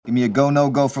Give me a go, no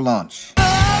go for launch.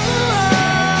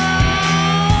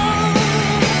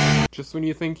 Just when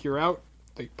you think you're out,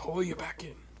 they pull you back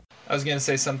in. I was going to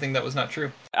say something that was not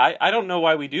true. I don't know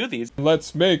why we do these.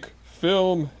 Let's make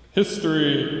film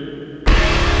history.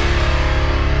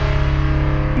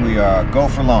 We are go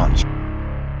for launch. All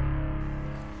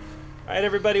right,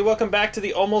 everybody, welcome back to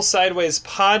the Almost Sideways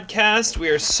podcast. We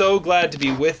are so glad to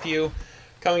be with you,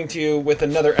 coming to you with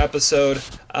another episode.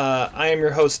 I am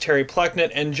your host, Terry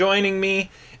Plucknett, and joining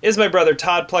me is my brother,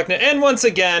 Todd Plucknett, and once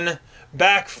again,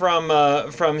 back from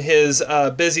his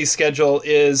busy schedule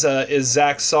is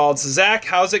Zach Saltz. Zach,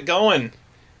 how's it going?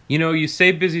 You know, you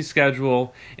say busy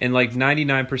schedule, and like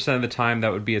 99% of the time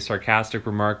that would be a sarcastic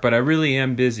remark, but I really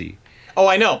am busy. Oh,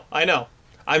 I know.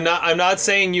 I'm not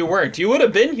saying you weren't. You would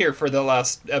have been here for the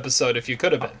last episode if you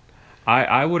could have been.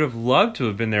 I would have loved to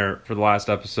have been there for the last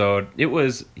episode. It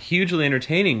was hugely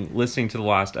entertaining listening to the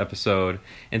last episode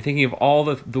and thinking of all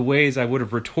the ways I would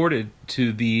have retorted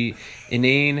to the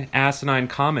inane, asinine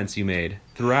comments you made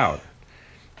throughout.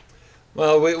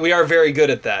 Well, we are very good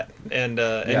at that, and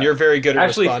you're very good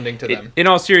at responding to them. In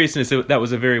all seriousness, that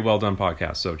was a very well done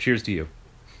podcast, so cheers to you.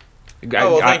 Thank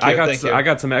you. I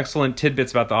got some excellent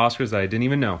tidbits about the Oscars that I didn't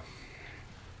even know.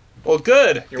 Well,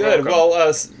 good. You're welcome.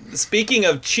 Well, speaking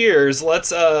of cheers,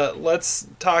 let's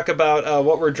talk about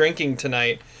what we're drinking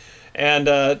tonight. And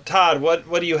Todd, what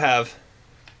do you have?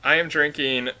 I am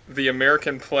drinking the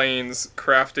American Plains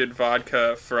crafted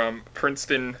vodka from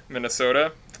Princeton,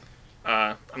 Minnesota.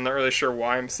 I'm not really sure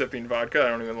why I'm sipping vodka. I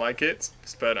don't even like it,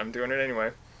 but I'm doing it anyway.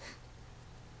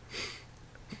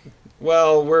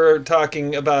 Well, we're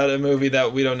talking about a movie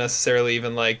that we don't necessarily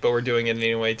even like, but we're doing it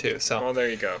anyway too. So, Well, there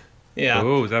you go. yeah.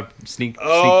 Oh, is that sneak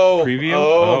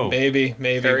preview? Maybe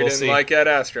Harry we'll didn't see. like Ad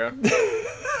Astra.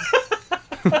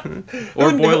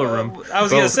 Or Boiler Room. I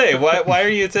was gonna say, why are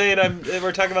you saying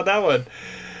we're talking about that one?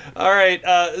 All right,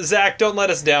 Zach, don't let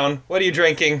us down. What are you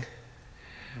drinking?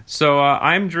 So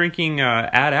I'm drinking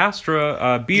Ad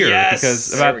Astra beer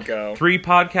because There we about go. 3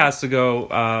 podcasts ago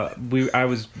I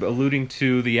was alluding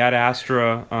to the Ad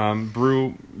Astra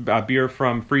beer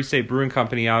from Free State Brewing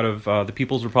Company out of the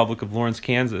People's Republic of Lawrence,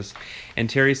 Kansas, and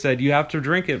Terry said you have to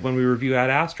drink it when we review Ad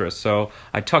Astra. So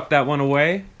I tucked that one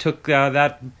away, took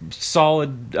that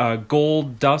solid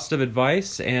gold dust of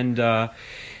advice, and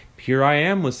here I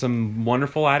am with some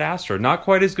wonderful Ad Astra. Not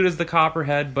quite as good as the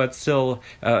Copperhead, but still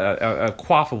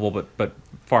quaffable, but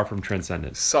far from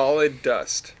transcendent. Solid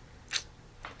dust.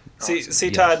 See,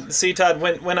 Yes. Todd.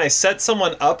 When I set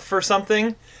someone up for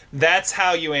something, that's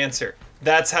how you answer.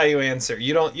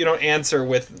 You don't answer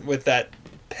with that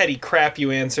petty crap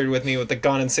you answered with me with the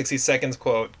Gone in 60 Seconds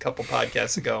quote a couple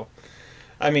podcasts ago.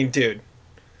 I mean, dude,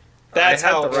 that's I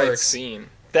had how the it right works. scene.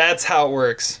 That's how it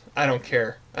works. I don't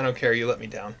care. You let me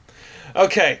down.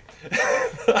 Okay.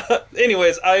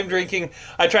 Anyways, I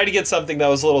tried to get something that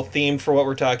was a little themed for what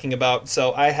we're talking about.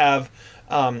 So I have,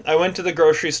 I went to the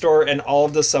grocery store and all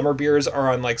of the summer beers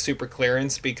are on like super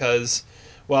clearance because,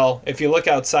 well, if you look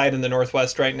outside in the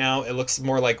Northwest right now, it looks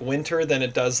more like winter than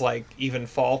it does like even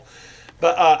fall.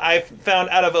 But I found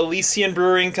out of Elysian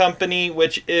Brewing Company,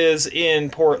 which is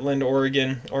in Portland,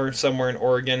 Oregon, or somewhere in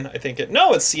Oregon.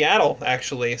 It's Seattle,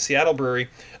 actually. Seattle Brewery.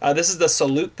 This is the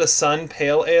Salute the Sun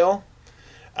Pale Ale.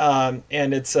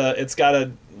 And it's got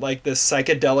this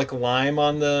psychedelic lime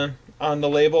on the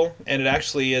label, and it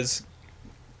actually is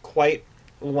quite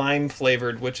lime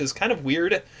flavored, which is kind of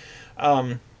weird.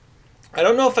 I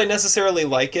don't know if I necessarily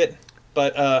like it,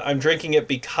 but I'm drinking it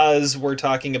because we're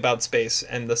talking about space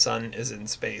and the sun is in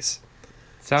space.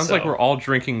 Sounds like we're all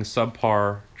drinking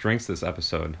subpar drinks this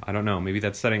episode. I don't know. Maybe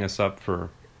that's setting us up for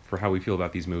how we feel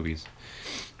about these movies.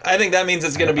 I think that means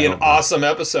it's going to be an awesome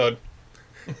episode.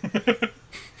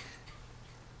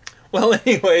 Well,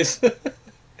 anyways,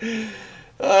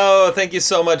 thank you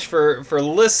so much for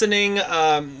listening.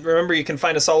 Remember, you can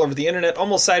find us all over the internet,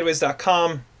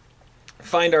 almostsideways.com.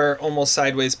 Find our Almost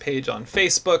Sideways page on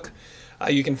Facebook.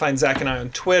 You can find Zach and I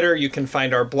on Twitter. You can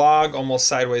find our blog,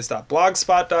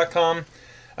 almostsideways.blogspot.com.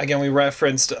 Again, we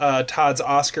referenced Todd's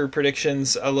Oscar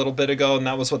predictions a little bit ago, and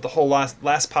that was what the whole last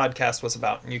podcast was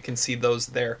about. And you can see those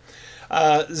there.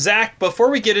 Zach, before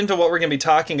we get into what we're going to be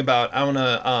talking about, I want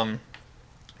to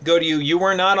go to you. You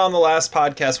were not on the last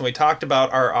podcast when we talked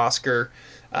about our Oscar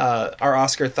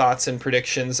thoughts and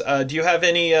predictions. Do you have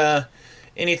any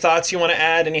thoughts you want to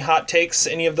add? Any hot takes?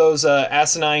 Any of those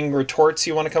asinine retorts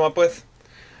you want to come up with?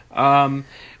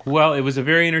 Well, it was a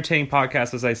very entertaining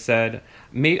podcast, as I said.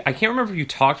 I can't remember if you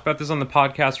talked about this on the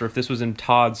podcast or if this was in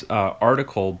Todd's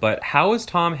article, but how is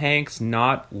Tom Hanks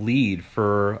not lead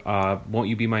for Won't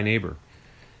You Be My Neighbor?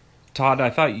 Todd,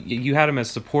 I thought you had him as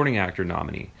supporting actor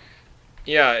nominee.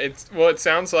 Yeah, it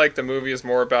sounds like the movie is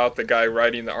more about the guy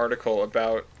writing the article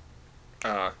about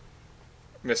uh,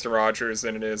 Mr. Rogers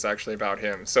than it is actually about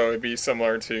him. So it'd be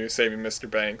similar to Saving Mr.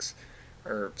 Banks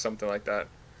or something like that.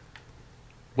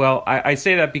 Well, I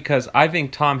say that because I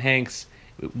think Tom Hanks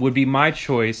would be my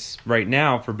choice right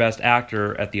now for Best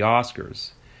Actor at the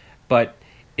Oscars. But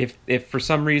if for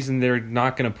some reason they're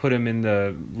not going to put him in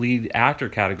the lead actor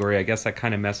category, I guess that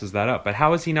kind of messes that up. But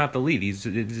how is he not the lead? He's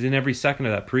in every second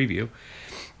of that preview.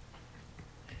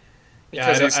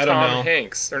 Because he's I don't Tom know.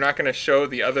 Hanks. They're not going to show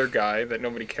the other guy that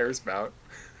nobody cares about.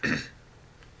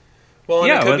 Well, and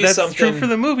Yeah, it could well, be that's something. true for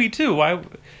the movie too.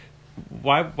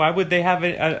 Why would they have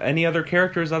any other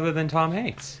characters other than Tom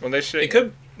Hanks? When they show It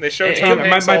could. they show And Tom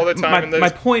Hanks all the time in my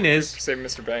this point is, Saving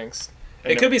Mr. Banks.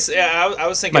 It could be. Yeah, I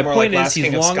was thinking My more like point is Last he's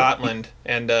King of long- Scotland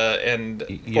and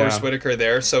Yeah. Forrest Whitaker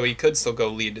there, so he could still go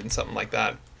lead in something like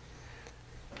that.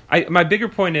 My bigger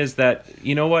point is that,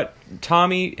 you know what,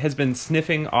 Tommy has been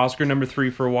sniffing Oscar number 3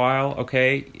 for a while,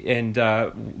 okay, and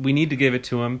we need to give it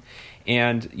to him.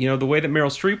 And you know, the way that Meryl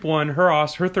Streep won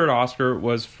her third Oscar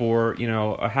was for, you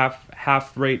know, a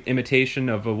half rate imitation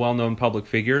of a well-known public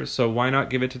figure. So why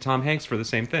not give it to Tom Hanks for the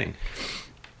same thing?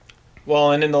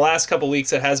 Well, and in the last couple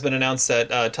weeks, it has been announced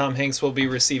that Tom Hanks will be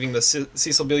receiving the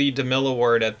Cecil B. DeMille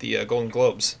Award at the Golden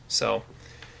Globes. So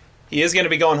he is going to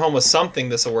be going home with something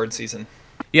this award season.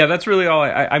 Yeah, that's really all.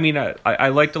 I mean, I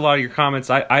liked a lot of your comments.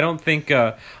 I don't think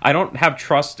I don't have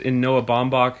trust in Noah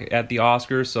Baumbach at the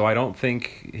Oscars, so I don't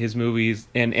think his movies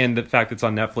and the fact it's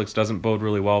on Netflix doesn't bode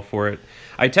really well for it.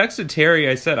 I texted Terry.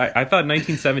 I said I thought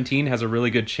 1917 has a really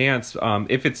good chance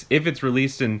if it's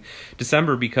released in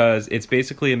December, because it's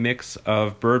basically a mix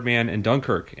of Birdman and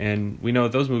Dunkirk, and we know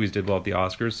those movies did well at the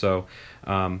Oscars. So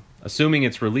assuming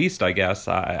it's released, I guess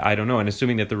I don't know, and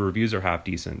assuming that the reviews are half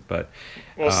decent, but.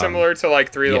 Well, similar to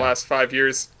like 3 of the yeah. last 5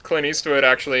 years, Clint Eastwood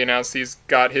actually announced he's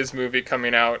got his movie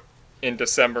coming out in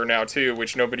December now too,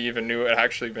 which nobody even knew had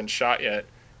actually been shot yet,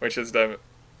 which is the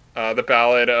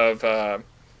Ballad of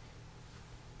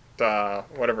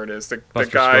whatever it is, the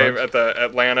Buster guy Scruggs? at the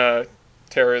Atlanta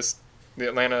terrorist, the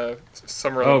Atlanta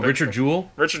Summer Oh, Olympics. Richard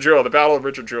Jewell? Richard Jewell, the Battle of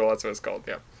Richard Jewell, that's what it's called,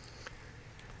 yeah.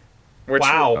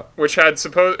 Wow. Which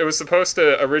it was supposed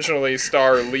to originally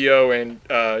star Leo and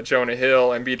Jonah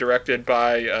Hill and be directed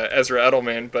by Ezra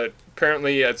Edelman, but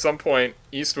apparently at some point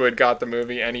Eastwood got the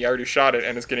movie and he already shot it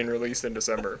and is getting released in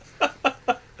December.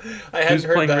 I hadn't Who's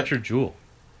heard playing that. Richard Jewell?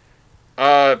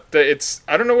 I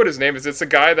don't know what his name is. It's the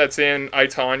guy that's in I,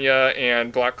 Tonya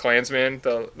and Black Klansman,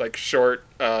 the like short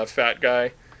fat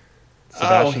guy.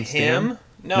 Sebastian him? Stan?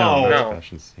 No. No.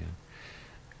 Sebastian Stan.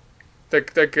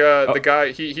 The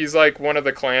guy he's like one of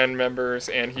the clan members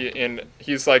and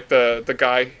he's like the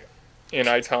guy in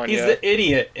I, Tonya. He's the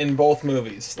idiot in both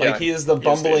movies. Like, Yeah, he is the he's the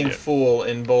bumbling idiot. fool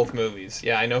in both movies.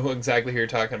 Yeah, I know exactly who you're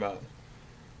talking about.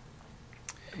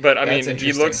 But I That's mean, he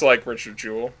interesting. looks like Richard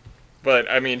Jewell.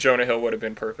 But I mean, Jonah Hill would have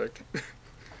been perfect.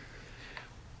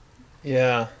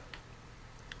 Yeah.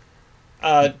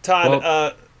 Todd,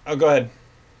 Well- go ahead.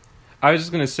 I was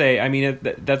just going to say, I mean,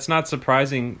 that's not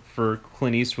surprising for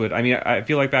Clint Eastwood. I mean, I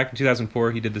feel like back in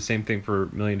 2004, he did the same thing for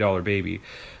 $1 Million Baby.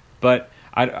 But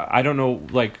I don't know,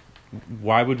 like,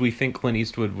 why would we think Clint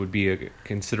Eastwood would be a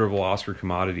considerable Oscar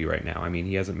commodity right now? I mean,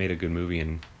 he hasn't made a good movie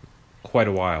in quite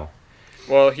a while.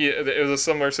 Well, it was a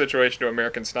similar situation to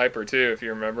American Sniper too, if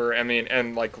you remember. I mean,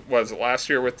 and like, was it last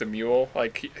year with The Mule?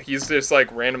 Like, he's just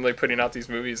like randomly putting out these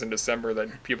movies in December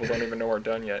that people don't even know are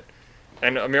done yet.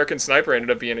 And American Sniper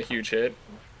ended up being a huge hit,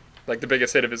 like the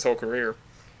biggest hit of his whole career.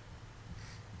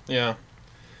 Yeah.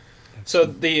 So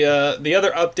the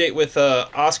other update with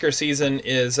Oscar season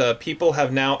is people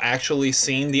have now actually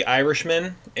seen The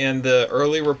Irishman, and the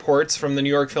early reports from the New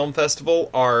York Film Festival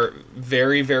are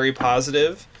very, very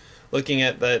positive, looking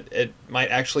at that it might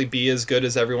actually be as good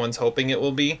as everyone's hoping it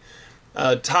will be.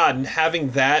 Todd, having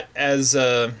that as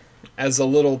a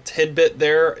little tidbit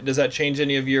there, does that change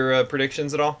any of your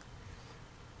predictions at all?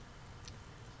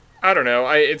 I don't know.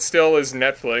 It still is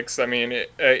Netflix. I mean,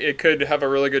 it could have a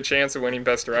really good chance of winning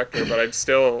Best Director, but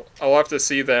I'll have to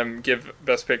see them give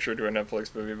Best Picture to a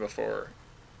Netflix movie before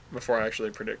I actually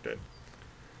predict it.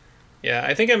 Yeah,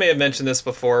 I think I may have mentioned this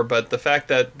before, but the fact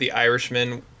that The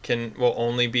Irishman will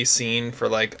only be seen for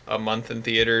like a month in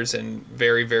theaters and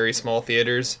very, very small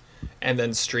theaters, and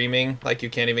then streaming, like you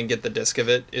can't even get the disc of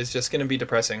it, is just going to be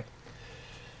depressing.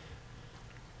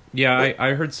 Yeah,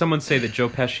 I heard someone say that Joe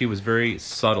Pesci was very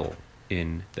subtle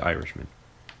in The Irishman.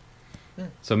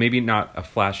 So maybe not a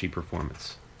flashy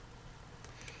performance.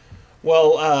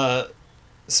 Well,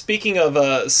 speaking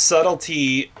of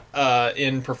subtlety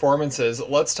in performances,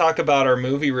 let's talk about our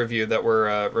movie review that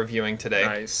we're reviewing today.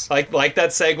 Nice. Like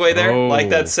that segue there? Oh, Like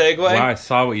that segue? Wow, I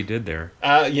saw what you did there.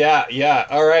 Yeah.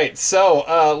 All right.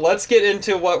 So let's get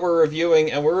into what we're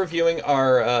reviewing, and we're reviewing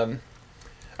our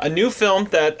a new film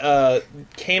that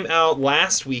came out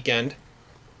last weekend.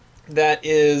 That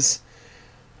is,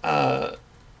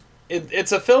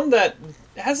 it's a film that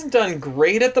hasn't done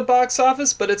great at the box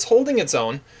office, but it's holding its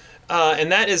own,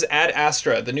 and that is Ad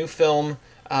Astra, the new film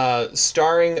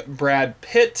starring Brad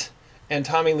Pitt and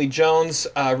Tommy Lee Jones,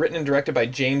 written and directed by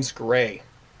James Gray.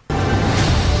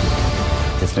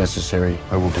 If necessary,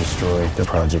 I will destroy the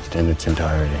project in its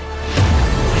entirety.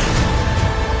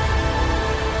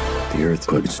 The Earth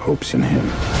put its hopes in him.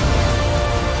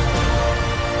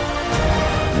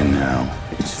 And now,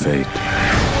 its fate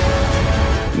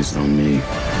is on me.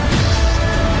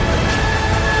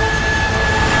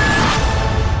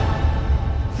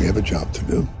 We have a job to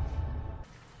do.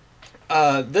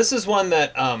 This is one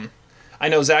that I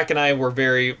know Zach and I were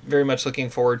very, very much looking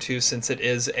forward to, since it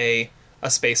is a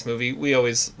space movie. We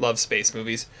always love space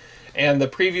movies. And the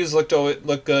previews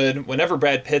look good. Whenever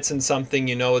Brad Pitt's in something,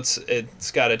 you know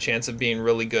it's got a chance of being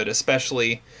really good,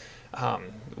 especially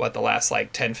the last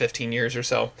like 10, 15 years or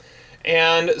so.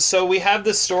 And so we have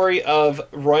the story of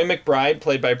Roy McBride,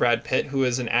 played by Brad Pitt, who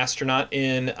is an astronaut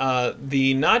in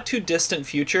the not too distant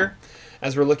future,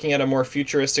 as we're looking at a more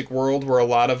futuristic world where a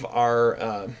lot of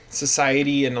our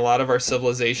society and a lot of our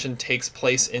civilization takes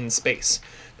place in space.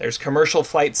 There's commercial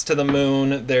flights to the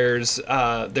moon. There's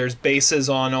bases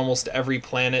on almost every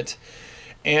planet.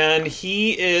 And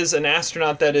he is an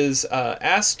astronaut that is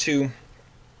asked to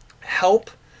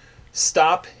help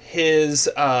stop his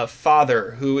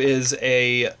father, who is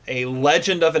a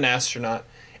legend of an astronaut,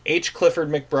 H. Clifford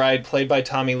McBride, played by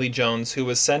Tommy Lee Jones, who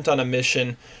was sent on a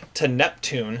mission to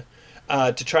Neptune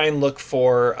to try and look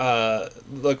for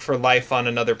life on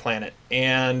another planet.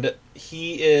 And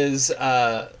he is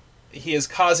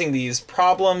causing these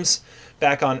problems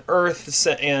back on Earth,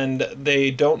 and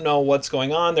they don't know what's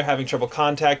going on. They're having trouble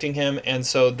contacting him, and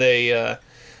so they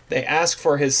ask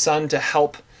for his son to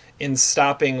help in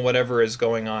stopping whatever is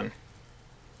going on.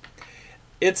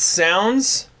 It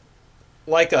sounds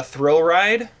like a thrill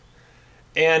ride,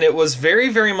 and it was very,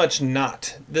 very much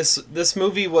not. This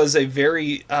movie was a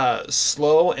very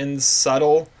slow and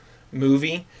subtle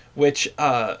movie, which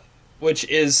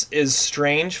is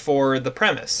strange for the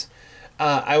premise.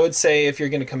 I would say if you're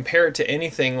going to compare it to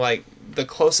anything, like the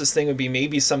closest thing would be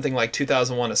maybe something like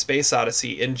 2001: A Space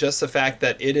Odyssey, in just the fact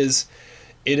that it is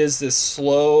this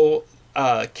slow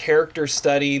character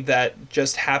study that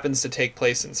just happens to take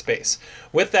place in space.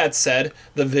 With that said,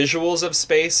 the visuals of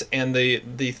space and the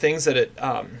things that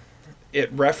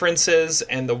it references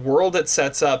and the world it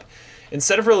sets up,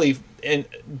 instead of really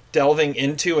delving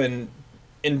into and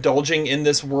indulging in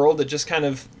this world, it just kind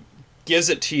of gives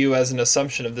it to you as an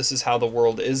assumption of this is how the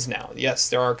world is now. Yes,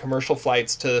 there are commercial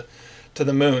flights to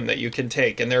the moon that you can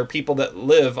take, and there are people that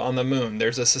live on the moon.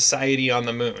 There's a society on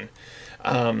the moon.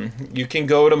 You can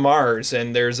go to Mars,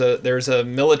 and there's a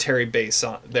military base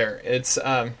there.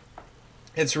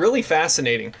 It's really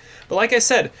fascinating. But like I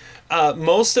said,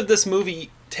 most of this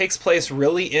movie takes place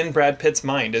really in Brad Pitt's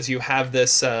mind, as you have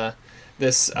this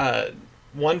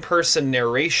one-person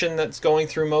narration that's going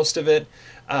through most of it.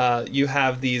 You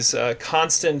have these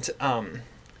constant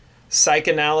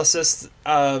psychoanalysis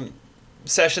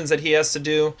sessions that he has to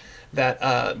do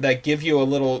that give you a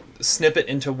little snippet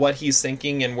into what he's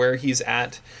thinking and where he's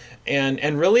at,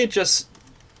 and really it just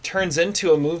turns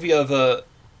into a movie of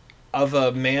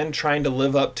a man trying to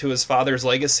live up to his father's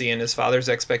legacy and his father's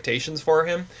expectations for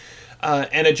him,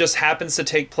 and it just happens to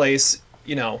take place,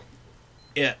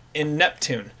 in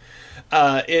Neptune.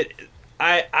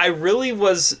 I really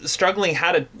was struggling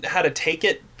how to take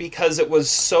it, because it was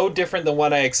so different than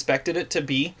what I expected it to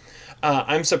be.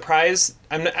 I'm surprised.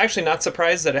 I'm actually not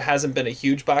surprised that it hasn't been a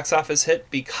huge box office hit,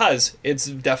 because it's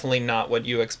definitely not what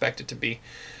you expect it to be.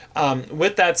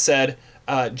 With that said,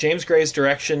 James Gray's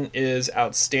direction is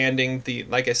outstanding.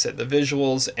 Like I said, the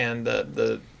visuals and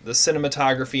the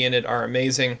cinematography in it are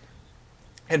amazing.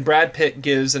 And Brad Pitt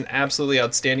gives an absolutely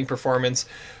outstanding performance,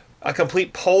 a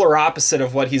complete polar opposite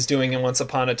of what he's doing in Once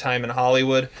Upon a Time in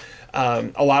Hollywood.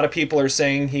 A lot of people are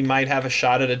saying he might have a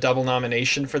shot at a double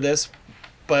nomination for this,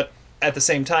 but at the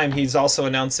same time, he's also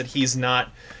announced that he's not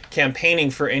campaigning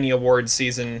for any award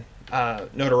season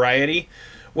notoriety,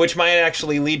 which might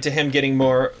actually lead to him getting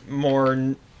more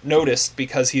noticed,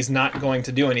 because he's not going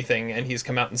to do anything, and he's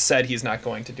come out and said he's not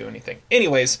going to do anything.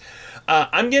 Anyways,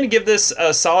 I'm going to give this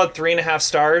a solid 3.5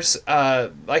 stars.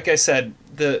 Like I said,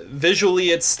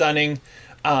 visually it's stunning.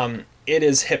 It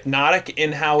is hypnotic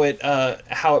in how it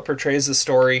portrays the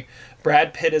story.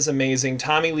 Brad Pitt is amazing.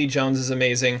 Tommy Lee Jones is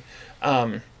amazing.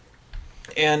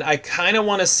 And I kind of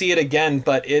want to see it again,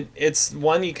 but it's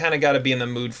one you kind of got to be in the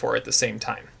mood for at the same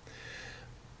time.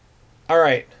 All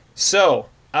right, so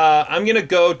I'm going to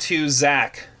go to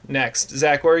Zach next.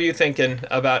 Zach, what are you thinking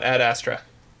about Ad Astra?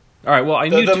 All right. Well, I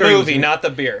knew The Terry movie, was... not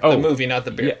the beer. Oh. The movie, not the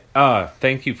beer. Yeah.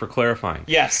 Thank you for clarifying.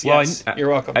 Yes, Well, yes. You're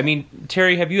welcome. I mean,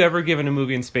 Terry, have you ever given a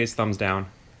movie in space thumbs down?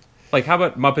 Like, how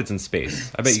about Muppets in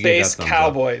Space? I bet you gave that Space thumbs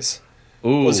Cowboys up.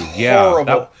 Ooh, was yeah.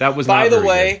 horrible. That was by not the very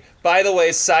way, good. By the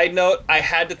way, side note, I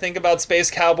had to think about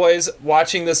Space Cowboys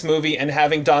watching this movie and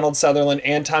having Donald Sutherland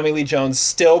and Tommy Lee Jones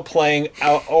still playing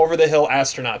out over the hill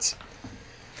astronauts.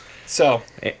 So,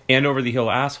 And over the hill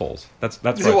assholes. That's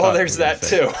what I well, thought there's you were that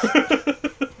gonna say.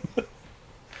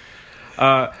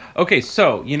 too. Okay,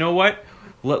 so you know what?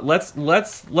 Let's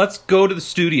go to the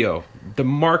studio, the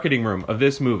marketing room of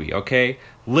this movie. Okay,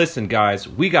 listen, guys,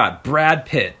 we got Brad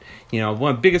Pitt,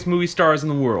 one of the biggest movie stars in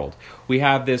the world. We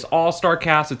have this all-star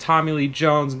cast of Tommy Lee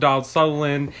Jones and Donald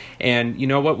Sutherland, and you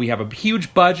know what? We have a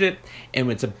huge budget, and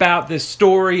it's about this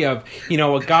story of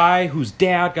a guy whose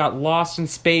dad got lost in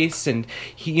space, and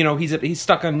he's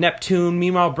stuck on Neptune.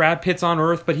 Meanwhile, Brad Pitt's on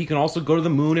Earth, but he can also go to the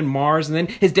moon and Mars, and then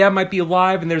his dad might be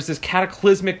alive, and there's this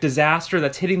cataclysmic disaster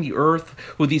that's hitting the Earth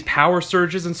with these power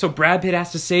surges, and so Brad Pitt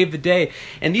has to save the day.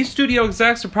 And these studio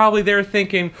execs are probably there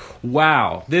thinking,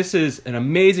 "Wow, this is an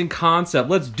amazing concept.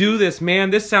 Let's do this, man.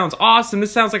 This sounds awesome.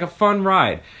 This sounds like a fun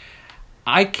ride."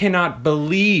 I cannot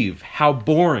believe how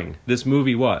boring this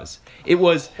movie was. It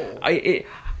was.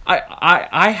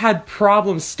 I had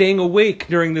problems staying awake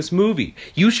during this movie.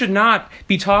 You should not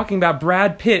be talking about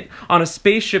Brad Pitt on a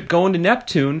spaceship going to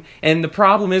Neptune, and the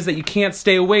problem is that you can't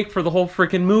stay awake for the whole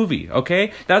freaking movie,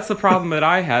 okay? That's the problem that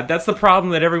I had. That's the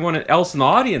problem that everyone else in the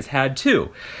audience had, too.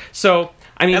 So,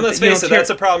 I mean... And let's face it, that's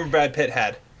a problem Brad Pitt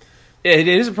had. It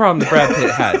is a problem that Brad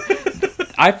Pitt had.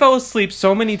 I fell asleep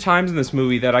so many times in this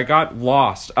movie that I got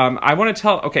lost. I want to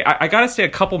tell... Okay, I got to say a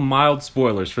couple mild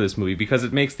spoilers for this movie because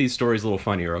it makes these stories a little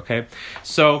funnier, okay?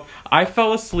 So, I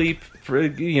fell asleep,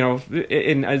 in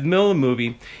the middle of the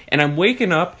movie, and I'm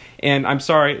waking up, and I'm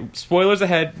sorry, spoilers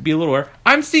ahead, be a little aware.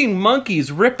 I'm seeing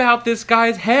monkeys rip out this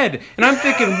guy's head, and I'm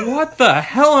thinking, what the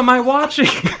hell am I watching?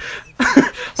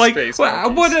 Like, Space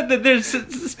there's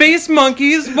space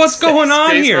monkeys? What's going on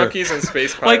Space here? monkeys and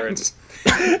space pirates.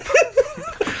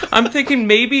 I'm thinking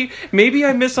maybe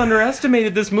I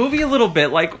misunderestimated this movie a little bit.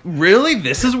 Like, really?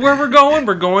 This is where we're going?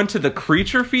 We're going to the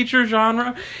creature feature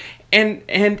genre? And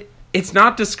it's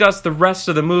not discussed the rest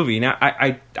of the movie. Now,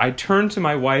 I turned to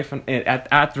my wife at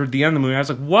the end of the movie. I was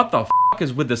like, what the f***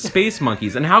 is with the space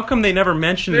monkeys? And how come they never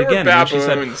mentioned it again? They were And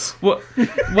baboons. she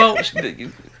said, well,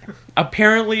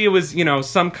 apparently it was,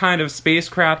 some kind of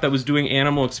spacecraft that was doing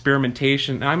animal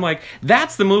experimentation. And I'm like,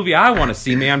 that's the movie I want to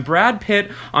see, man. Brad Pitt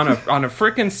on a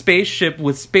frickin' spaceship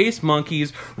with space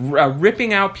monkeys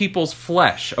ripping out people's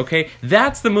flesh, okay?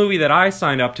 That's the movie that I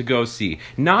signed up to go see.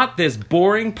 Not this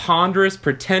boring, ponderous,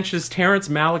 pretentious Terrence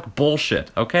Malick bullshit,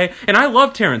 okay? And I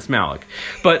love Terrence Malick.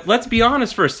 But let's be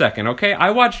honest for a second, okay?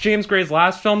 I watched James Gray's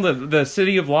last film, The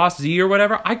City of Lost Z or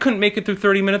whatever. I couldn't make it through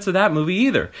 30 minutes of that movie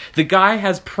either. The guy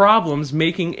has problems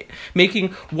making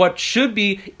what should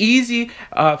be easy,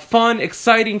 fun,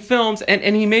 exciting films,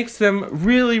 and he makes them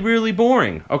really, really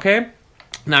boring, okay?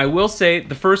 Now, I will say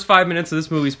the first 5 minutes of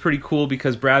this movie is pretty cool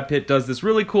because Brad Pitt does this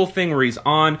really cool thing where he's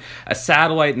on a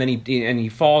satellite and then he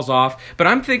falls off. But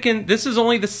I'm thinking this is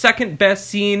only the second best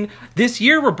scene this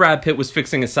year where Brad Pitt was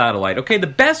fixing a satellite. Okay, the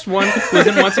best one was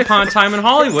in Once Upon a Time in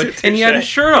Hollywood, and he had his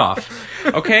shirt off.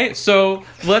 Okay, so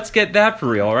let's get that for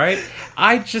real, all right?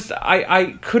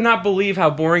 I could not believe how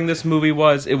boring this movie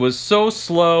was. It was so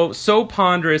slow, so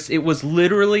ponderous. It was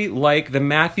literally like the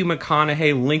Matthew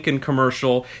McConaughey Lincoln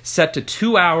commercial set to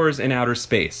 2 hours in outer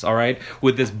space, all right?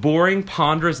 With this boring,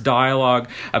 ponderous dialogue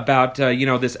about,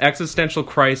 this existential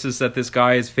crisis that this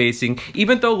guy is facing.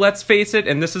 Even though, let's face it,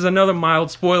 and this is another mild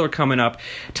spoiler coming up,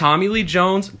 Tommy Lee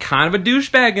Jones, kind of a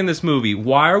douchebag in this movie.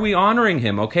 Why are we honoring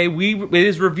him, okay? It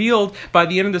is revealed by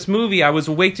the end of this movie, I was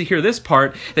awake to hear this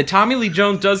part, that Tommy Lee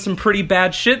Jones does some pretty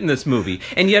bad shit in this movie.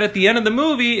 And yet at the end of the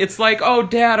movie, it's like, oh,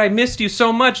 Dad, I missed you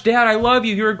so much. Dad, I love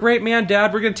you. You're a great man,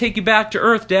 Dad. We're going to take you back to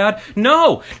Earth, Dad.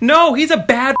 No, he's a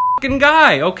bad fucking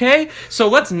guy, okay? So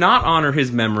let's not honor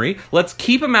his memory. Let's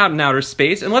keep him out in outer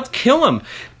space, and let's kill him.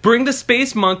 Bring the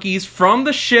space monkeys from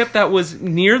the ship that was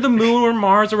near the moon or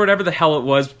Mars or whatever the hell it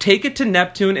was, take it to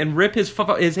Neptune and rip his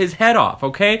head off,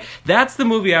 okay? That's the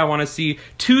movie I want to see.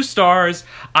 2 stars.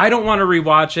 I don't want to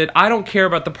rewatch it. I don't care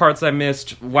about the parts I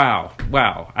missed. Wow.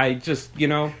 I just,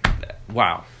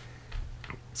 wow.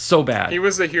 So bad. He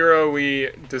was the hero we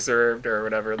deserved, or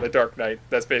whatever. The Dark Knight.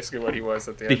 That's basically what he was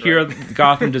at the The end. hero right?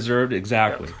 Gotham deserved,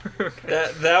 exactly.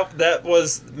 That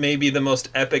was maybe the most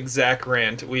epic Zach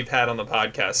rant we've had on the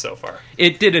podcast so far.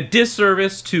 It did a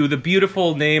disservice to the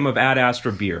beautiful name of Ad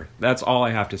Astra beer. That's all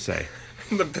I have to say.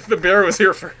 The bear was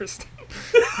here first.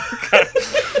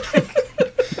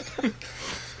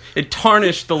 It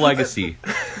tarnished the legacy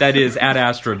that is Ad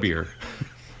Astra beer.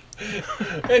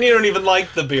 And you don't even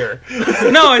like the beer.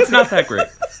 No, it's not that great.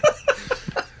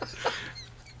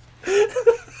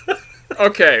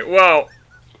 Okay, well,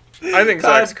 I think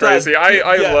Zach's crazy.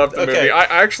 I love the movie. I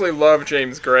actually love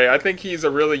James Gray. I think he's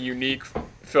a really unique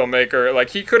filmmaker. Like,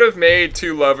 he could have made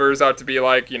Two Lovers out to be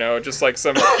like, just like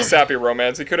some sappy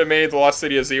romance. He could have made The Lost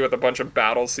City of Z with a bunch of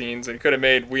battle scenes, and he could have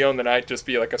made We Own the Night just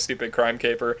be like a stupid crime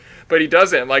caper. But he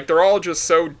doesn't. Like, they're all just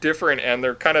so different, and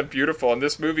they're kind of beautiful. And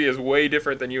this movie is way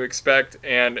different than you expect,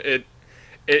 and it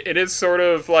is sort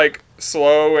of like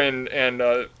slow and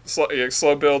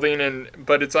slow building,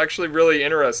 but it's actually really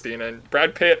interesting. And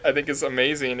Brad Pitt, I think, is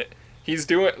amazing. He's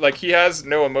doing, like, he has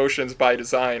no emotions by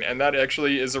design, and that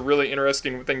actually is a really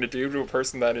interesting thing to do to a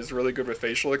person that is really good with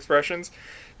facial expressions.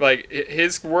 Like,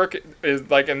 his work is,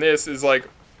 like, in this is, like,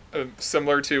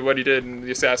 similar to what he did in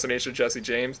The Assassination of Jesse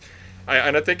James.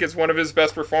 And I think it's one of his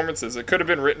best performances. It could have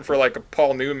been written for, like, a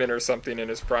Paul Newman or something in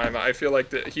his prime. I feel like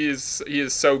that he is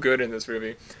so good in this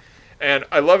movie. And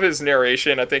I love his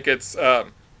narration. I think it's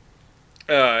really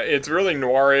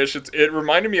noirish. It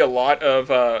reminded me a lot of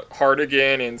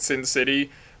Hardigan in Sin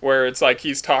City, where it's like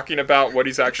he's talking about what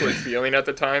he's actually feeling at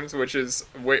the times, which is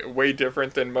way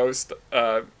different than most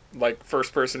like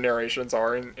first-person narrations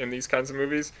are in these kinds of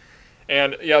movies.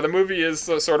 And yeah, the movie is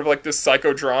sort of like this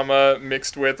psychodrama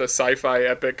mixed with a sci-fi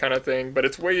epic kind of thing, but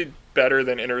it's way better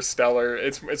than Interstellar.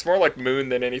 It's more like Moon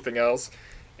than anything else,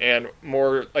 and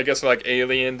more, I guess, like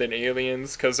Alien than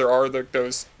Aliens, because there are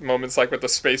those moments like with the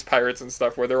space pirates and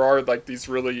stuff where there are like these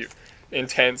really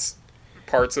intense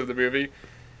parts of the movie.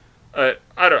 I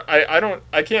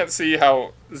can't see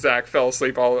how Zach fell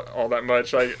asleep all that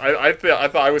much. I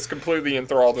thought I was completely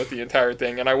enthralled with the entire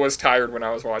thing, and I was tired when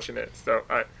I was watching it. So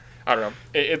I don't know.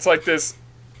 It's like this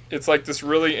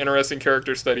really interesting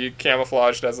character study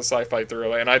camouflaged as a sci-fi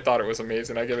thriller, and I thought it was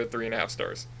amazing. I give it 3.5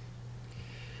 stars.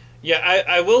 Yeah,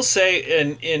 I will say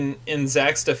in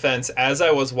Zach's defense, as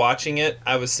I was watching it,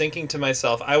 I was thinking to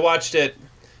myself,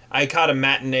 I caught a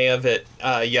matinee of it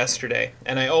yesterday,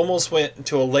 and I almost went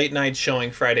to a late night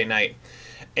showing Friday night.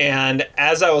 And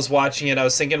as I was watching it, I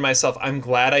was thinking to myself, I'm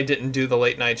glad I didn't do the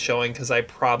late night showing, because I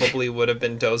probably would have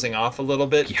been dozing off a little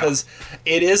bit, because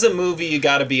it is a movie you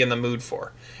got to be in the mood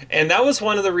for. And that was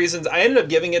one of the reasons I ended up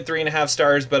giving it 3.5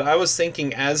 stars, but I was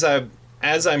thinking as I'm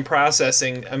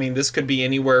processing, I mean, this could be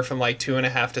anywhere from like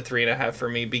 2.5 to 3.5 for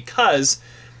me, because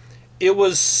it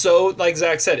was so, like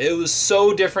Zach said, it was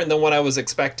so different than what I was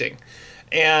expecting.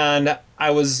 And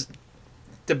I was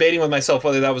debating with myself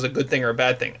whether that was a good thing or a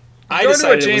bad thing. I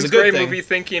decided it was a good thing. James Gray movie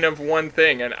thinking of one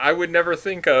thing, and I would never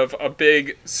think of a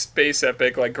big space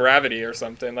epic like Gravity or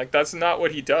something. Like, that's not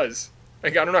what he does.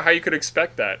 Like, I don't know how you could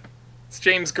expect that. It's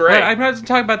James Gray. Well, I'm not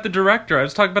talking about the director. I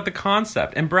was talking about the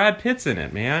concept, and Brad Pitt's in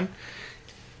it, man.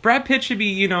 Brad Pitt should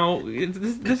be,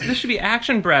 this should be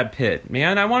action Brad Pitt,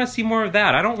 man. I want to see more of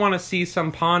that. I don't want to see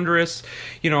some ponderous,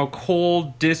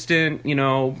 cold, distant,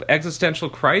 existential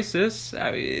crisis.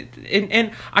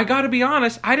 And I got to be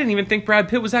honest, I didn't even think Brad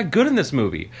Pitt was that good in this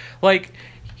movie. Like,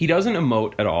 he doesn't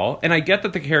emote at all. And I get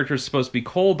that the character is supposed to be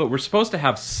cold, but we're supposed to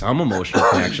have some emotional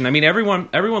connection. I mean, everyone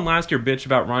last year bitched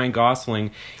about Ryan Gosling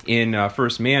in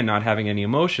First Man not having any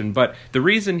emotion. But the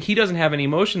reason he doesn't have any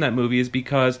emotion in that movie is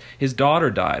because his daughter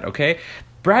died, okay?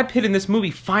 Brad Pitt in this movie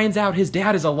finds out his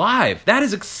dad is alive. That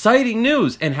is exciting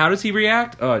news. And how does he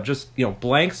react? Just,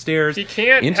 blank stares. He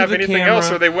can't into have the anything camera.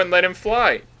 else or they wouldn't let him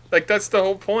fly. Like, that's the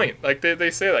whole point. Like, they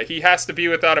say that. He has to be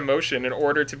without emotion in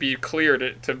order to be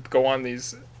cleared to go on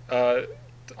these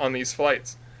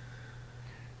flights.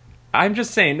 I'm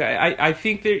just saying, I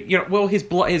think that, his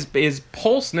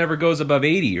pulse never goes above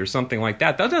 80 or something like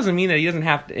that. That doesn't mean that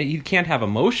he can't have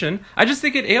emotion. I just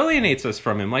think it alienates us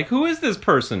from him. Like, who is this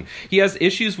person? He has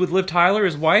issues with Liv Tyler,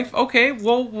 his wife? Okay,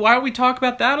 well, why don't we talk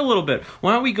about that a little bit?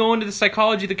 Why don't we go into the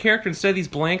psychology of the character instead of these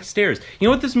blank stares? You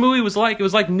know what this movie was like? It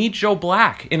was like Meet Joe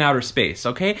Black in outer space,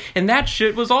 okay? And that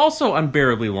shit was also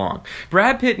unbearably long.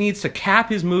 Brad Pitt needs to cap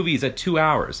his movies at 2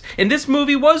 hours. And this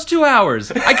movie was 2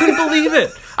 hours. I couldn't believe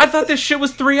it. I thought this shit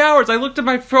was 3 hours. I looked at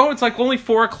my phone. It's like only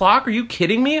 4 o'clock. Are you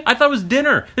kidding me? I thought it was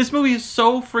dinner. This movie is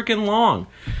so freaking long.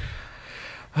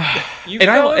 I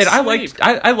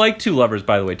like Two Lovers,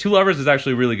 by the way. Two Lovers is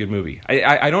actually a really good movie.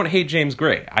 I don't hate James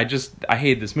Gray. I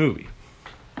hate this movie.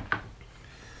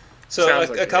 So Sounds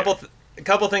a like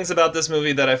couple things about this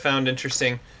movie that I found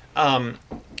interesting.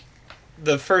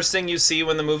 The first thing you see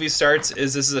when the movie starts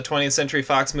is this is a 20th Century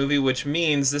Fox movie, which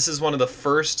means this is one of the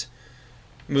first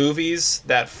movies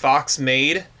that Fox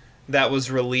made that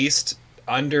was released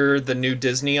under the new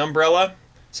Disney umbrella.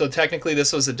 So technically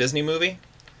this was a Disney movie,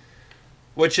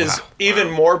 which is even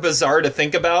more bizarre to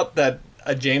think about, that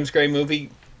a James Gray movie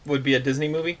would be a Disney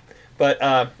movie, but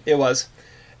it was.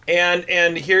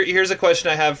 And here's a question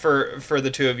I have for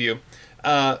the two of you.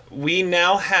 We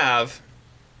now have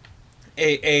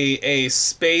a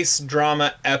space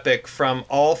drama epic from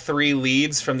all three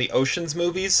leads from the Ocean's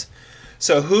movies.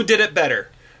 So who did it better?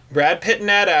 Brad Pitt in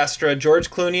Ad Astra, George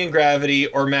Clooney in Gravity,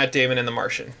 or Matt Damon in The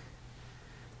Martian?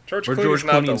 George Or Clooney's George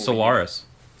not Clooney the in lead. Solaris.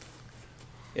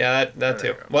 Yeah, that too.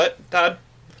 you go. What, Todd?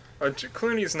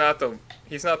 Clooney's not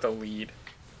the lead.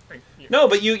 Like, No,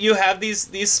 but you have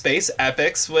these space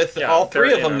epics with Yeah, all three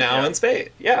they're of them in them, now yeah. in space.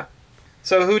 Yeah.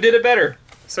 So who did it better?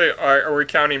 So are we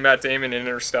counting Matt Damon in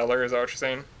Interstellar? Is that what you're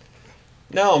saying?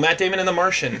 No, Matt Damon in The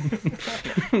Martian.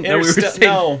 No, we were saying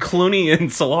no, Clooney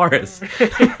and Solaris.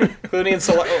 Clooney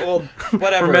and well,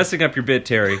 whatever. We're messing up your bit,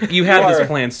 Terry. You had You this are.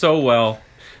 plan so well.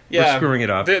 We're Yeah. screwing it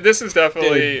up. This is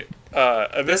definitely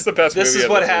this is the best This movie. is of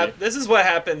what the three. This is what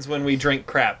happens when we drink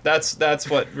crap. That's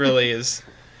what really is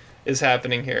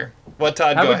happening here. What,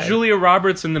 Todd? How Go about ahead. Julia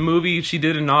Roberts in the movie she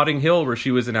did in Notting Hill where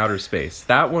she was in outer space?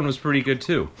 That one was pretty good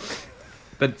too.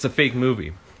 But it's a fake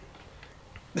movie.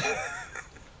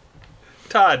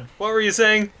 Todd, what were you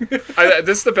saying?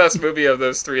 This is the best movie of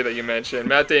those three that you mentioned.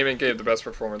 Matt Damon gave the best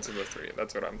performance of the three.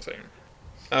 That's what I'm saying.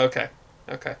 Okay.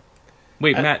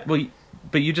 Wait, Matt. Well,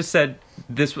 but you just said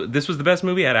this was the best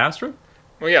movie at Astra.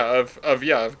 Well, yeah,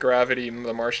 of Gravity,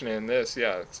 The Martian, and this,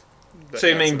 yeah. So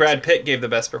you mean Brad Pitt gave the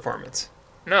best performance?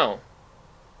 No,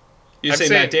 You I'm say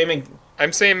saying- Matt Damon?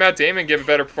 I'm saying Matt Damon gave a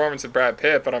better performance than Brad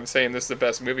Pitt, but I'm saying this is the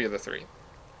best movie of the three.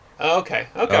 Oh, okay.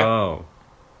 Oh.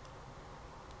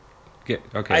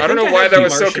 Okay. I don't think know why have that The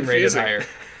was so Martian rated confusing. higher.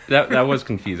 That was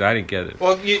confused. I didn't get it.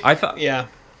 Well, I thought. Yeah.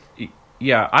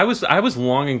 Yeah, I was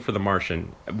longing for The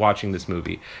Martian watching this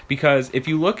movie because if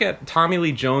you look at Tommy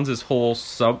Lee Jones's whole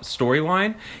sub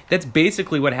storyline, that's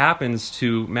basically what happens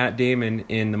to Matt Damon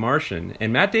in The Martian.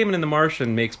 And Matt Damon in The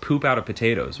Martian makes poop out of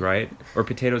potatoes, right? Or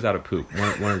potatoes out of poop.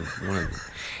 One of them.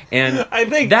 And I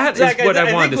think that Zach, is what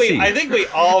I wanted to see. I think we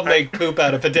all make poop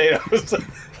out of potatoes.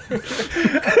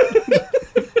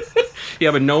 Yeah,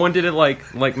 but no one did it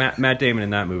like Matt Damon in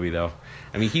that movie, though.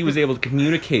 I mean, he was able to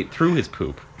communicate through his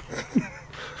poop.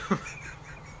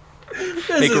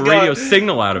 Make a radio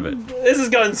signal out of it. This has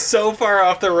gone so far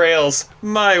off the rails.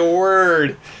 My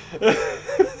word.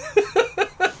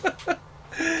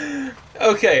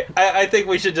 Okay, I think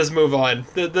we should just move on.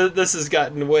 This has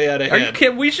gotten way out of Are you hand.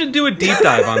 kidding? We should do a deep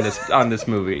dive on this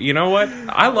movie. You know what?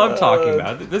 I love talking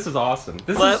about it. This is awesome.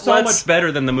 This is so much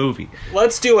better than the movie.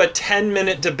 Let's do a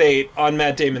 10-minute debate on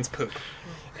Matt Damon's poop.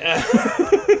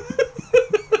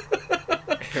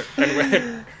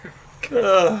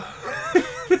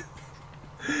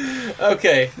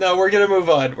 Okay, no, we're gonna move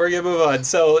on.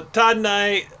 So Todd and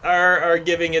I are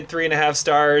giving it 3.5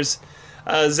 stars.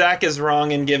 Zach is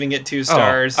wrong in giving it 2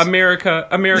 stars. Oh, America,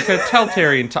 tell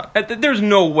Terry and Todd. There's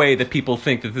no way that people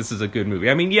think that this is a good movie.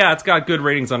 I mean, yeah, it's got good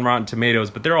ratings on Rotten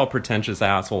Tomatoes, but they're all pretentious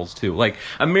assholes too. Like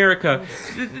America,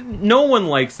 no one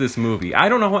likes this movie. I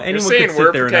don't know how anyone saying could we're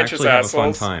sit there and pretentious actually have a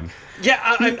assholes? fun time. Yeah,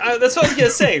 I, that's what I was gonna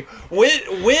say.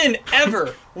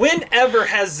 Whenever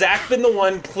has Zach been the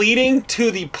one pleading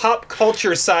to the pop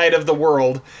culture side of the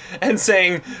world and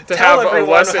saying To tell have a everyone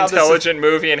less how this is- intelligent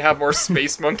movie and have more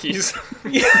space monkeys.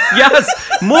 Yes,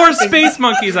 more space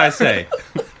monkeys, I say,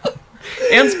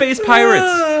 and space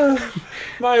pirates.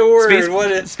 My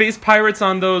word, Space pirates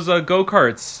on those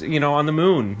go-karts, on the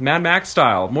moon, Mad Max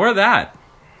style. More of that.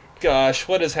 Gosh,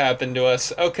 what has happened to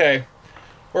us? Okay,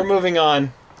 we're moving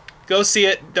on. Go see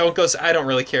it. Don't go. I don't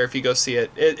really care if you go see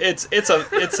it. It's a.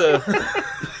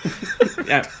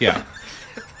 Yeah.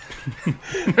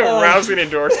 Rousing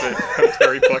endorsement from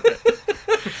Terry Pluckett.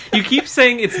 You keep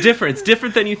saying it's different. It's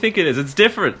different than you think it is. It's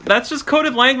different. That's just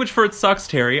coded language for it sucks,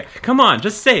 Terry. Come on,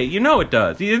 just say it. You know it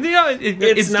does.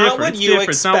 It's not different. what It's you different.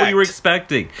 It's not what you were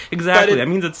expect. expecting. Exactly. But That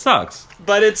means it sucks.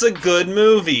 But it's a good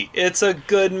movie. It's a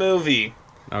good movie.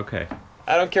 Okay.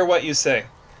 I don't care what you say.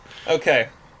 Okay.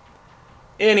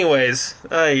 Anyways,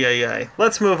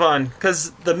 let's move on, because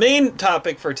the main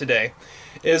topic for today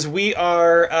is we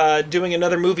are doing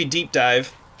another movie deep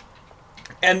dive.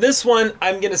 And this one,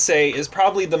 I'm going to say, is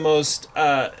probably the most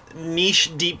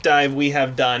niche deep dive we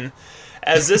have done,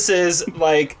 as this is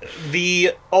like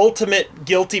the ultimate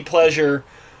guilty pleasure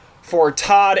for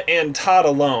Todd and Todd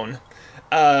alone.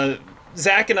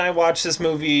 Zach and I watched this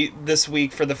movie this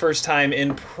week for the first time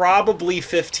in probably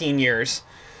 15 years.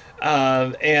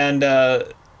 And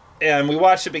we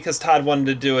watched it because Todd wanted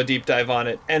to do a deep dive on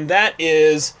it. And that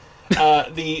is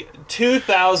the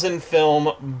 2000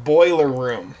 film Boiler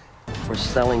Room. We're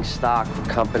selling stock for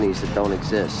companies that don't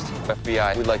exist.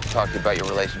 FBI, we'd like to talk to you about your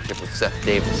relationship with Seth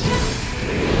Davis.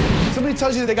 Somebody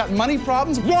tells you they got money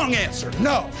problems? Wrong answer.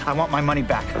 No. I want my money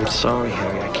back. I'm sorry,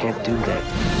 Harry. I can't do that.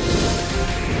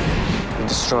 You're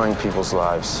destroying people's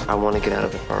lives. I want to get out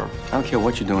of the firm. I don't care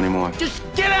what you do anymore. Just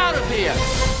get out of here!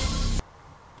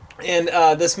 And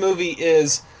this movie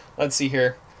is, let's see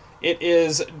here. It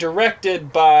is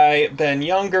directed by Ben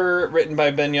Younger, written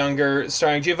by Ben Younger,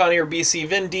 starring Giovanni Ribisi,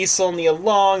 Vin Diesel, Nia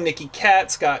Long, Nicky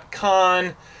Katt, Scott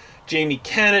Kahn, Jamie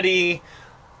Kennedy.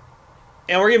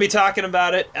 And we're going to be talking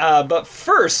about it. But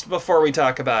first, before we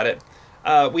talk about it,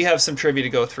 we have some trivia to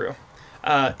go through.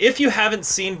 If you haven't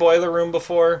seen Boiler Room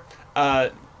before,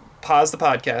 pause the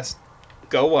podcast,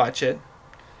 go watch it.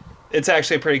 It's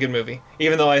actually a pretty good movie,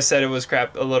 even though I said it was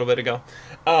crap a little bit ago.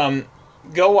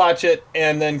 Go watch it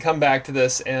and then come back to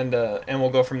this, and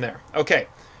we'll go from there. Okay,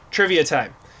 trivia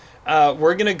time.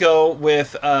 We're gonna go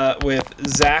with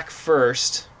Zach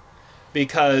first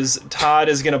because Todd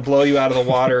is gonna blow you out of the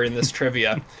water in this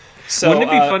trivia. So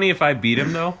wouldn't it be funny if I beat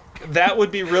him though? That would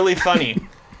be really funny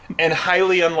and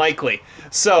highly unlikely.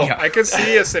 So I could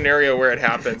see a scenario where it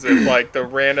happens if like the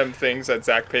random things that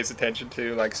Zach pays attention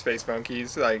to, like Space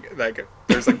Monkeys, like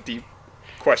there's like deep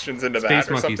questions into Space that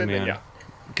or Monkeys, something. man. Then yeah.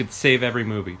 Could save every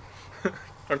movie.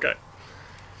 Okay.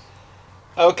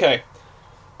 Okay.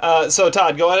 So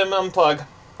Todd, go ahead and unplug.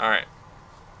 All right.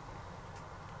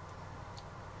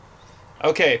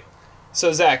 Okay.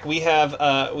 So Zach, we have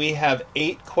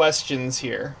 8 questions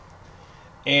here,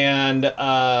 and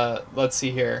let's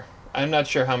see here. I'm not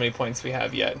sure how many points we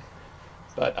have yet,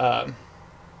 but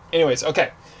anyways,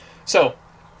 okay. So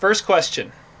first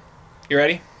question. You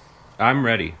ready? I'm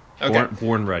ready. Okay.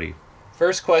 Born ready.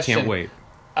 First question. Can't wait.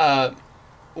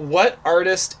 What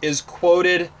artist is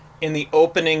quoted in the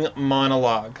opening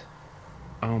monologue?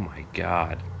 Oh my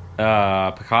God.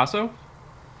 Picasso?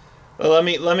 Well,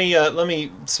 let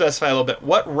me specify a little bit.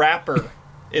 What rapper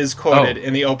is quoted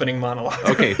in the opening monologue?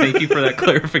 Okay, thank you for that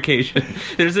clarification.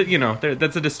 There's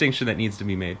that's a distinction that needs to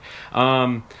be made.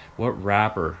 What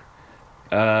rapper?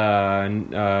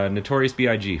 Notorious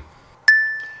B.I.G.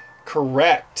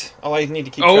 Correct. Oh, I need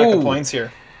to keep track of points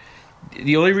here.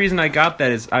 The only reason I got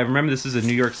that is I remember this is a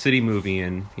New York City movie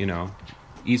and,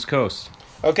 East Coast.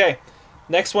 Okay.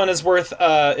 Next one is worth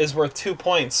 2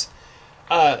 points.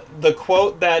 The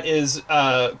quote that is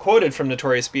quoted from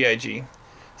Notorious B.I.G.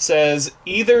 says,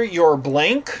 "Either you're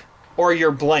blank or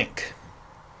you're blank."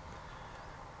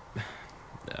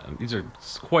 These are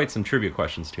quite some trivia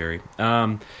questions, Terry.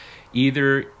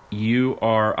 Either you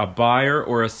are a buyer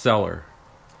or a seller.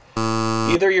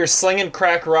 Either you're slinging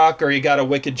crack rock or you got a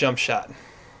wicked jump shot.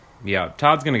 Yeah,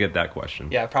 Todd's going to get that question.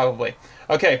 Yeah, probably.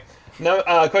 Okay, no,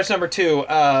 question number 2.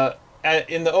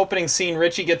 In the opening scene,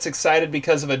 Richie gets excited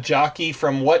because of a jockey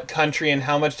from what country, and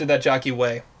how much did that jockey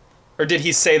weigh? Or did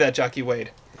he say that jockey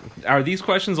weighed? Are these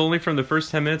questions only from the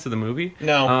first 10 minutes of the movie?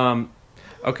 No.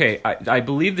 Okay, I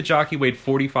believe the jockey weighed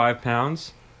 45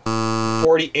 pounds.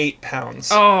 48 pounds.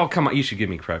 Oh, come on. You should give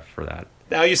me credit for that.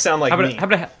 Now you sound like me. How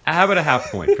about a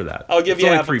half point for that? I'll give it's you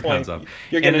only half 3 a point. pounds up.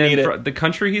 You're going to need it. The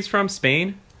country he's from,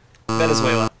 Spain?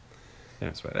 Venezuela.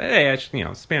 Hey, actually,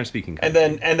 Spanish-speaking And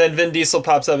country. then Vin Diesel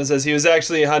pops up and says he was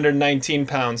actually 119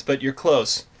 pounds, but you're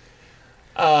close.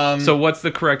 So what's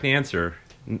the correct answer?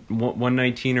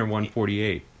 119 or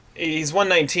 148? He's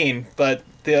 119, but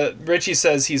Richie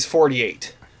says he's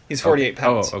 48. He's 48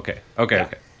 pounds. Oh, okay. Okay.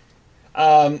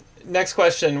 Next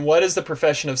question. What is the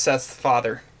profession of Seth's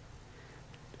father?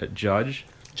 A judge?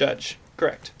 Judge.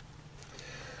 Correct.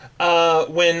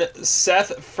 When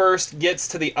Seth first gets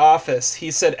to the office,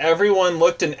 he said everyone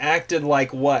looked and acted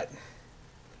like what?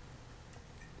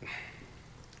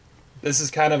 This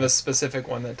is kind of a specific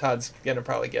one that Todd's going to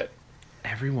probably get.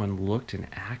 Everyone looked and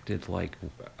acted like...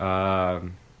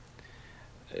 they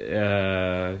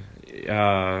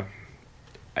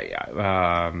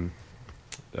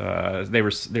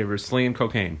were slinging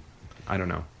cocaine. I don't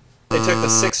know. They took the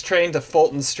 6 train to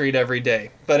Fulton Street every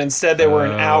day, but instead they were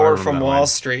an hour from Wall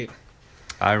Street.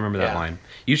 I remember that line.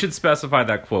 You should specify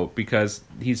that quote because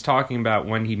he's talking about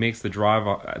when he makes the drive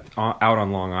out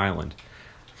on Long Island.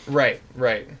 Right.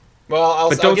 Well,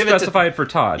 but don't specify it for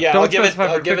Todd. Yeah, don't I'll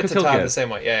give it to Todd the same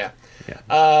way. Yeah.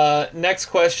 Next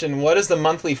question. What is the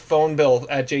monthly phone bill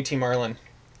at JT Marlin?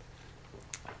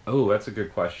 Oh, that's a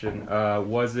good question.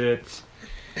 Was it...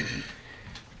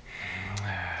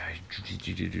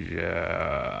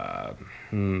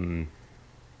 $400,000.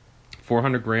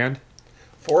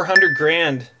 400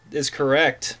 grand is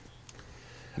correct.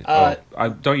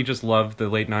 Don't you just love the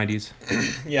late 90s?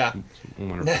 Yeah.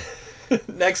 Wonderful.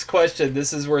 Next question.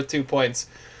 This is worth 2 points.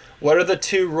 What are the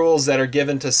 2 rules that are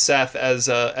given to Seth as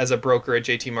a broker at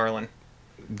JT Marlin?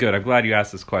 Good. I'm glad you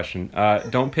asked this question.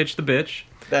 Don't pitch the bitch.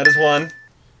 That is one.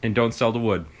 And don't sell the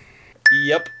wood.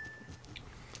 Yep.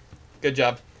 Good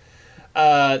job.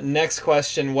 Next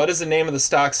question. What is the name of the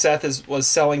stock Seth was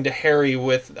selling to Harry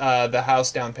with the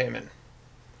house down payment?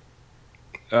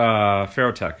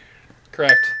 Ferrotech.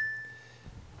 Correct.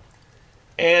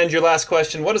 And your last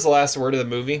question. What is the last word of the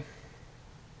movie?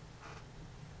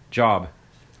 Job.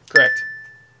 Correct.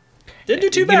 Didn't do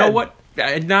too bad. You know what?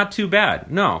 Not too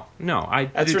bad. No. That's I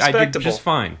respectable. did just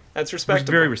fine. That's It was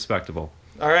respectable. very respectable.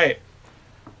 All right.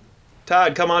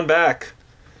 Todd, come on back.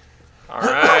 All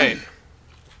right.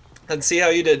 Let's see how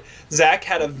you did. Zach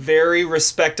had a very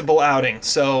respectable outing,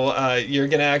 so you're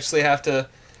gonna actually have to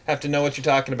know what you're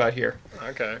talking about here.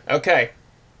 Okay. Okay.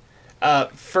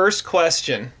 First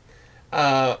question.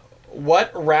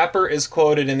 What rapper is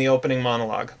quoted in the opening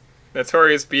monologue?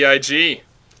 Notorious B.I.G.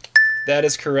 That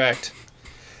is correct.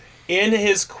 In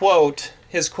his quote,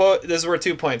 this is worth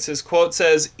 2 points. His quote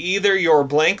says, either you're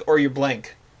blank or you're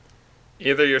blank.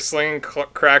 Either you're slinging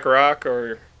crack rock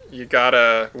or you got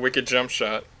a wicked jump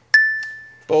shot.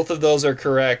 Both of those are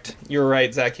correct. You're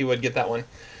right, Zach. You would get that one.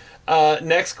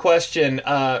 Next question.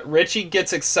 Richie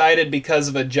gets excited because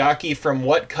of a jockey from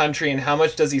what country, and how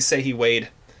much does he say he weighed?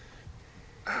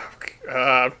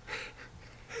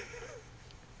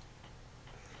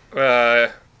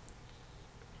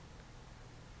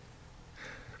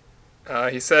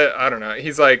 He said, I don't know.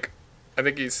 He's like, I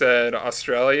think he said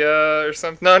Australia or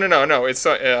something. No. It's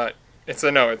somewhere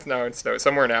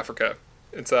in Africa.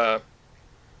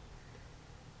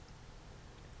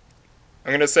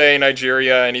 I'm gonna say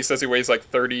Nigeria, and he says he weighs like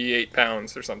 38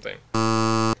 pounds or something.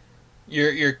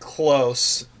 You're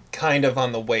close, kind of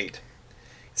on the weight.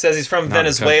 He says he's from Not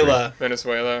Venezuela.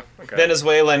 Venezuela. Okay.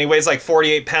 Venezuela, and he weighs like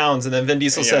 48 pounds, and then Vin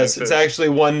Diesel says it's actually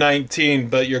 119,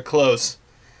 but you're close.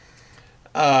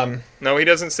 No, he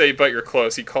doesn't say, but you're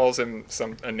close. He calls him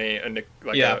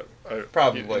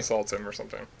probably. He insults him or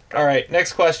something. Okay. All right,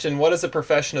 next question. What is the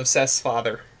profession of Seth's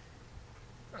father?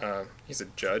 He's a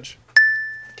judge.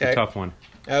 Okay. A tough one.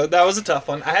 That was a tough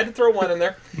one. I had to throw one in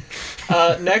there.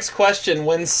 Next question.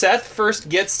 When Seth first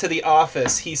gets to the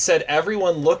office, he said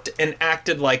everyone looked and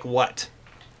acted like what?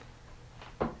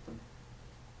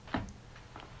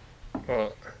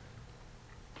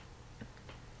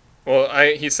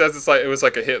 He says it was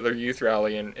like a Hitler Youth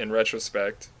rally in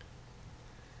retrospect.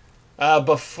 But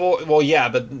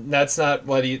that's not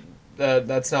what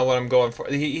that's not what I'm going for.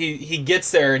 He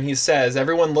gets there and he says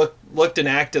everyone looked and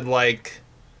acted like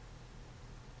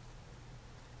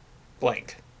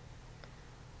blank.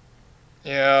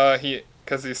 Yeah,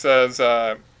 because he says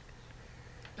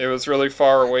it was really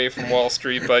far away from Wall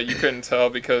Street, but you couldn't tell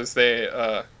because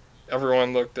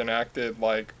everyone looked and acted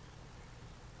like,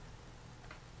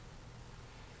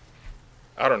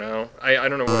 I don't know. I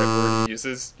don't know what word he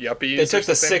uses. Yuppies. They took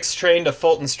the 6th train to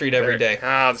Fulton Street every day. The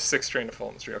 6th train to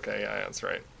Fulton Street. Okay, yeah, that's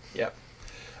right. Yep.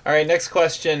 All right, next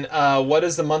question. What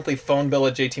is the monthly phone bill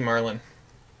at JT Marlin?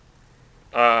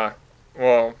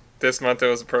 Well, this month it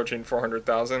was approaching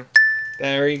 400,000.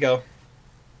 There you go.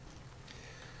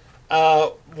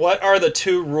 What are the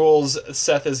 2 rules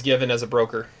Seth is given as a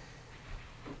broker?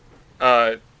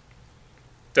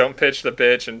 Don't pitch the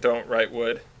bitch and don't write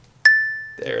wood.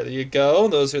 There you go.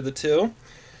 Those are the 2.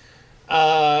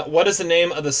 What is the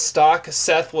name of the stock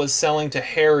Seth was selling to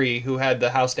Harry, who had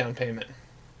the house down payment?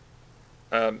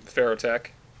 Ferrotech.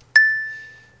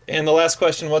 And the last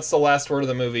question, what's the last word of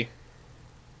the movie?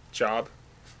 Job.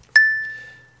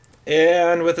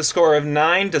 And with a score of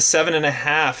 9 to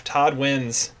 7.5, Todd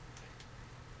wins.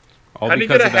 All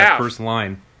because of that first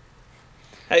line.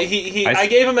 I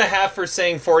gave him a half for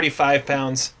saying 45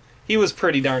 pounds. He was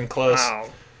pretty darn close. Wow.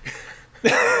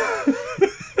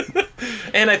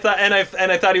 and I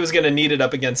thought he was going to need it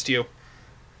up against you.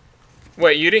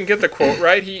 Wait, you didn't get the quote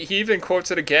right? He even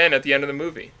quotes it again at the end of the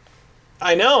movie.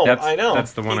 I know.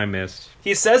 That's the one I missed.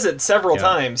 He says it several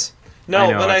times.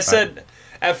 No, but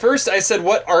at first I said,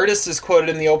 what artist is quoted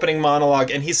in the opening monologue?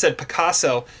 And he said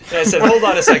Picasso. And I said, hold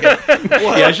on a second.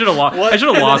 Yeah, I should have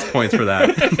lost points for that.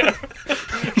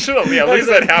 Should have at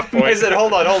least had half points. I said,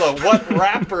 hold on. What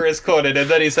rapper is quoted? And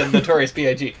then he said Notorious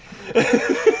B.I.G.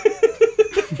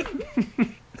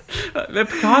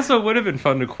 Picasso would have been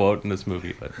fun to quote in this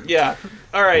movie. But yeah.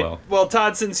 All right. Well,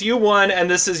 Todd, since you won and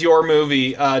this is your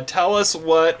movie, tell us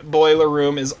what Boiler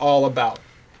Room is all about.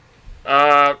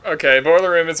 Okay,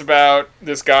 Boiler Room is about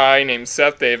this guy named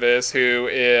Seth Davis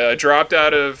who dropped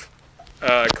out of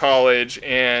college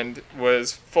and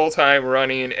was full-time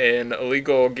running an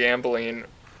illegal gambling,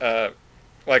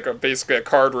 basically a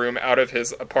card room out of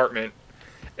his apartment.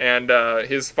 And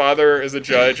his father is a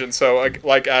judge, and so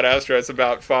like Ad Astra, it's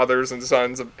about fathers and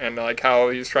sons and like how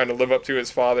he's trying to live up to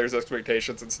his father's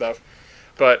expectations and stuff.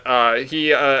 But he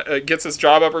gets his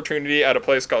job opportunity at a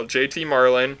place called JT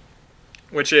Marlin,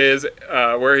 which is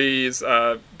where he's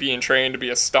being trained to be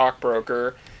a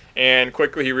stockbroker. And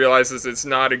quickly he realizes it's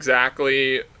not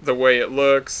exactly the way it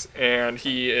looks, and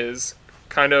he is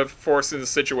kind of forced into a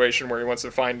situation where he wants to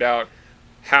find out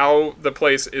how the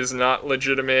place is not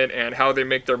legitimate and how they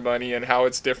make their money and how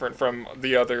it's different from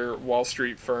the other Wall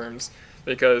Street firms,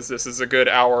 because this is a good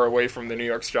hour away from the New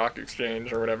York Stock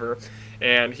Exchange or whatever.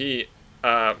 And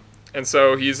and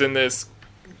so he's in this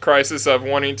crisis of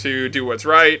wanting to do what's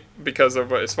right because of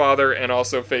his father, and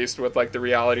also faced with like the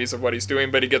realities of what he's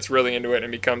doing, but he gets really into it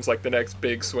and becomes like the next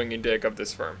big swinging dick of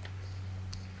this firm.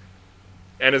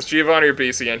 And it's Giovanni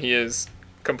Ribisi, and he is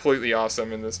completely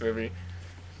awesome in this movie.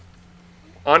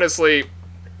 Honestly,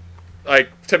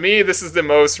 like, to me, this is the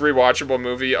most rewatchable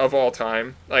movie of all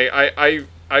time. Like,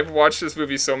 I've watched this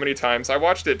movie so many times. I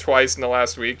watched it twice in the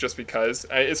last week just because.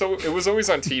 It was always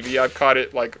on TV. I've caught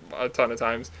it, like, a ton of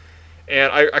times.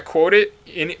 And I quote it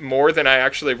in more than I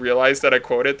actually realized that I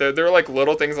quote it. There are, like,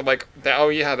 little things I'm like, oh,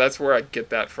 yeah, that's where I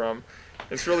get that from.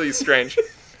 It's really strange.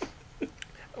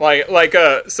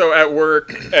 So at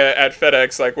work at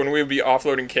FedEx, like when we would be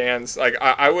offloading cans, like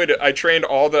I trained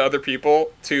all the other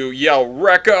people to yell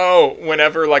 "Recco"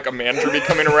 whenever like a manager would be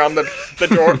coming around the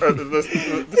door,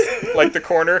 like the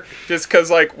corner, just because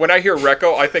like when I hear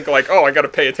 "Recco," I think like, oh, I got to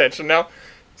pay attention now.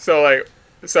 Our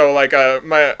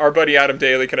buddy Adam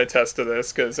Daly can attest to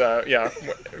this, because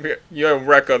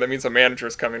 "Recco," that means a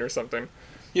manager's coming or something.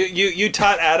 You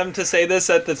taught Adam to say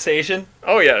this at the station?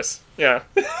 Oh yes, yeah.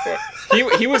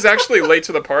 He was actually late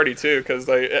to the party too, because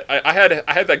like I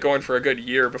had that going for a good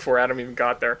year before Adam even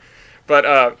got there.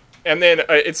 But and then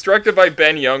it's directed by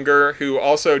Ben Younger, who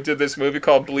also did this movie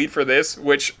called Bleed for This,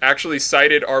 which actually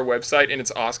cited our website in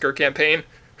its Oscar campaign,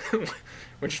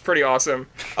 which is pretty awesome.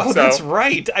 Oh, that's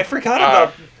right. I forgot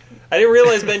about. I didn't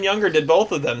realize Ben Younger did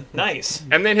both of them. Nice.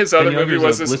 And then his other movie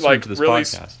was this like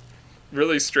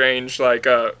really strange, like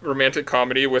romantic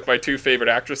comedy with my two favorite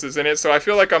actresses in it. So I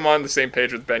feel like I'm on the same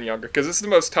page with Ben Younger, because this is the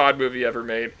most Todd movie ever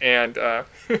made, and I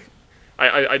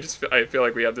feel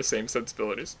like we have the same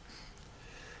sensibilities.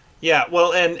 Yeah,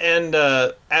 well, and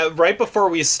right before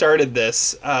we started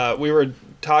this, we were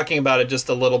talking about it just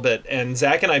a little bit, and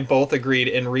Zach and I both agreed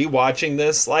in rewatching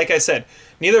this. Like I said,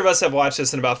 neither of us have watched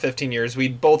this in about 15 years.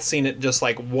 We'd both seen it just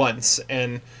like once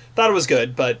and thought it was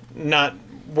good, but not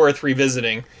worth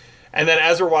revisiting. And then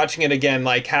as we're watching it again,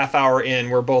 like half hour in,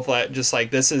 we're both just like,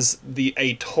 this is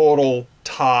a total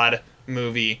Todd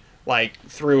movie, like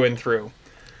through and through.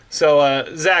 So,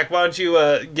 Zach, why don't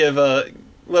you give a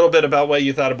little bit about what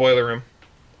you thought of Boiler Room?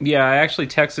 Yeah, I actually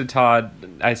texted Todd.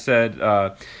 I said,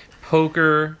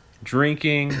 poker,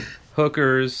 drinking,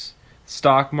 hookers,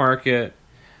 stock market,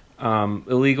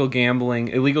 illegal gambling,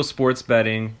 illegal sports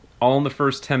betting, all in the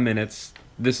first 10 minutes.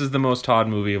 This is the most Todd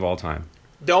movie of all time.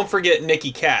 Don't forget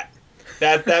Nicky Cat.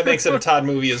 That makes it a Todd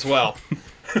movie as well.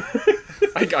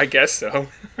 I guess so.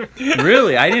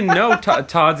 Really? I didn't know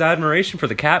Todd's admiration for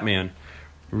the Catman.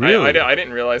 Really? I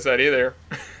didn't realize that either.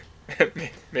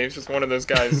 Maybe it's just one of those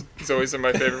guys. He's always in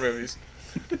my favorite movies.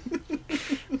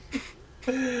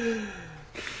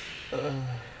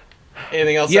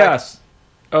 Anything else? Yes. Zach?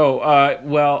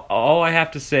 Well, all I have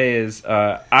to say is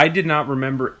I did not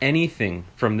remember anything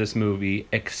from this movie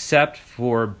except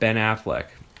for Ben Affleck.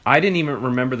 I didn't even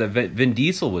remember that Vin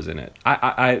Diesel was in it.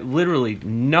 I literally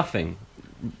nothing,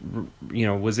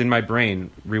 was in my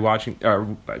brain rewatching,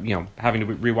 having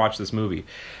to rewatch this movie.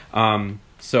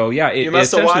 So yeah, you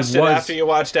must have watched it after you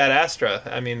watched Ad Astra.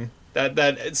 I mean,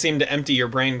 that seemed to empty your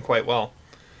brain quite well.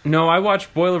 No, I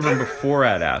watched Boiler Room before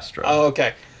Ad Astra. Oh,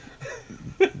 okay.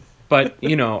 But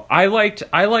I liked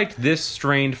this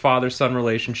strained father-son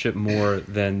relationship more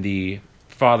than the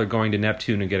father going to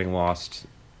Neptune and getting lost.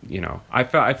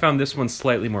 I found this one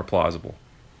slightly more plausible.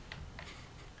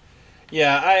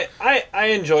 Yeah, I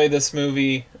enjoy this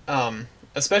movie,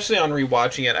 especially on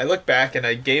rewatching it. I look back and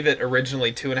I gave it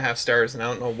originally 2.5 stars, and I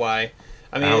don't know why.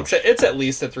 I mean, it's at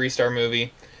least a 3-star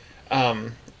movie.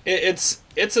 It's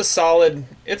a solid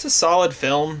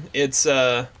film. It's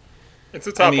a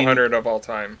top 100 of all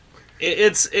time.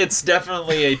 It's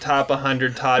definitely a top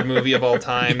 100 Todd movie of all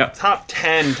time. Yeah. Top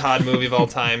 10 Todd movie of all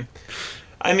time.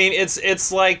 I mean,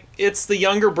 it's like it's the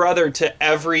younger brother to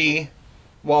every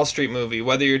Wall Street movie,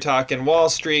 whether you're talking Wall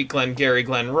Street, Glengarry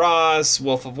Glen Ross,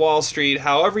 Wolf of Wall Street,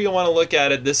 however you want to look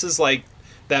at it, this is like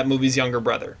that movie's younger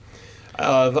brother.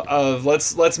 Of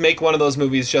let's make one of those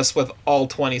movies just with all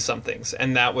 20-somethings,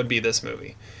 and that would be this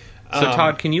movie. So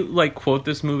Todd, can you like quote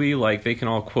this movie like they can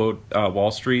all quote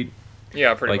Wall Street?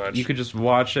 Yeah, pretty like, much. You could just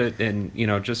watch it and, you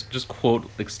know, just quote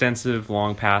extensive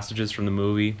long passages from the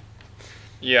movie.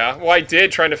 Yeah, well, I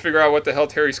did, trying to figure out what the hell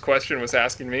Terry's question was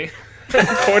asking me.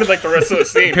 Quoted like the rest of the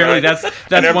scene. Apparently, that's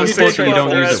one quote that you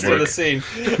don't use at work. The scene.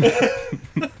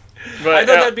 But, I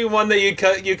thought that'd be one that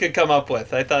you could come up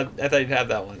with. I thought you'd have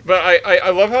that one. But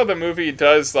I love how the movie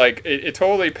does, like, it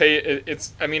totally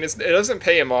it doesn't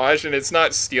pay homage, and it's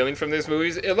not stealing from these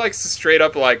movies. It likes straight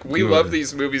up, like, we love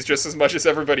these movies just as much as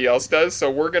everybody else does,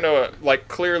 so we're gonna like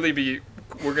clearly be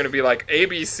like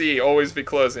ABC always be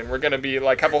closing. We're gonna be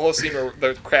like have a whole scene where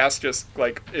the cast just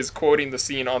like is quoting the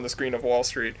scene on the screen of Wall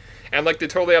Street, and like they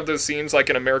totally have those scenes like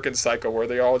in American Psycho where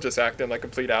they all just acting like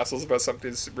complete assholes about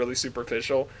something really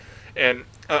superficial. And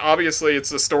obviously it's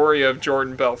the story of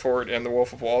Jordan Belfort and the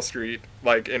Wolf of Wall Street,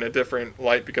 like in a different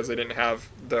light because they didn't have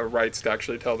the rights to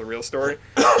actually tell the real story.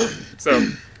 So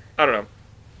I don't know.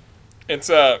 It's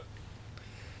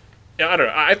I don't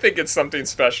know. I think it's something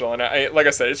special, and I like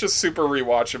I said, it's just super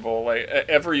rewatchable. Like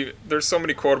there's so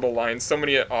many quotable lines, so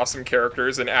many awesome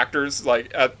characters and actors.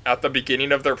 Like at the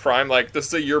beginning of their prime, like this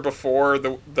is the year before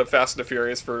the Fast and the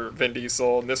Furious for Vin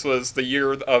Diesel, and this was the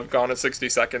year of Gone in 60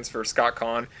 Seconds for Scott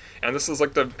Conn, and this was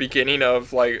like the beginning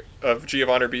of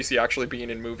Giovanni Ribisi actually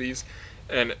being in movies,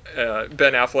 and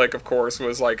Ben Affleck, of course,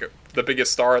 was like the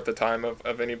biggest star at the time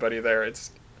of anybody there.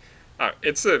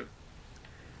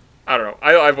 I don't know.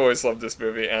 I've always loved this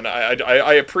movie, and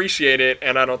I appreciate it,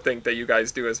 and I don't think that you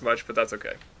guys do as much, but that's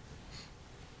okay.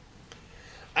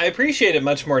 I appreciate it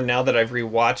much more now that I've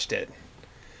rewatched it.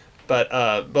 But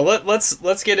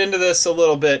let's get into this a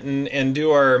little bit and do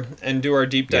our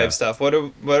deep dive stuff. What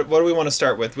do we want to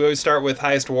start with? We always start with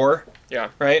highest war. Yeah.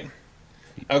 Right.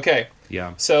 Okay.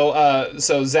 Yeah. So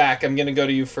Zach, I'm gonna go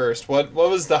to you first. What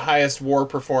was the highest war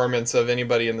performance of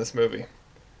anybody in this movie?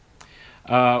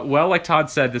 Well, like Todd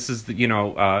said, this is a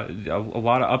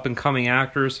lot of up and coming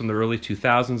actors from the early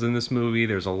 2000s in this movie.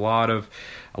 There's a lot of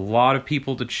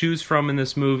people to choose from in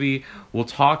this movie. We'll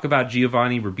talk about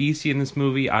Giovanni Ribisi in this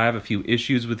movie. I have a few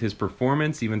issues with his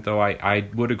performance, even though I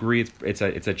would agree it's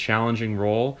a challenging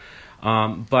role.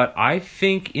 But I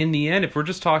think in the end, if we're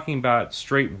just talking about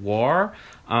straight war,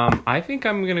 I think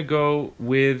I'm going to go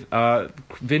with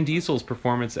Vin Diesel's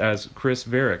performance as Chris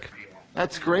Varick.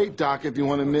 That's great, Doc, if you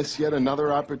want to miss yet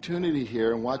another opportunity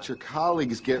here and watch your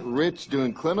colleagues get rich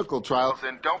doing clinical trials,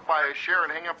 then don't buy a share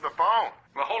and hang up the phone.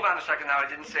 Well, hold on a second now. I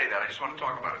didn't say that. I just want to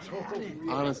talk about it some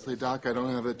more. Honestly, Doc, I don't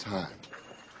have the time.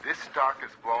 This stock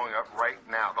is blowing up right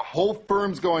now. The whole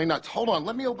firm's going nuts. Hold on,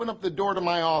 let me open up the door to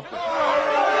my office.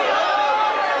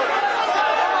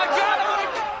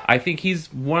 I think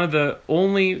he's one of the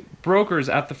only brokers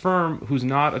at the firm who's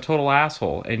not a total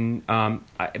asshole, and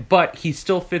but he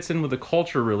still fits in with the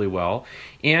culture really well,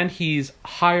 and he's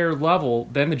higher level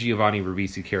than the Giovanni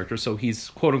Ribisi character, so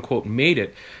he's quote unquote made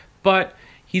it, but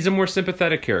he's a more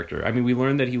sympathetic character. I mean, we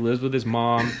learned that he lives with his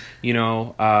mom.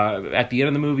 At the end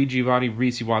of the movie, Giovanni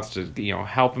Ribisi wants to,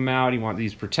 help him out.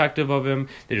 He's protective of him.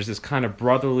 There's this kind of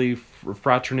brotherly,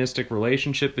 fraternistic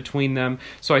relationship between them.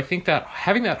 So I think that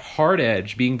having that hard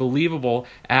edge, being believable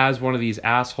as one of these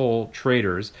asshole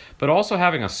traders, but also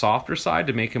having a softer side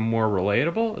to make him more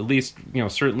relatable, at least,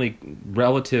 certainly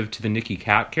relative to the Nicky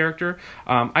Cat character,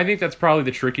 I think that's probably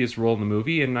the trickiest role in the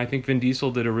movie, and I think Vin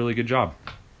Diesel did a really good job.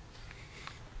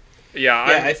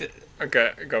 Yeah,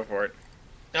 okay, go for it.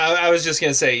 I was just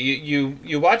going to say,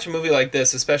 you watch a movie like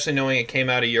this, especially knowing it came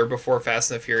out a year before Fast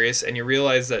and the Furious, and you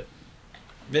realize that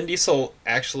Vin Diesel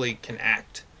actually can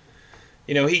act.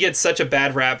 He gets such a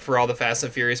bad rap for all the Fast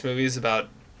and Furious movies about,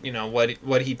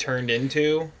 what he turned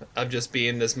into of just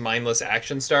being this mindless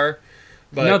action star.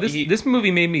 But no, this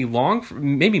movie made me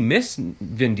miss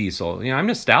Vin Diesel. I'm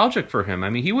nostalgic for him. I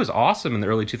mean, he was awesome in the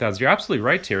early 2000s. You're absolutely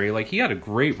right, Terry. Like, he had a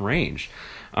great range.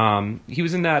 He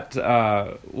was in that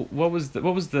what was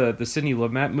the Sidney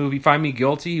Lumet movie, Find Me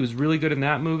Guilty. He was really good in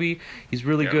that movie. He's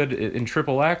really good in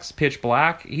Triple X, Pitch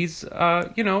Black. He's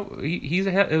he's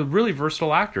a really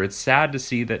versatile actor. It's sad to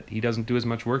see that he doesn't do as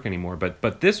much work anymore,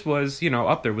 but this was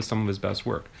up there with some of his best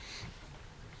work.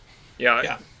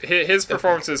 Yeah. His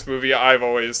performance in this movie I've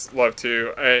always loved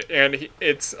too, and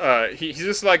he's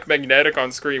just like magnetic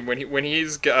on screen when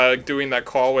he's doing that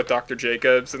call with Dr.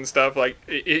 Jacobs and stuff. Like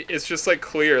it's just like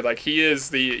clear, like he is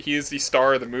the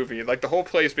star of the movie. Like the whole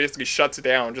place basically shuts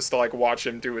down just to like watch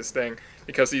him do his thing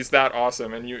because he's that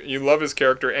awesome, and you love his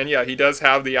character. And yeah, he does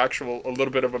have a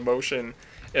little bit of emotion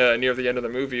near the end of the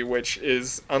movie, which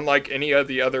is unlike any of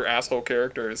the other asshole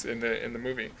characters in the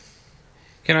movie.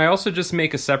 Can I also just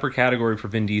make a separate category for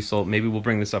Vin Diesel? Maybe we'll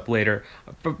bring this up later.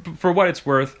 But for what it's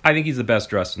worth, I think he's the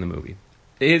best dressed in the movie.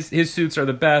 His suits are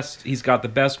the best. He's got the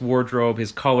best wardrobe.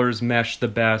 His colors mesh the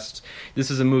best.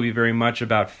 This is a movie very much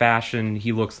about fashion.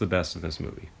 He looks the best in this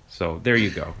movie. So there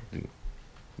you go.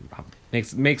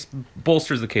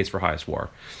 Bolsters the case for highest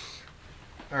war.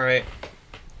 All right.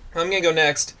 I'm going to go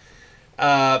next.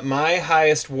 My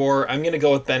highest war, I'm going to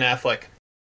go with Ben Affleck.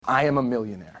 I am a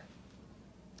millionaire.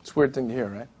 It's a weird thing to hear,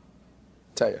 right?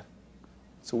 I tell you,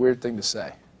 it's a weird thing to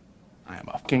say. I am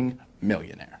a fucking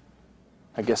millionaire.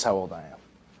 I guess how old I am.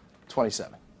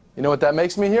 27. You know what that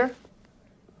makes me here?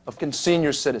 A fucking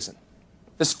senior citizen.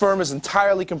 This firm is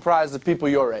entirely comprised of people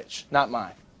your age, not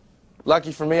mine.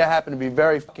 Lucky for me, I happen to be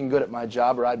very fucking good at my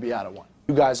job, or I'd be out of one.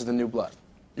 You guys are the new blood.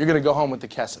 You're gonna go home with the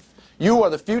Kesef. You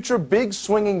are the future big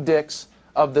swinging dicks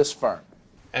of this firm.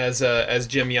 As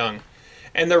Jim Young.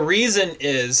 And the reason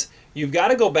is, you've got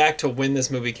to go back to when this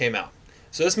movie came out.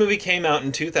 So this movie came out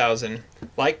in 2000.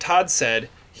 Like Todd said,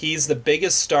 he's the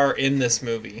biggest star in this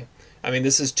movie. I mean,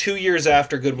 this is 2 years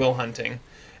after Good Will Hunting.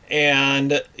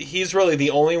 And he's really the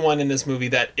only one in this movie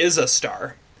that is a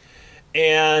star.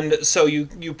 And so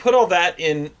you put all that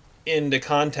into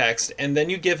context, and then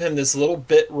you give him this little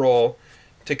bit role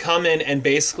to come in and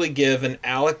basically give an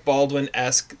Alec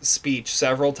Baldwin-esque speech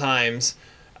several times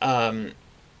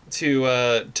to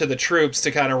the troops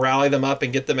to kind of rally them up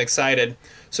and get them excited.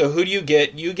 So who do you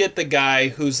get? You get the guy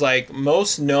who's like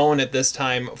most known at this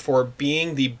time for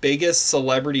being the biggest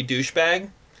celebrity douchebag,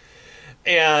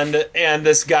 and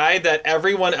this guy that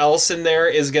everyone else in there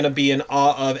is going to be in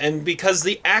awe of, and because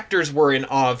the actors were in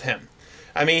awe of him.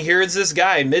 I mean, here's this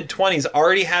guy, mid-20s,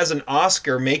 already has an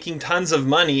Oscar, making tons of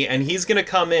money, and he's going to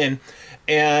come in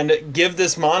and give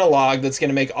this monologue that's going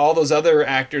to make all those other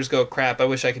actors go, crap, I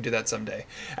wish I could do that someday.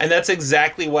 And that's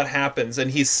exactly what happens.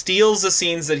 And he steals the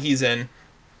scenes that he's in,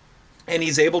 and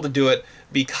he's able to do it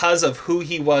because of who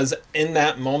he was in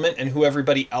that moment and who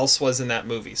everybody else was in that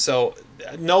movie. So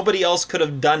nobody else could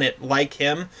have done it like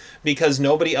him, because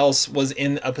nobody else was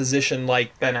in a position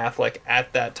like Ben Affleck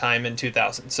at that time in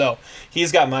 2000. So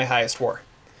he's got my highest war.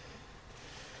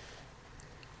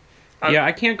 Yeah,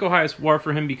 I can't go highest war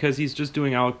for him because he's just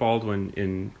doing Alec Baldwin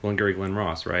in Glengarry Glen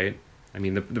Ross, right? I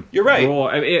mean, the you're right.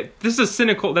 Role, this is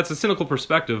that's a cynical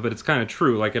perspective, but it's kind of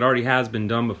true. Like, it already has been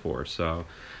done before, so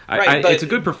it's a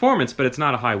good performance, but it's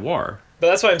not a high war. But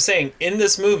that's what I'm saying. In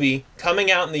this movie,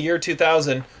 coming out in the year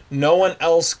 2000, no one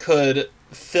else could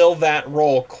fill that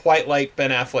role quite like Ben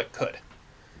Affleck could.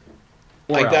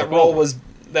 Like, that role was...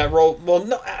 Well,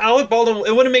 no, Alec Baldwin,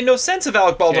 it would have made no sense if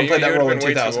Alec Baldwin played that role in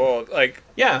 2000. Way too old. Like,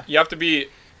 yeah. You have to be...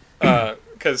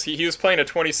 Because he was playing a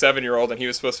 27-year-old, and he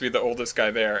was supposed to be the oldest guy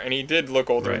there. And he did look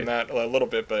older than that a little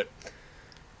bit, but...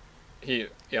 I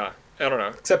don't know.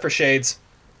 Except for Shades.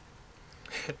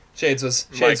 Shades was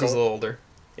a little older.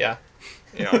 Yeah.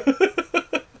 Yeah.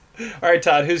 All right,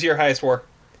 Todd, who's your highest war?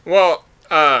 Well,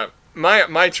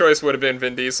 my choice would have been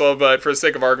Vin Diesel, but for the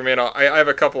sake of argument, I have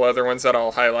a couple other ones that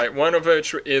I'll highlight. One of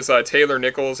which is Taylor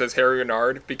Nichols as Harry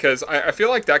Renard, because I feel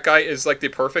like that guy is like the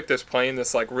perfectest playing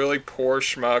this like really poor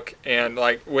schmuck, and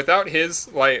like without his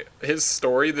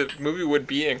story, the movie would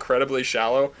be incredibly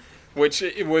shallow. Which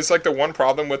it was like the one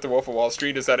problem with The Wolf of Wall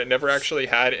Street, is that it never actually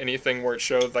had anything where it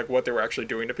showed like what they were actually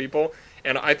doing to people.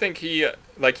 And I think he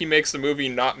makes the movie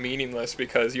not meaningless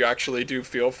because you actually do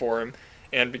feel for him,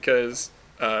 and because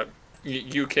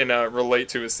you can relate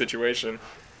to his situation.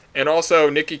 And also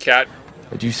Nicky Katt.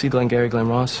 Did you see Glengarry Glen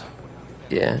Ross?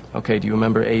 Yeah. Okay, do you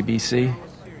remember ABC?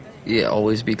 Yeah,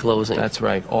 always be closing. That's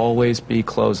right, always be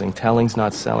closing. Telling's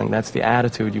not selling. That's the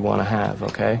attitude you want to have,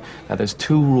 okay? Now, there's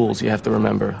 2 rules you have to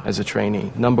remember as a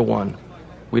trainee. Number 1,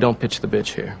 we don't pitch the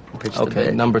bitch here.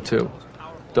 Okay, number 2,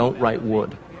 don't write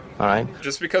wood, all right?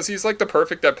 Just because he's like the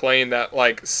perfect at playing that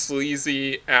like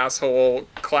sleazy, asshole,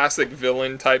 classic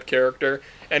villain type character.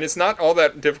 And it's not all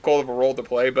that difficult of a role to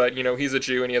play, but, you know, he's a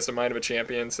Jew and he has the mind of a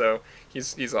champion, so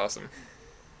he's awesome.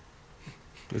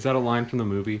 Is that a line from the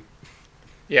movie?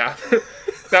 Yeah,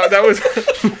 that was.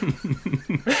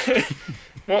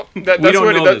 Well, that's we don't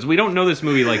what know this. We don't know this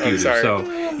movie like you do. So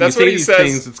that's you say what he these says.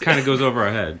 Things, it kind of goes over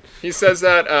our head. He says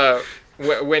that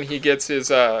when he gets his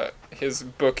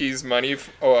bookie's money,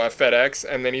 FedEx,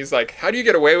 and then he's like, "How do you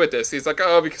get away with this?" He's like,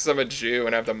 "Oh, because I'm a Jew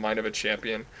and I have the mind of a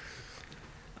champion."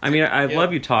 I mean, I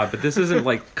love you, Todd, but this isn't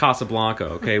like Casablanca,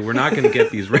 okay? We're not going to get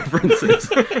these references.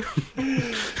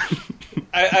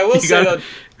 I will say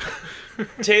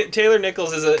that Taylor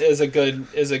Nichols is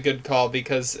a good call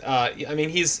because I mean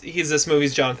he's this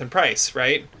movie's Jonathan Pryce,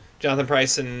 right? Jonathan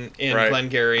Pryce in right.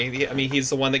 Glengarry. I mean he's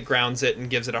the one that grounds it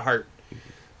and gives it a heart.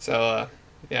 So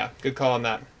yeah, good call on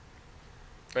that.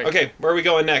 Okay, where are we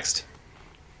going next?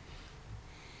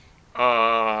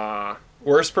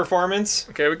 Worst performance?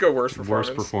 Okay, we go worst performance.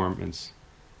 Worst performance.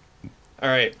 All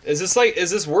right. Is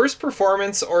this worst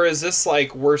performance or is this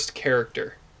like worst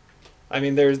character? I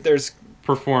mean, there's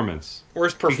performance.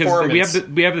 Worst performance. Because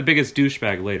we have the biggest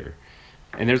douchebag later,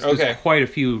 and there's quite a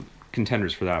few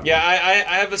contenders for that. Yeah,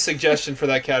 I have a suggestion for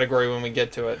that category when we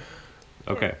get to it.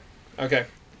 Okay. Okay.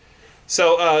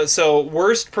 So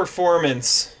worst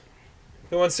performance.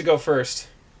 Who wants to go first?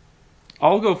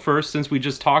 I'll go first since we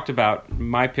just talked about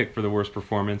my pick for the worst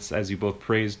performance, as you both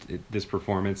praised this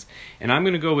performance, and I'm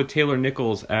going to go with Taylor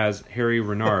Nichols as Harry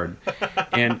Renard,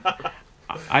 and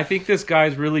I think this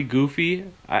guy's really goofy.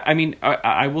 I mean,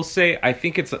 I will say I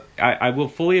think I will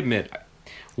fully admit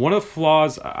one of the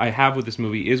flaws I have with this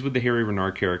movie is with the Harry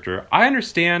Renard character. I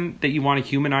understand that you want to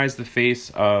humanize the face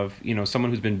of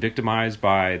someone who's been victimized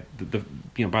by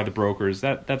by the brokers.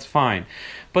 That's fine,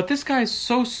 but this guy's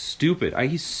so stupid.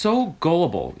 He's so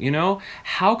gullible.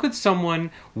 How could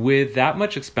someone with that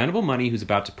much expendable money, who's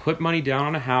about to put money down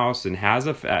on a house and has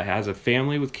a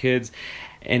family with kids,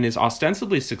 and is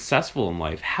ostensibly successful in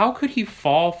life, how could he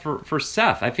fall for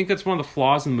Seth? I think that's one of the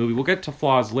flaws in the movie. We'll get to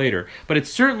flaws later, but it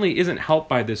certainly isn't helped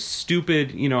by this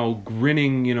stupid,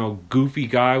 grinning, goofy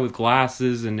guy with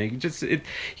glasses, and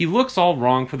he looks all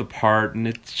wrong for the part, and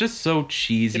it's just so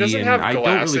cheesy, and I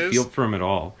don't really feel for him at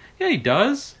all. Yeah, he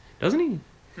does. Doesn't he?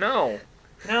 No.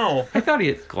 I thought he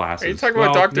had glasses. Are you talking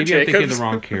about Dr. Maybe Jacobs? I'm thinking of the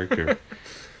wrong character.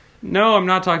 No, I'm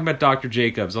not talking about Dr.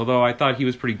 Jacobs, although I thought he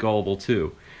was pretty gullible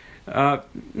too.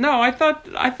 No, I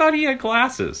thought he had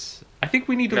glasses. I think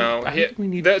we need to. No,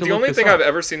 the only thing I've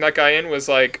ever seen that guy in was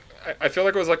like, I feel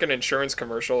like it was like an insurance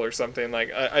commercial or something.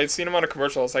 Like I'd seen him on a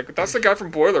commercial. I was like, that's the guy from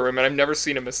Boiler Room, and I've never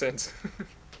seen him since.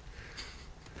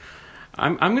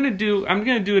 I'm gonna do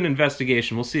an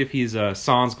investigation. We'll see if he's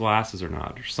sans glasses or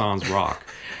not, or sans rock.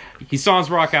 He's sans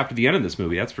rock after the end of this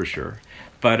movie, that's for sure.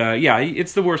 But yeah,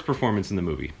 it's the worst performance in the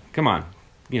movie. Come on.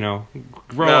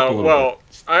 Grow up a little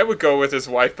bit. I would go with his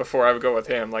wife before I would go with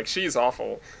him. Like, she's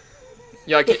awful.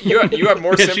 Yeah, like, you have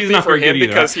more sympathy for him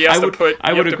because he has to put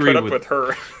up with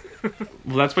her.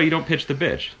 Well, that's why you don't pitch the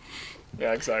bitch.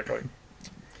 Yeah, exactly.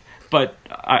 But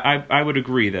I would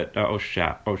agree that oh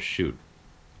shoot.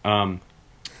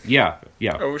 Yeah.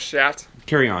 Oh shat.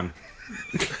 Carry on.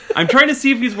 I'm trying to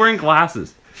see if he's wearing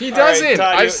glasses. He doesn't. Right,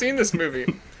 Todd, I've seen this movie.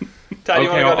 Todd,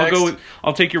 okay,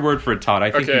 I'll take your word for it, Todd.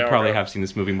 I think you probably have seen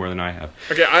this movie more than I have.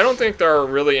 Okay, I don't think there are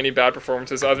really any bad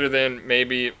performances other than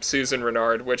maybe Susan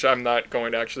Renard, which I'm not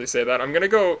going to actually say that. I'm gonna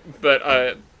go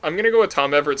with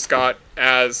Tom Everett Scott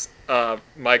as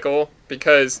Michael,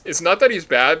 because it's not that he's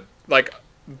bad. Like,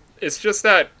 it's just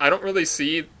that I don't really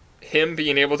see him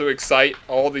being able to excite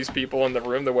all these people in the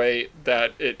room the way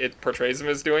that it portrays him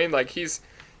as doing. Like, he's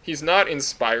not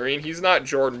inspiring. He's not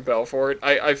Jordan Belfort.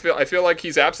 I feel like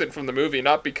he's absent from the movie,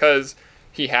 not because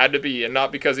he had to be and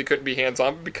not because he couldn't be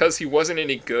hands-on, but because he wasn't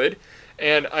any good.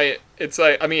 And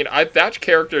that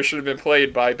character should have been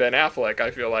played by Ben Affleck,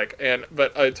 I feel like.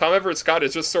 But Tom Everett Scott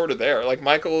is just sort of there. Like,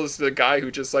 Michael is the guy who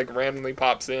just like randomly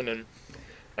pops in and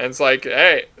it's like,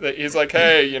 hey, he's like,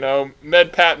 hey,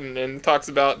 Med Patton, and talks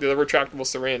about the retractable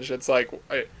syringe. It's like,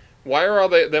 why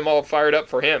are them all fired up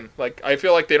for him? Like, I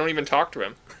feel like they don't even talk to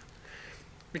him.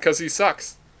 Because he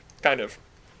sucks, kind of.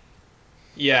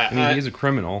 Yeah, I mean, he's a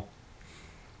criminal.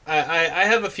 I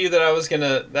have a few that I was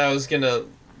gonna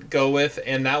go with,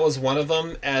 and that was one of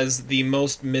them as the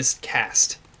most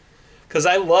miscast. Because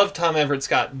I love Tom Everett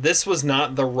Scott. This was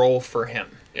not the role for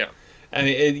him. Yeah. I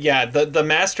mean, the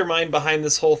mastermind behind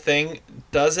this whole thing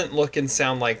doesn't look and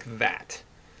sound like that.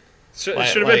 Should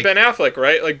have been Ben Affleck,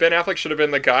 right? Like, Ben Affleck should have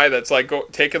been the guy that's like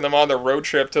taking them on the road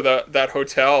trip to that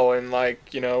hotel, and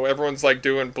like, everyone's like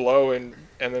doing blow, and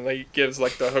then he gives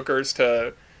like the hookers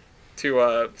to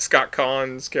Scott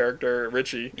Caan's character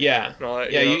Richie. Yeah, and all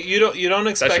that, yeah. You don't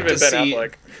expect to see.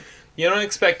 You don't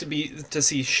expect to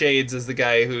see Shades as the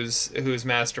guy who's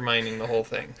masterminding the whole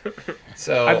thing.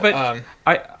 So,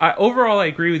 I overall I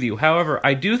agree with you. However,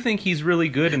 I do think he's really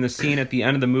good in the scene at the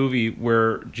end of the movie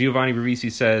where Giovanni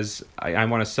Ribisi says, "I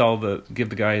want to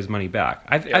give the guy his money back."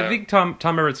 I think Tom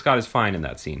Everett Scott is fine in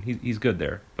that scene. He's good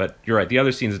there. But you're right. The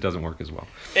other scenes it doesn't work as well.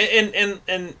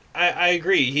 And I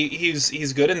agree.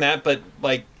 He's good in that, but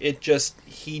like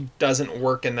he doesn't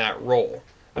work in that role.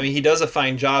 I mean, he does a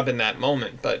fine job in that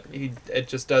moment, but it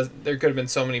just does. There could have been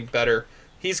so many better.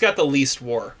 He's got the least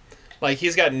war, like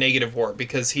he's got negative war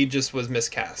because he just was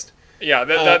miscast. Yeah,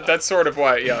 that's sort of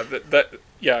why.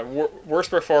 Yeah, worst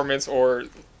performance or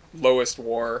lowest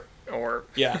war or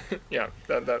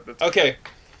That's okay.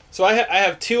 So I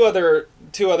have two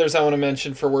others I want to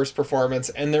mention for worst performance,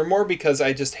 and they're more because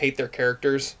I just hate their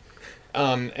characters.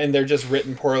 And they're just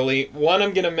written poorly. One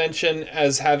I'm going to mention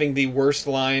as having the worst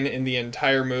line in the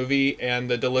entire movie, and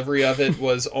the delivery of it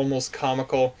was almost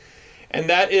comical. And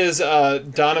that is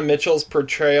Donna Mitchell's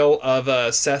portrayal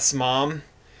of Seth's mom.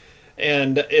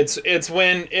 And it's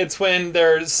when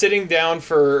they're sitting down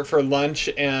for lunch,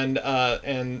 and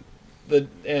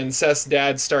Seth's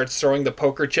dad starts throwing the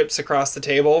poker chips across the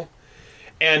table.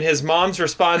 And his mom's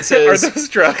response is, "Are those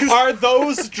drugs? Are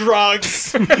those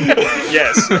drugs?"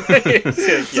 Yes.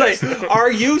 It's like,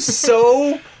 are you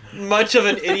so much of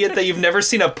an idiot that you've never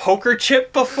seen a poker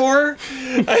chip before?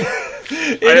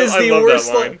 It is the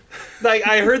worst line. Like,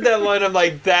 I heard that line, I'm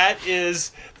like, that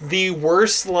is the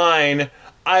worst line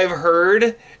I've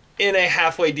heard in a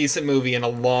halfway decent movie in a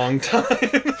long time.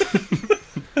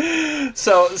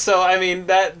 So I mean,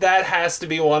 that has to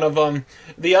be one of them.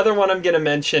 The other one I'm going to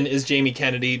mention is Jamie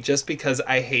Kennedy, just because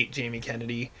I hate Jamie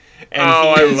Kennedy.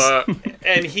 And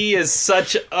and he is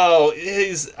such,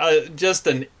 he's just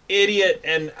an idiot.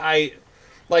 And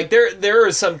there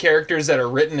are some characters that are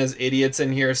written as idiots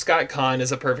in here. Scott Conn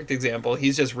is a perfect example.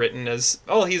 He's just written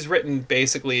he's written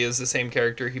basically as the same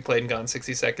character he played in Gone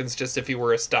 60 Seconds, just if he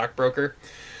were a stockbroker.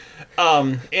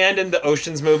 And in the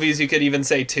Ocean's movies, you could even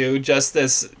say too, just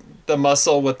the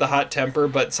muscle with the hot temper,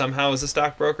 but somehow is a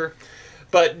stockbroker.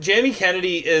 But Jamie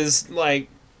Kennedy is like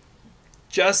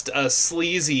just a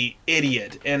sleazy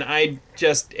idiot, and I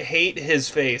just hate his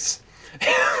face.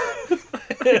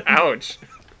 Ouch.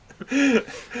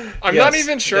 I'm not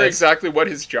even sure exactly what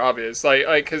his job is. Like,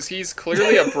 because he's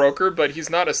clearly a broker, but he's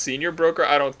not a senior broker,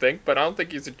 I don't think. But I don't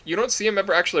think you don't see him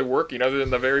ever actually working, other than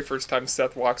the very first time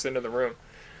Seth walks into the room.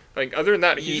 Like, other than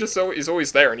that, he's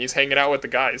always there, and he's hanging out with the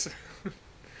guys.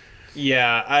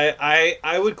 Yeah,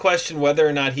 I would question whether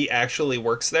or not he actually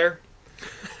works there.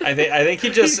 I think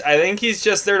he's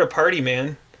just there to party,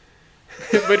 man.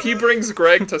 But he brings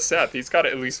Greg to Seth. He's got to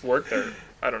at least work there.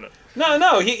 I don't know.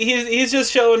 No, he's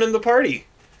just showing him the party.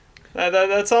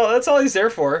 That's all he's there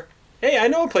for. Hey, I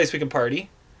know a place we can party.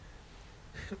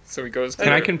 So he goes to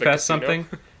Can I confess something?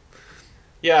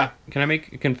 Yeah. Can I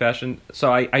make a confession?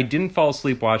 So I didn't fall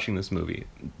asleep watching this movie,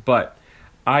 but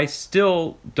I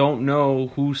still don't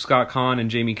know who Scott Conn and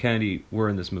Jamie Kennedy were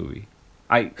in this movie.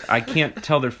 I can't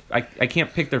tell I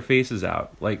can't pick their faces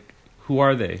out. Like, who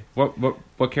are they?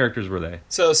 What characters were they?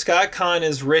 So Scott Conn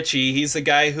is Richie. He's the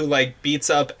guy who like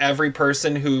beats up every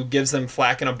person who gives them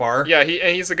flack in a bar. Yeah,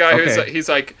 he's the guy who's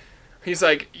he's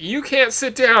like, you can't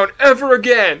sit down ever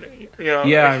again. You know.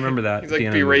 Yeah, I remember that. He's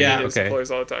like berating his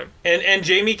employees all the time. And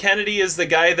Jamie Kennedy is the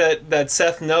guy that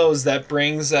Seth knows that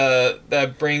brings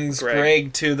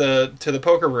Greg to the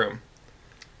poker room.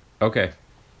 Okay.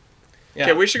 Yeah.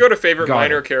 Okay, we should go to favorite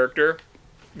minor character,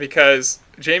 because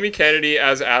Jamie Kennedy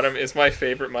as Adam is my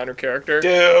favorite minor character.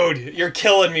 Dude, you're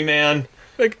killing me, man.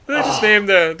 Like, they just named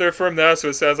they're from that, so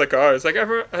it sounds like ours. Like,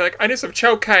 I need some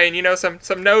chocaine, you know, some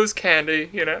nose candy,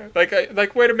 you know.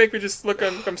 Like way to make me just look.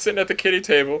 I'm sitting at the kiddie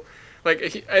table.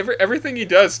 Like, everything he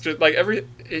does, just like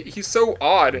he's so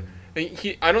odd.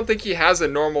 I don't think he has a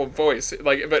normal voice.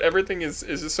 Like, but everything is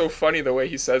just so funny the way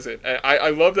he says it. I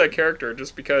love that character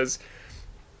just because.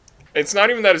 It's not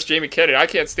even that it's Jamie Kennedy. I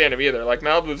can't stand him either. Like,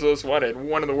 Malibu's Most Wanted,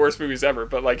 one of the worst movies ever.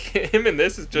 But like him in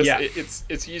this is just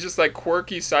he's just like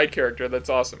quirky side character that's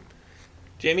awesome.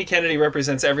 Jamie Kennedy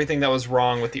represents everything that was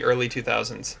wrong with the early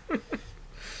 2000s.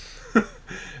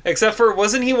 Except for,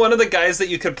 wasn't he one of the guys that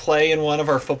you could play in one of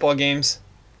our football games?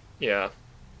 Yeah.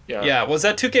 Yeah, was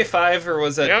that 2K5 or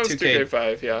was that 2K? Yeah, it was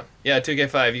 2K5, yeah. Yeah,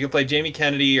 2K5. You could play Jamie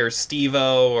Kennedy or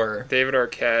Steve-O or... David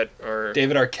Arquette.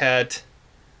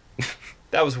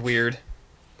 That was weird.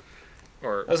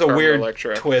 Or that was a Carmen weird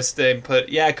Electra. Twist they put.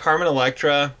 Yeah, Carmen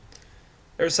Electra.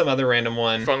 There was some other random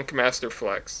one. Funkmaster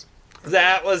Flex.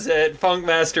 That was it.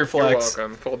 Funkmaster Flex. You're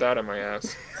welcome. Pulled that on my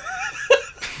ass.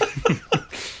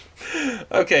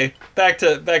 Okay, back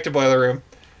to Boiler Room.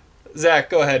 Zach,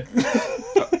 go ahead.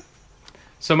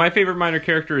 So my favorite minor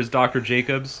character is Dr.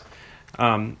 Jacobs.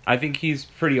 I think he's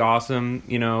pretty awesome.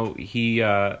 You know, he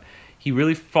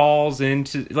really falls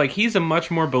into, like, he's a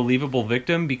much more believable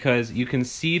victim because you can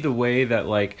see the way that,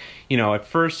 like, you know, at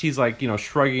first he's like, you know,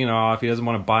 shrugging it off. He doesn't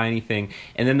want to buy anything.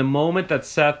 And then the moment that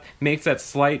Seth makes that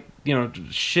slight, you know,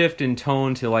 shift in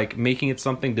tone to like making it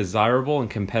something desirable and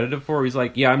competitive for, he's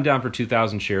like, yeah, I'm down for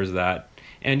 2,000 shares of that.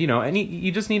 And, you know,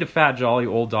 you just need a fat, jolly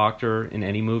old doctor in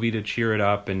any movie to cheer it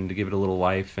up and to give it a little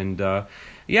life. And,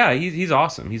 yeah, he's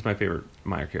awesome. He's my favorite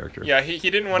minor character. Yeah, he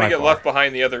didn't want to get left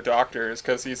behind the other doctors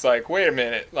because he's like, wait a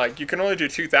minute, like, you can only do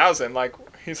 2,000. Like,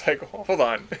 he's like, hold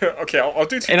on. Okay, I'll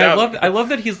do 2,000. And I love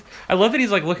that he's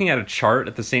like looking at a chart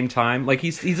at the same time. Like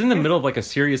he's in the middle of like a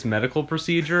serious medical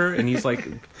procedure and he's like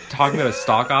talking about his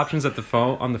stock options on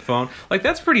the phone. Like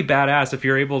that's pretty badass if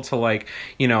you're able to like,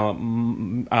 you know,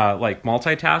 like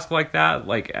multitask like that,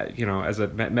 like, you know, as a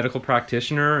medical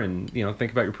practitioner and, you know,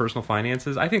 think about your personal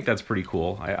finances. I think that's pretty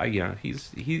cool.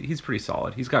 He's pretty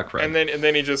solid. He's got credit. And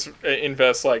then he just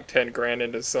invests like 10 grand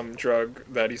into some drug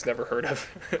that he's never heard of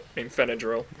named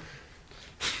Benadryl.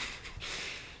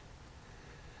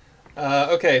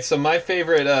 Okay, so my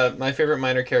favorite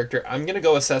minor character, I'm gonna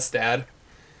go with Seth's dad,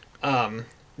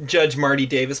 Judge Marty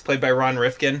Davis, played by Ron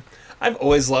Rifkin. I've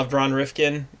always loved Ron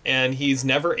Rifkin, and he's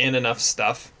never in enough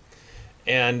stuff,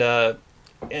 and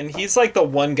he's like the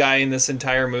one guy in this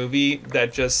entire movie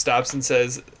that just stops and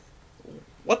says,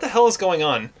 "What the hell is going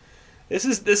on? This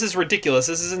is ridiculous.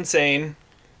 This is insane.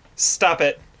 Stop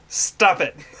it."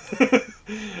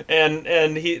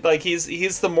 and he's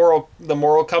the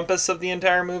moral compass of the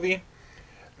entire movie,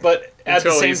 but at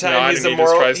the same time he's the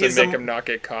moral. He just tries to make him not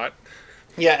get caught.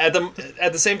 Yeah, at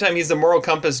the same time he's the moral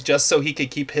compass just so he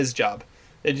could keep his job.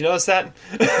 Did you notice that?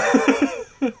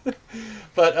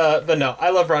 But no, I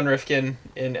love Ron Rifkin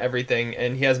in everything,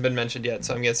 and he hasn't been mentioned yet,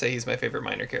 so I'm gonna say he's my favorite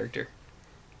minor character.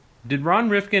 Did Ron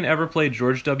Rifkin ever play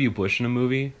George W. Bush in a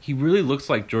movie? He really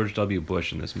looks like George W.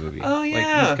 Bush in this movie. Oh,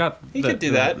 yeah. Like, he's got he could do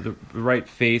that. The right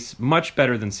face. Much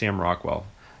better than Sam Rockwell,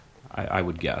 I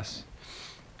would guess.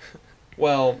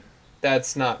 Well,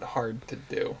 that's not hard to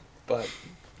do, but...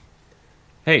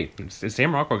 Hey,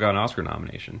 Sam Rockwell got an Oscar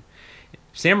nomination.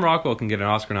 If Sam Rockwell can get an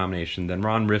Oscar nomination, then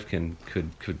Ron Rifkin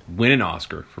could win an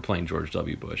Oscar for playing George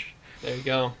W. Bush. There you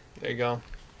go.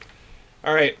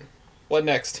 All right, what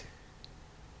next?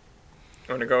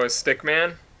 You want to go as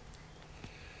Stickman?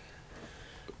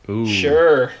 Ooh.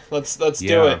 Sure. Let's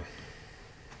do it.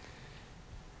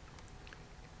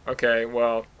 Okay,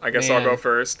 well, I guess I'll go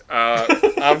first. My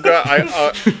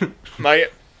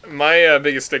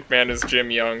biggest Stickman is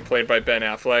Jim Young, played by Ben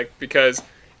Affleck, because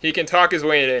he can talk his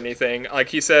way into anything. Like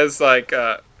he says, like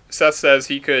Seth says,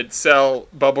 he could sell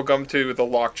bubblegum to the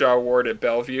Lockjaw ward at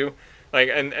Bellevue. Like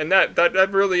and that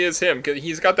really is him. 'Cause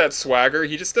he's got that swagger.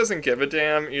 He just doesn't give a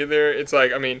damn either. It's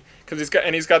like, I mean, because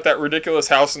he's got that ridiculous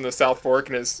house in the South Fork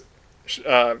and his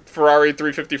Ferrari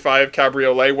 355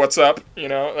 Cabriolet. What's up? You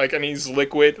know, like, and he's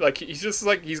liquid. Like he's just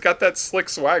like, he's got that slick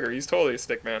swagger. He's totally a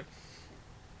Stickman.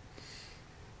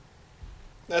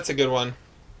 That's a good one.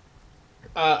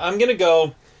 I'm gonna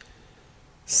go.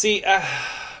 See,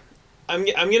 I'm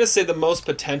gonna say the most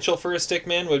potential for a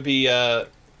Stickman would be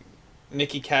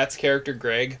Nicky Katt's character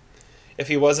Greg. If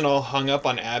he wasn't all hung up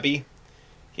on Abby,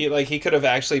 he could have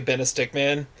actually been a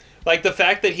Stickman. Like the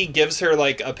fact that he gives her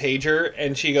like a pager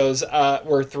and she goes,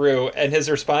 "We're through," and his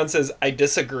response is, "I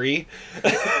disagree."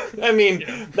 I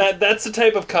mean, that's the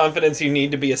type of confidence you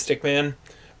need to be a Stickman,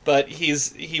 but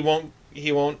he won't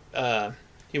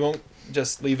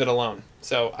just leave it alone.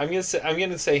 So I'm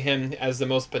gonna say him as the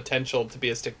most potential to be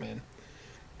a Stickman,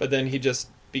 but then he just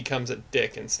becomes a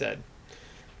dick instead.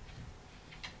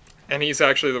 And he's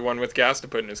actually the one with gas to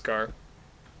put in his car.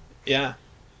 Yeah.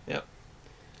 Yep.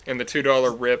 And the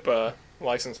 $2 RIP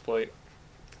license plate.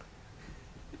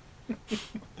 All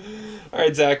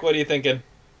right, Zach, what are you thinking?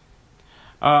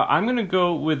 I'm going to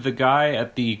go with the guy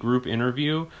at the group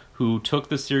interview who took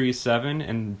the Series 7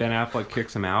 and Ben Affleck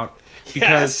kicks him out.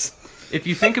 Because if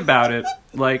you think about it,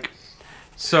 like,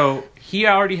 so he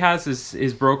already has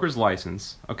his broker's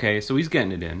license, okay, so he's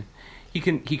getting it in. He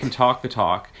can talk the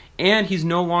talk, and he's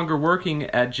no longer working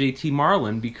at JT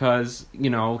Marlin because, you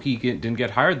know, he didn't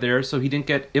get hired there, so he didn't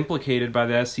get implicated by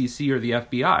the SEC or the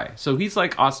FBI. So he's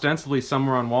like ostensibly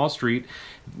somewhere on Wall Street,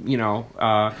 you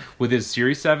know, with his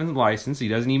Series 7 license. He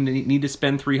doesn't even need to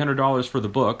spend $300 for the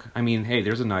book. I mean, hey,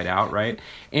 there's a night out, right?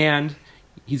 And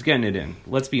he's getting it in.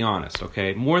 Let's be honest,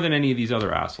 okay? More than any of these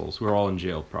other assholes who are all in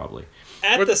jail, probably.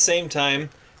 At the same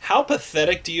time, how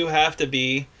pathetic do you have to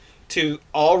be to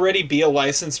already be a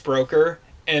licensed broker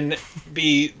and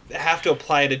have to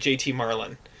apply to JT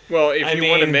Marlin? Well, if I you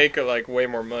want to mean- make like way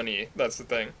more money, that's the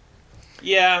thing.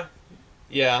 Yeah.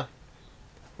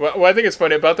 Well, I think it's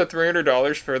funny about the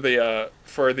 $300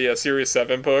 for the Series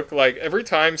 7 book. Like every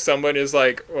time someone is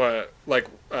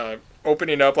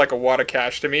opening up like a wad of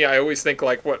cash to me, I always think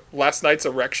like, what, last night's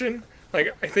erection?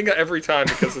 Like I think every time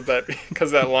because of that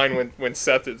that line when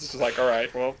Seth is just like, all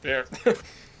right, well, yeah.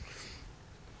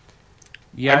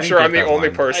 Yeah, I'm sure I'm the only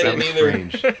person. I didn't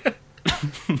either.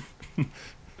 Strange.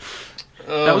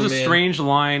 Oh, That was a man. strange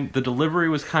line. The delivery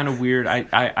was kind of weird.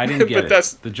 I didn't get But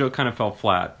it. The joke kind of fell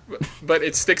flat. But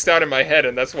it sticks out in my head,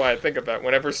 and that's why I think of that.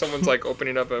 Whenever someone's like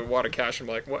opening up a wad of cash, I'm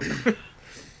like, what?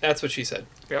 That's what she said.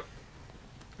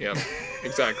 Yep,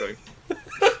 exactly.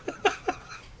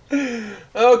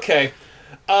 Okay.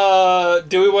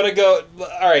 Do we want to go?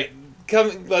 All right.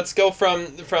 Let's go from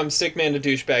stickman to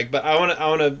douchebag. But I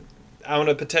want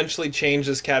to potentially change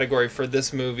this category for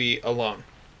this movie alone.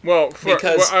 Well,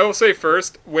 I will say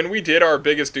first, when we did our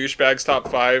biggest douchebags top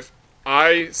 5,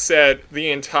 I said the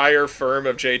entire firm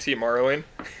of JT Marlin.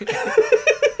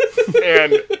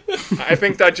 And I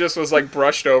think that just was like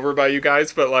brushed over by you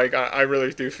guys, but like I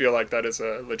really do feel like that is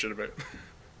legitimate.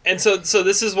 And so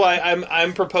this is why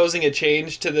I'm proposing a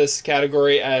change to this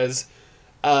category as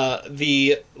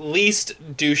the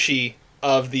least douchey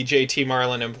of the JT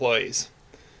Marlin employees.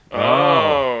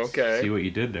 Oh, okay. See what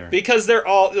you did there. Because they're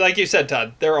all, like you said,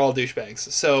 Todd, they're all douchebags.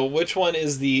 So which one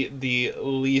is the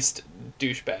least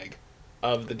douchebag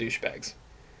of the douchebags?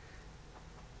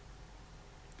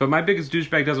 But my biggest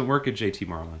douchebag doesn't work at JT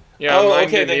Marlin. Yeah, oh, mine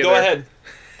okay, didn't then go either. ahead.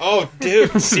 Oh,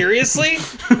 dude, seriously?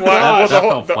 Well, that the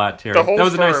fell whole- flat, Terry. the whole That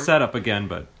was a firm. nice setup again,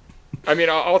 but... I mean,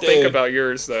 I'll think Dude. about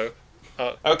yours though.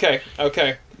 Okay.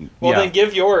 Well, Yeah. then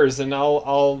give yours, and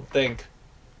I'll think.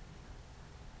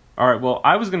 All right, well,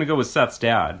 I was going to go with Seth's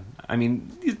dad. I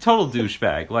mean, he's a total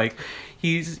douchebag. Like,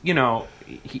 he's,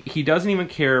 he doesn't even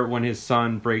care when his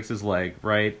son breaks his leg,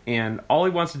 right? And all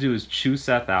he wants to do is chew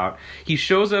Seth out. He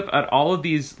shows up at all of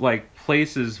these, like,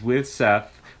 places with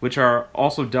Seth, which are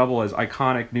also double as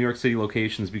iconic New York City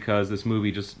locations because this movie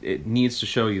it needs to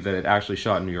show you that it actually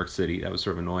shot in New York City. That was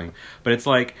sort of annoying. But it's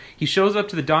like, he shows up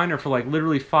to the diner for like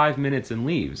literally 5 minutes and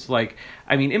leaves. Like,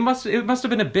 I mean, it must have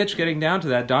been a bitch getting down to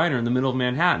that diner in the middle of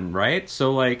Manhattan, right?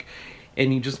 So like,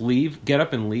 and you just get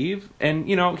up and leave. And,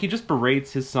 he just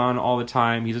berates his son all the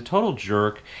time. He's a total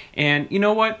jerk. And you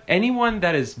know what? Anyone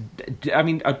that is,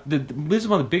 this is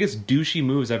one of the biggest douchey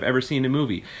moves I've ever seen in a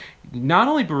movie. Not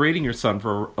only berating your son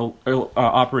for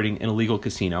operating an illegal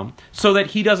casino, so that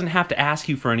he doesn't have to ask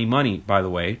you for any money, by the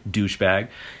way, douchebag.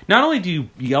 Not only do you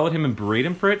yell at him and berate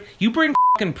him for it, you bring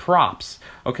fucking props,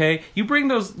 okay? You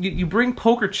bring you bring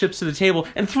poker chips to the table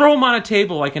and throw them on a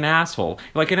table like an asshole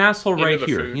right Into the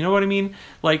here. food. You know what I mean?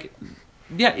 Like,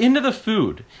 yeah, into the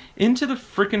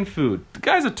frickin' food. The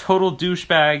guy's a total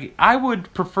douchebag. I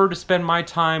would prefer to spend my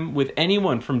time with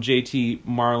anyone from JT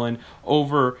Marlin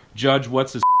over Judge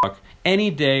What's-His-Fuck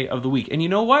any day of the week. And you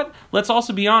know what? Let's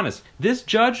also be honest. This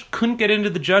judge couldn't get into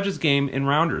the judge's game in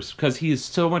Rounders because he is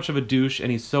so much of a douche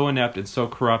and he's so inept and so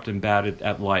corrupt and bad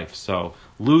at life. So,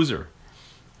 loser.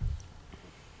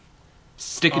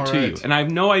 Stick it All to you. right. And I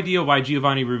have no idea why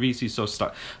Giovanni Ribisi is so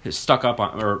stuck up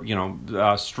on,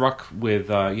 or struck with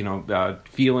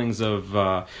feelings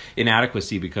of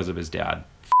inadequacy because of his dad.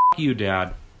 F you,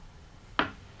 Dad.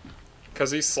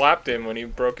 Because he slapped him when he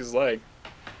broke his leg.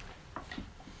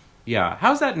 Yeah,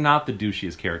 how's that not the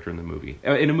douchiest character in the movie?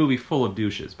 In a movie full of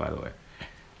douches, by the way.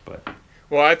 But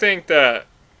Well, I think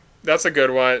that's a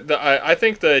good one. I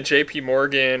think the J.P.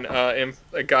 Morgan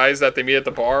guys that they meet at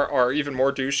the bar are even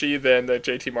more douchey than the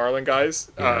J.T. Marlin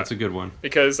guys. yeah, that's a good one.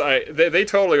 Because they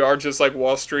totally are just like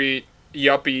Wall Street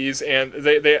yuppies, and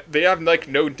they have like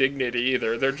no dignity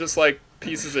either. They're just like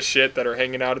pieces of shit that are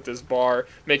hanging out at this bar,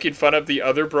 making fun of the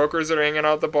other brokers that are hanging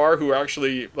out at the bar who are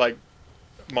actually like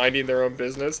minding their own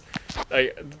business.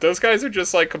 Like, those guys are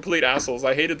just like complete assholes.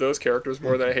 I hated those characters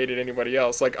more than I hated anybody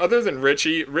else. Like, other than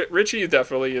Richie, Richie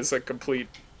definitely is a complete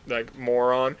like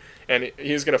moron, and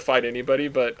he's gonna fight anybody.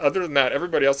 But other than that,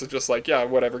 everybody else is just like, yeah,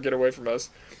 whatever, get away from us.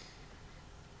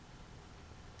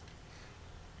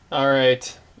 All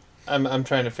right, I'm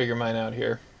trying to figure mine out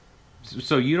here.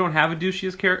 So you don't have a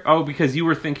douchiest character? Oh, because you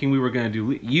were thinking we were going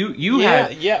to do... You Yeah,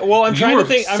 had... yeah. Well, I'm you trying were to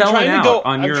think. I'm selling trying to go. out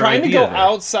on I'm your trying to idea go there.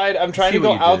 outside. I'm trying See to go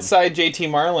what you did. outside JT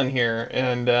Marlin here,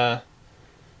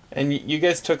 and you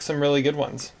guys took some really good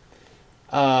ones.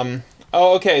 Oh,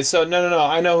 okay. So no.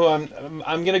 I know who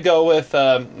I'm gonna go with.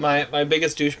 My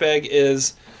biggest douchebag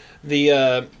is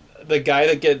the guy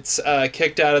that gets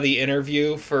kicked out of the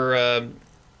interview for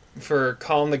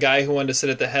calling the guy who wanted to sit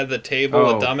at the head of the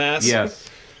table a dumbass. Yes.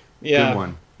 Yeah. Good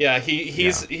one. Yeah.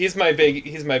 He's my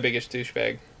biggest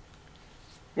douchebag.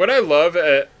 What I love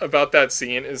about that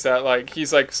scene is that, like,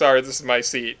 he's like, sorry, this is my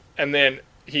seat. And then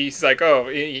he's like, oh,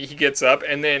 he gets up,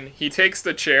 and then he takes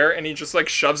the chair and he just, like,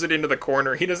 shoves it into the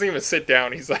corner. He doesn't even sit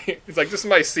down. He's like, this is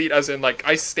my seat, as in, like,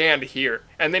 I stand here.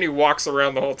 And then he walks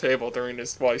around the whole table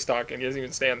while he's talking. He doesn't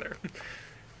even stand there.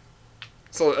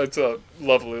 So it's a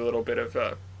lovely little bit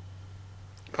of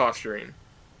posturing.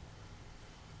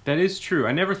 That is true.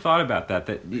 I never thought about that.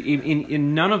 That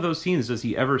in none of those scenes does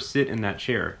he ever sit in that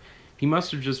chair. He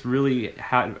must have just really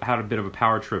had a bit of a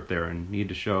power trip there and needed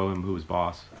to show him who was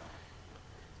boss.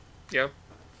 Yeah.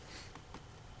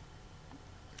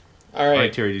 All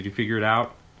right, Terry, did you figure it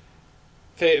out?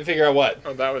 Figure out what?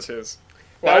 Oh, that was his.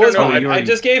 Well, That was mine. I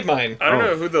just gave mine. I don't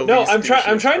know who the No, least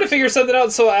I'm trying to figure something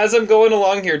out. So as I'm going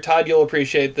along here, Todd, you'll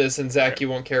appreciate this, and Zach, you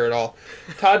won't care at all.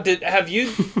 Todd, have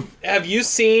you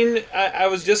seen? I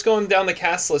was just going down the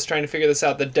cast list trying to figure this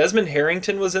out. That Desmond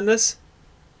Harrington was in this.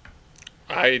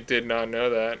 I did not know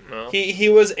that. No.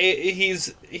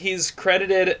 He's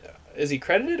credited. Is he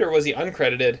credited or was he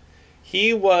uncredited?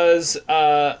 He was.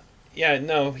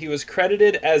 He was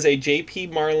credited as a J.P.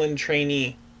 Marlin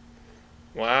trainee.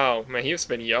 Wow, man, he's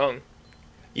been young.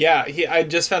 Yeah, I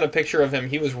just found a picture of him.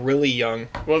 He was really young.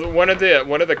 Well, one of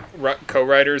the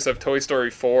co-writers of Toy Story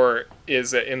 4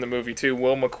 is in the movie too.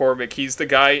 Will McCormick. He's the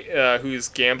guy who's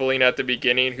gambling at the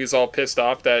beginning, who's all pissed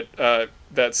off that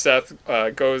Seth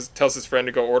tells his friend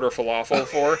to go order falafel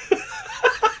for.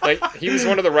 Like, he was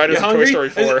one of the writers of Toy Story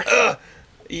 4.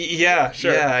 Yeah,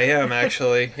 sure. Yeah, I am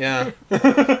actually. Yeah.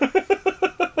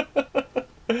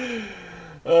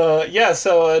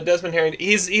 So Desmond Harrington,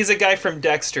 he's a guy from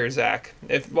Dexter, Zach.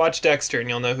 Watch Dexter and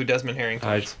you'll know who Desmond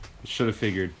Harrington is. I should have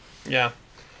figured. Yeah.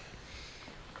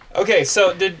 Okay,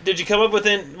 so did you come up with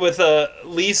a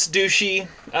least douchey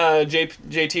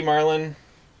JT Marlin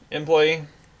employee?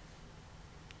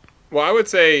 Well, I would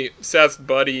say Seth's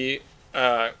buddy,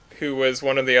 who was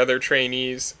one of the other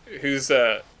trainees, who's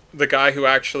the guy who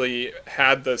actually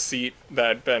had the seat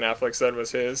that Ben Affleck said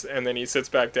was his, and then he sits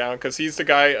back down because he's the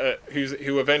guy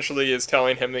who eventually is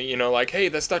telling him that, like, hey,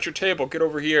 that's not your table, get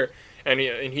over here, and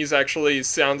he's actually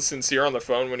sounds sincere on the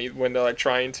phone when they're like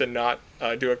trying to not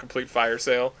do a complete fire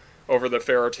sale over the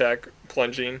Ferrotech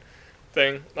plunging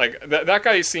thing. Like that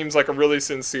guy seems like a really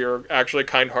sincere, actually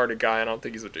kind-hearted guy. I don't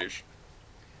think he's a douche.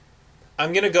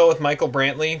 I'm gonna go with Michael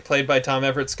Brantley, played by Tom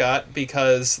Everett Scott,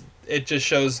 because it just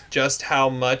shows just how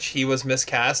much he was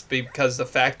miscast, because the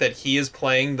fact that he is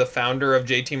playing the founder of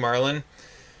JT Marlin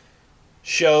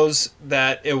shows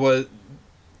that it was,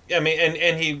 I mean,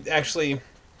 and he actually,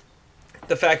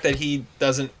 the fact that he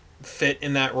doesn't fit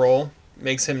in that role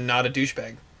makes him not a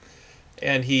douchebag.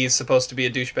 And he's supposed to be a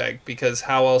douchebag, because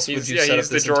how else would you set up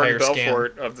this entire scam? He's the Jordan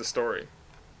Belfort of the story.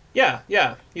 Yeah.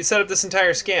 He set up this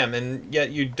entire scam, and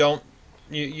yet you don't,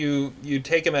 you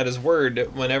take him at his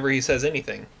word whenever he says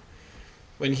anything.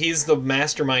 When he's the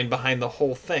mastermind behind the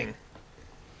whole thing.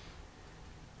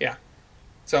 Yeah.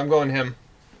 So I'm going him.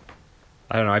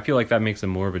 I don't know. I feel like that makes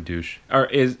him more of a douche. Or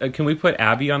can we put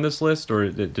Abby on this list, or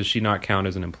does she not count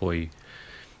as an employee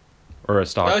or a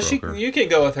stockbroker? You can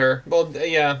go with her. Well,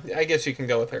 yeah, I guess you can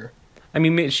go with her. I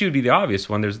mean, she would be the obvious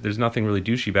one. There's nothing really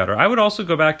douchey about her. I would also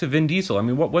go back to Vin Diesel. I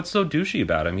mean, what's so douchey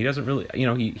about him? He doesn't really,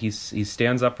 he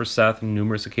stands up for Seth on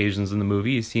numerous occasions in the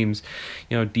movie. He seems,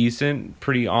 decent,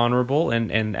 pretty honorable,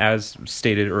 and as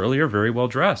stated earlier, very well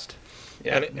dressed.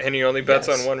 Yeah, and he only bets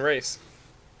on one race.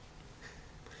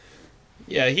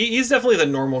 Yeah, he's definitely the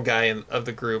normal guy of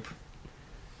the group.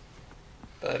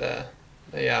 But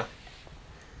yeah.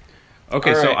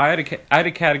 Okay, All so right. I had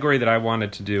a category that I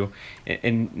wanted to do,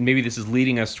 and maybe this is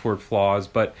leading us toward flaws,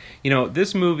 but,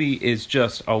 this movie is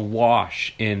just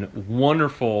awash in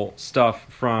wonderful stuff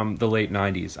from the late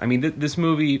 90s. I mean, this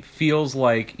movie feels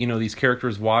like, these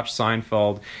characters watch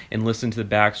Seinfeld and listen to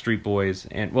the Backstreet Boys,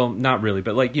 and, well, not really,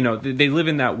 but, they live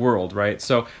in that world, right?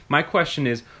 So my question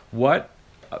is, what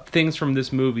things from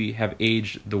this movie have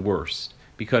aged the worst?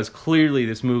 Because clearly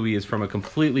this movie is from a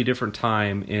completely different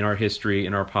time in our history,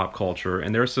 in our pop culture,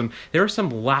 and there are some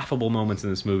laughable moments in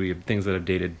this movie of things that have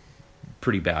dated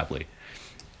pretty badly.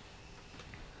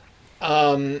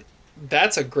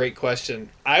 That's a great question.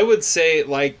 I would say,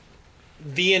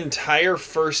 the entire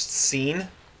first scene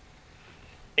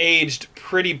aged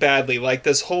pretty badly. Like,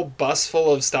 this whole bus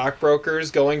full of stockbrokers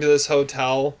going to this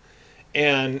hotel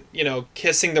and,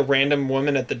 kissing the random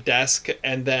woman at the desk,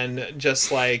 and then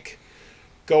just,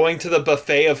 going to the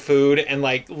buffet of food and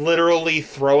literally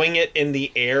throwing it in the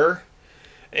air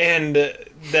and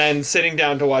then sitting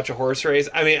down to watch a horse race.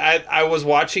 I mean, I was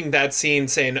watching that scene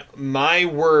saying, my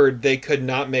word, they could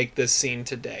not make this scene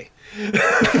today.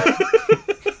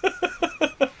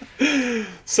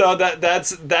 So that's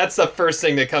the first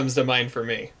thing that comes to mind for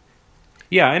me.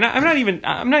 Yeah, and I'm not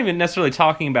even necessarily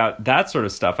talking about that sort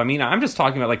of stuff. I mean, I'm just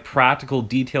talking about like practical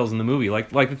details in the movie. Like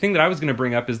the thing that I was going to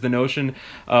bring up is the notion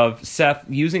of Seth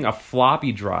using a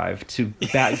floppy drive to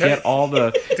get all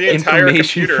the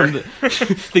information from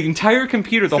the entire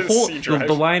computer. The whole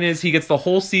the line is he gets the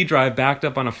whole C drive backed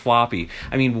up on a floppy.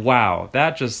 I mean, wow,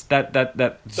 that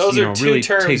those are two really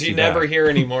terms you never hear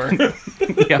anymore.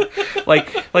 Yeah,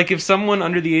 like if someone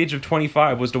under the age of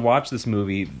 25 was to watch this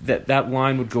movie, that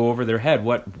line would go over their head.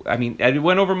 What I mean, it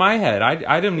went over my head.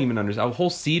 I didn't even understand a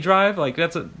whole C drive. Like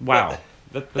that's a wow.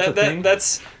 That's a thing.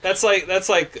 That's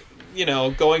like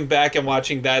going back and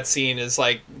watching that scene is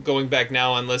like going back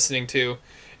now and listening to.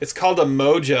 It's called a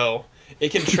mojo. It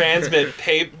can transmit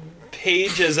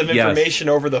pages of information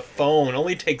over the phone. It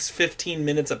only takes 15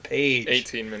 minutes a page.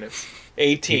 18 minutes.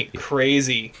 18.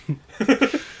 Crazy.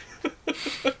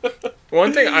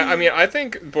 One thing, I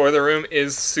think Boiler Room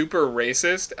is super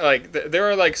racist. Like, there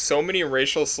are, like, so many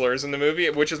racial slurs in the movie,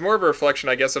 which is more of a reflection,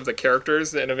 I guess, of the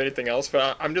characters than of anything else.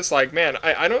 But I'm just like, man,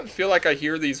 I don't feel like I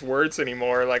hear these words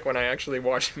anymore, like, when I actually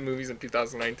watch movies in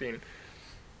 2019.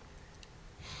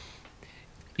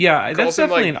 Yeah, that's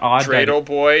definitely an odd... Dreidel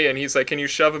boy, and he's like, can you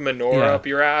shove a menorah up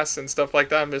your ass and stuff like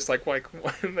that? I'm just like,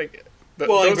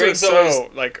 those are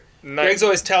so, like... Greg's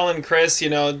always telling Chris, do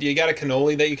you got a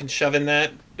cannoli that you can shove in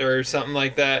that or something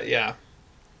like that? Yeah.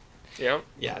 Yeah.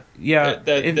 Yeah. Yeah.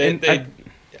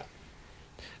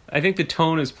 I think the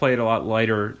tone is played a lot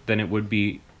lighter than it would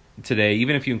be today,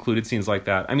 even if you included scenes like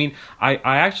that. I mean, I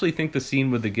actually think the scene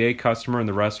with the gay customer in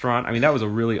the restaurant, I mean, that was a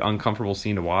really uncomfortable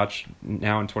scene to watch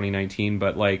now in 2019,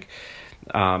 but like...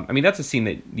 I mean, that's a scene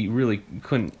that you really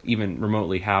couldn't even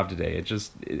remotely have today. It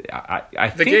just, I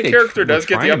think the gay character does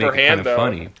get the upper hand, though.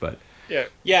 Funny, but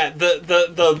yeah.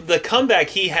 The comeback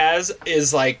he has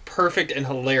is like perfect and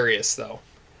hilarious, though.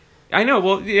 I know.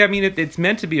 Well, yeah, I mean, it's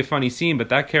meant to be a funny scene, but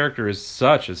that character is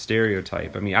such a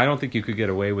stereotype. I mean, I don't think you could get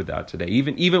away with that today,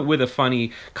 even with a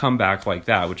funny comeback like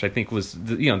that, which I think was,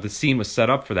 the scene was set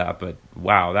up for that. But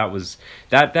wow,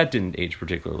 that didn't age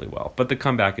particularly well. But the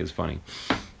comeback is funny.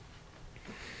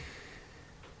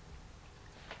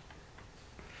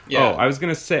 Yeah. Oh, I was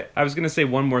gonna say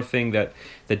one more thing that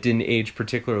didn't age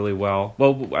particularly well.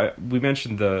 Well, we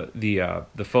mentioned the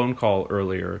phone call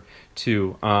earlier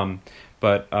too,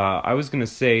 but I was gonna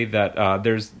say that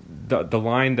there's the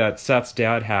line that Seth's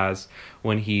dad has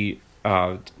when he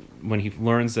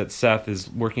learns that Seth is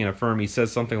working at a firm. He says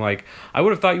something like, "I would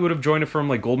have thought you would have joined a firm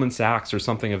like Goldman Sachs or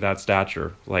something of that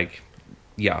stature." Like,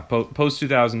 yeah, post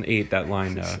 2008, that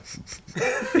line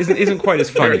isn't quite as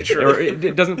funny, or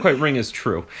it doesn't quite ring as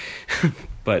true.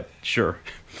 But sure.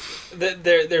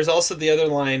 There's also the other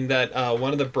line that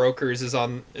one of the brokers is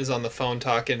on the phone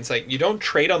talking. It's like, you don't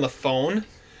trade on the phone.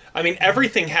 I mean,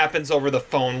 everything happens over the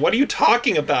phone. What are you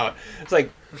talking about? It's like,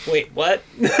 wait, what?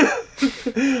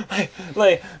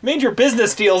 like major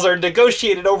business deals are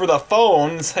negotiated over the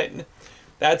phone. It's like,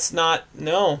 that's not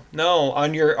no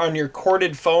on your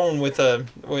corded phone with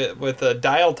a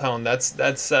dial tone.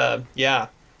 That's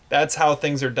how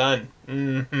things are done.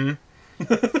 Mm-hmm.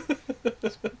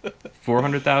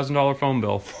 $400,000 phone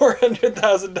bill.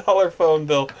 $400,000 phone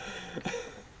bill.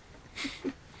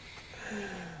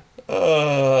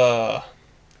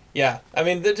 Yeah. I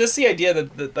mean, just the idea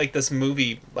that like this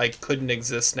movie like couldn't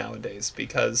exist nowadays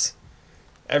because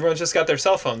everyone's just got their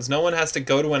cell phones. No one has to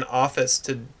go to an office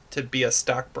to be a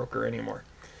stockbroker anymore.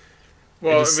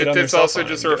 Well, it's also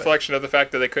just a reflection of the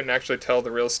fact that they couldn't actually tell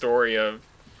the real story of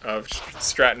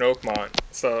Stratton Oakmont.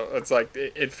 So it's like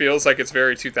it feels like it's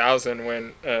very 2000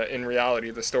 when in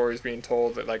reality the story is being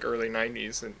told at like early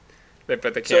 90s, but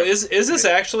they can't. So is this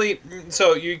actually?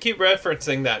 So you keep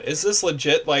referencing that. Is this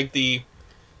legit like the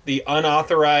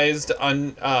unauthorized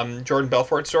Jordan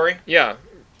Belfort story? Yeah.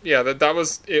 Yeah, that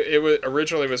was it. Was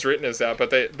originally was written as that, but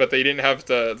they didn't have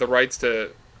the rights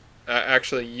to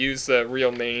actually use the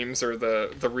real names or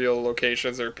the real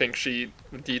locations or pink sheet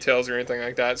details or anything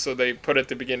like that. So they put at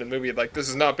the beginning of the movie like, this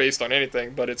is not based on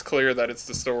anything, but it's clear that it's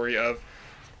the story of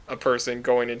a person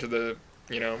going into the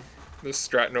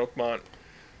Stratton Oakmont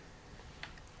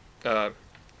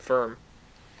firm.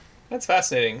 That's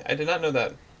fascinating. I did not know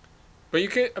that. But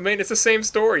it's the same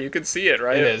story. You could see it,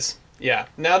 right? It is. Yeah.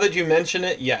 Now that you mention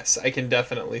it, yes, I can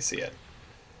definitely see it.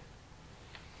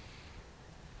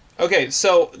 Okay,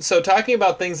 so talking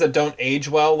about things that don't age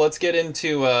well, let's get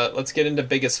into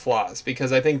biggest flaws,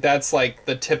 because I think that's like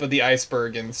the tip of the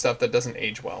iceberg and stuff that doesn't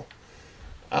age well.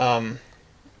 That's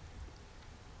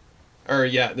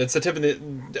the tip of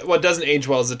what doesn't age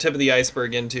well is the tip of the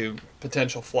iceberg into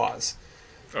potential flaws.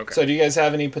 Okay. So do you guys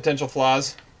have any potential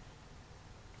flaws?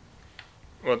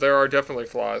 Well, there are definitely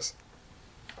flaws.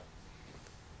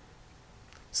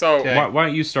 So Okay. Why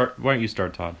don't you start? Why don't you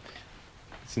start, Todd?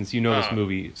 Since you know this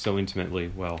movie so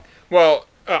intimately well. Well,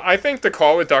 I think the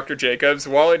call with Dr. Jacobs,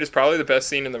 while it is probably the best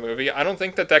scene in the movie, I don't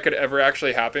think that could ever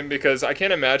actually happen because I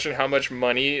can't imagine how much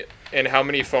money and how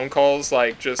many phone calls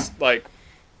just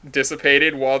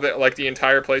dissipated while the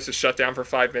entire place is shut down for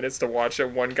 5 minutes to watch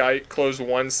one guy close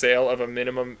one sale of a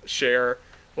minimum share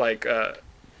a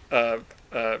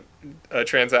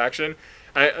transaction.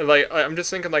 I'm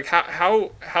just thinking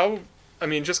how I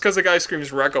mean, just because the guy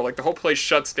screams Recco, the whole place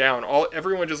shuts down.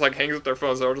 Everyone just hangs up their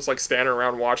phones. They're just standing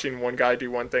around watching one guy do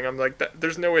one thing. I'm like,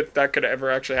 there's no way that could ever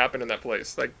actually happen in that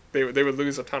place. They would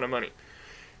lose a ton of money.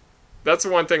 That's the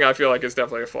one thing I feel like is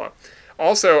definitely a flaw.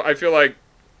 Also, I feel like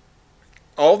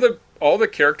all the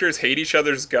characters hate each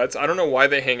other's guts. I don't know why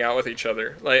they hang out with each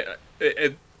other.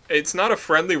 It's not a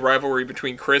friendly rivalry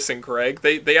between Chris and Greg.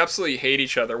 They absolutely hate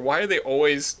each other. Why are they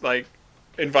always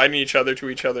inviting each other to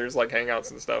each other's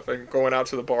hangouts and stuff and going out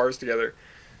to the bars together?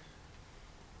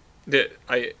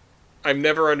 I've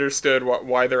never understood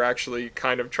why they're actually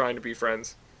kind of trying to be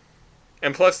friends.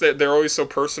 And plus they're always so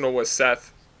personal with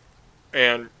Seth,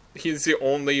 and he's the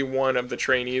only one of the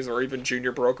trainees or even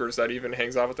junior brokers that even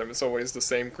hangs out with them. It's always the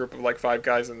same group of 5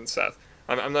 guys and Seth.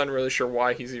 I'm not really sure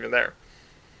why he's even there.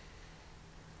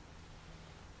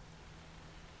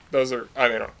 Those are,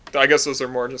 I guess those are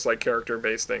more just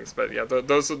character-based things, but yeah,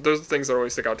 those are things that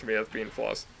always stick out to me as being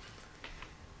flaws.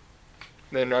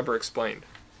 They're never explained.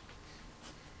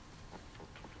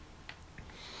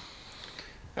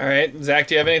 All right, Zach,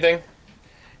 do you have anything?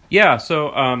 Yeah. So,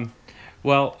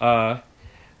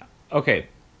 okay.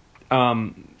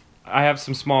 I have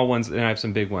some small ones and I have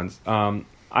some big ones.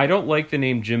 I don't like the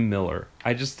name Jim Miller.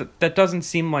 That doesn't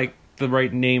seem like the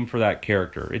right name for that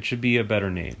character. It should be a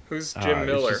better name. Who's Jim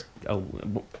Miller?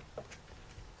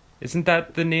 Isn't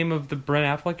that the name of the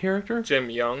Brent Affleck character?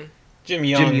 Jim Young. Jim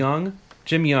Young.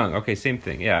 Jim Young. Okay, same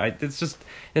thing. Yeah, it's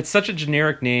such a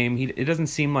generic name. It doesn't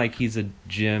seem like he's a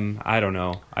Jim. I don't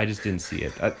know. I just didn't see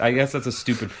it. I guess that's a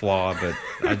stupid flaw, but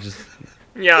I just...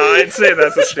 Yeah, I'd say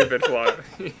that's a stupid flaw.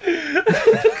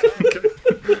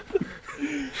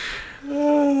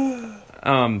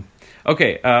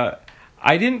 Okay,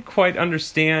 I didn't quite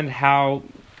understand how,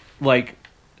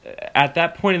 at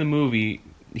that point in the movie,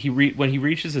 when he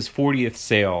reaches his 40th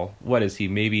sale, what is he,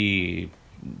 maybe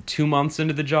 2 months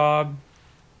into the job?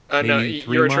 No,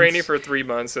 you're a trainee for 3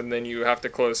 months, and then you have to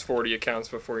close 40 accounts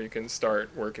before you can start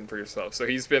working for yourself. So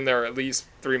he's been there at least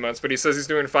 3 months, but he says he's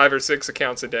doing 5 or 6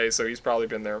 accounts a day, so he's probably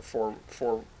been there for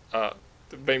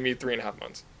maybe 3.5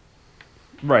 months.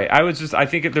 Right. I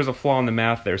think there's a flaw in the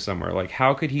math there somewhere.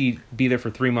 How could he be there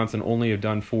for 3 months and only have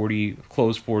done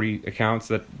closed 40 accounts?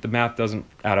 That the math doesn't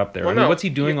add up there. Well, what's he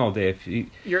doing all day?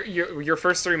 Your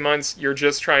first 3 months, you're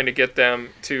just trying to get them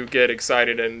to get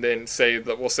excited and then say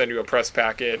that we'll send you a press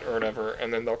packet or whatever,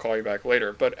 and then they'll call you back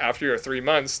later. But after your 3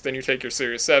 months, then you take your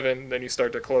Series 7, then you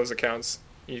start to close accounts.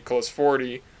 You close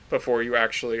 40 before you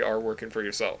actually are working for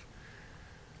yourself.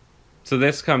 So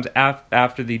this comes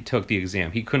after he took the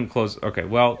exam. He couldn't close. Okay,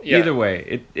 well, yeah. Either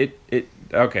way,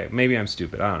 okay, maybe I'm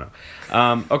stupid. I don't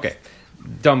know. Okay,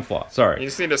 dumb flaw. Sorry. You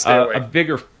just need to stay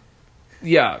awake.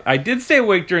 Yeah, I did stay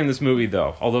awake during this movie,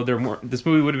 though. Although this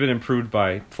movie would have been improved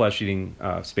by flesh-eating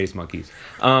space monkeys.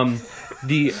 I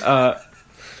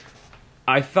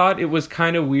thought it was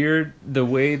kind of weird the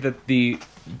way that the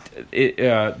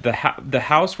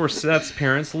house where Seth's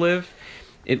parents live.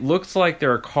 It looks like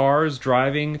there are cars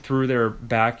driving through their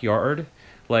backyard.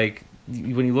 When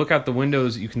you look out the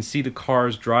windows, you can see the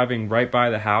cars driving right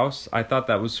by the house. I thought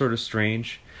that was sort of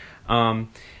strange.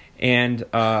 And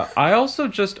I also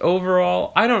just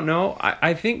overall, I don't know.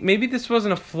 I think maybe this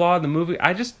wasn't a flaw in the movie.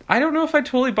 I don't know if I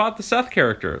totally bought the Seth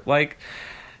character.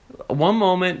 One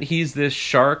moment he's this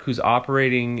shark who's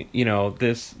operating,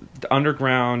 this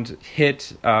underground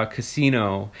hit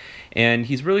casino, and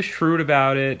he's really shrewd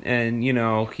about it, and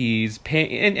he's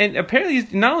paying, and apparently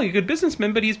he's not only a good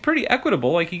businessman, but he's pretty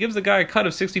equitable. He gives the guy a cut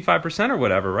of 65% or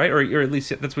whatever, right? Or at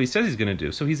least that's what he says he's going to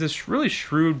do. So he's this really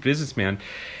shrewd businessman.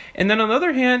 And then on the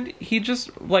other hand, he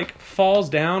just falls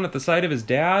down at the sight of his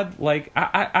dad.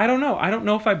 I don't know. I don't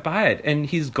know if I buy it. And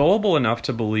he's gullible enough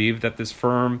to believe that this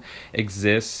firm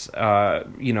exists,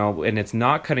 and it's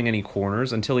not cutting any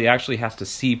corners until he actually has to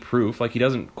see proof. He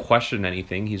doesn't question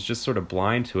anything. He's just sort of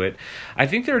blind to it. I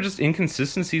think there are just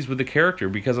inconsistencies with the character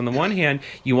because on the one hand,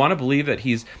 you want to believe that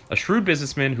he's a shrewd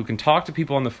businessman who can talk to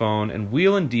people on the phone and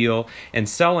wheel and deal and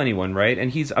sell anyone, right?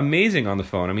 And he's amazing on the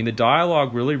phone. I mean, the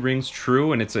dialogue really rings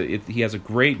true, and it's he has a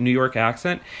great New York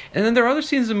accent, and then there are other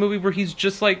scenes in the movie where he's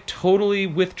just like totally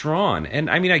withdrawn. And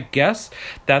I mean, I guess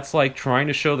that's like trying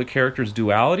to show the character's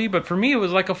duality, but for me it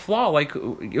was like a flaw. Like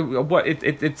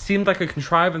it seemed like a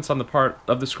contrivance on the part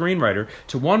of the screenwriter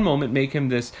to one moment make him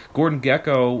this Gordon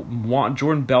Gekko,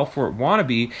 Jordan Belfort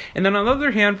wannabe, and then on the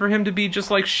other hand for him to be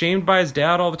just like shamed by his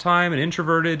dad all the time and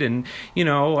introverted and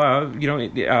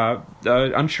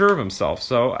unsure of himself.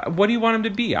 So what do you want him to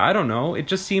be? I don't know. It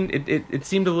just seemed it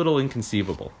seemed a little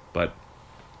inconceivable, but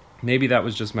maybe that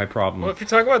was just my problem. Well, if you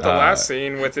talk about the last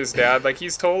scene with his dad, like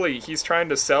he's trying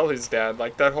to sell his dad.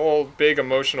 Like that whole big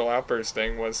emotional outburst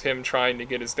thing was him trying to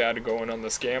get his dad to go in on the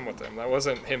scam with him. That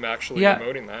wasn't him actually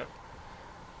promoting that.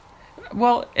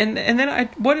 Well, and then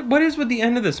what is with the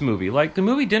end of this movie? Like the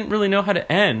movie didn't really know how to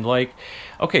end. Like,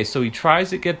 okay, so he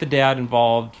tries to get the dad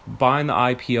involved, buying the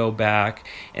IPO back,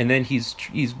 and then he's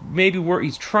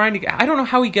trying to. I don't know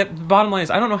how he get. The bottom line is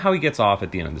I don't know how he gets off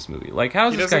at the end of this movie. Like, how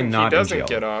is this guy not in jail? He doesn't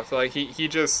get off. Like he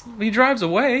drives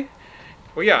away.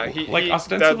 Well, yeah,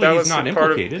 ostensibly that he's was not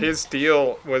part implicated. of his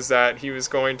deal was that he was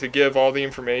going to give all the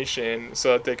information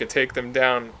so that they could take them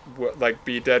down, like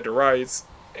be dead to rights,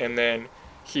 and then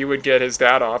he would get his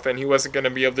dad off, and he wasn't going to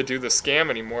be able to do the scam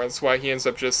anymore. That's why he ends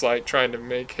up just like trying to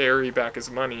make Harry back his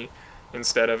money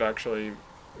instead of actually,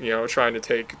 trying to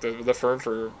take the firm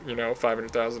for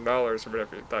 $500,000 or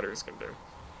whatever he thought he was going to do.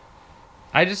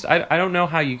 I don't know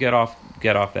how you get off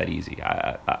that easy.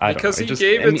 I because don't know. He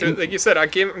gave it to, like you said, I'm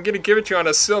going to give it to you on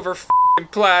a silver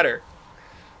platter.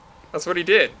 That's what he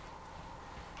did.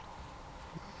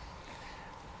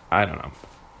 I don't know,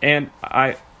 and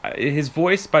his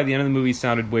voice by the end of the movie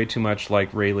sounded way too much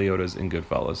like Ray Liotta's in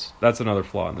Goodfellas. That's another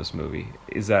flaw in this movie,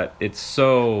 is that it's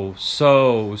so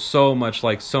much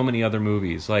like so many other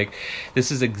movies. Like,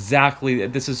 this is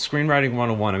screenwriting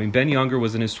 101. I mean, Ben Younger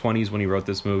was in his 20s when he wrote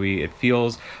this movie. It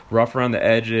feels rough around the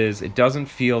edges. It doesn't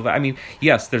feel that, I mean,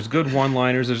 yes, there's good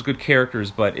one-liners, there's good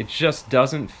characters, but it just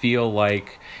doesn't feel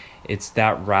like it's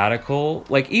that radical.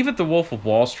 Like, even The Wolf of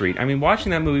Wall Street, I mean,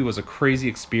 watching that movie was a crazy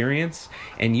experience,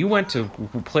 and you went to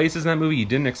places in that movie you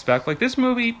didn't expect. Like, this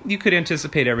movie, you could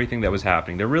anticipate everything that was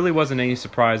happening. There really wasn't any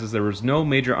surprises. There was no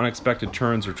major unexpected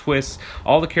turns or twists.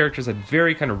 All the characters had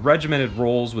very kind of regimented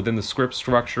roles within the script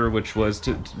structure, which was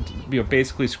to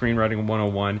basically screenwriting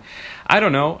 101. I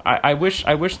don't know. I wish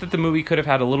that the movie could have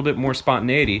had a little bit more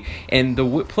spontaneity, and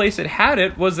the place it had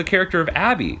it was the character of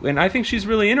Abby, and I think she's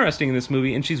really interesting in this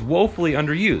movie, and she's woefully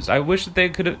underused. I wish that they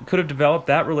could have developed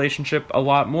that relationship a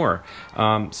lot more.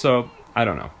 So I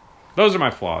don't know. Those are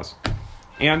my flaws,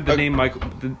 and the name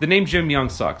the name Jim Young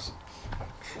sucks.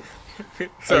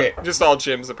 So okay. Just all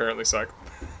Jims apparently suck.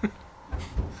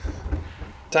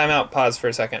 Time out. Pause for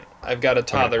a second. I've got a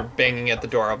toddler banging at the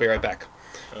door. I'll be right back.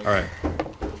 All right.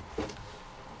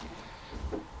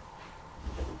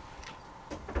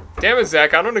 Damn it,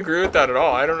 Zach! I don't agree with that at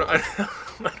all. I don't know.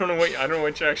 I don't know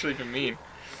what you actually even mean.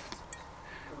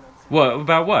 What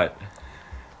about what?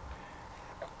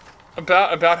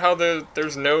 About how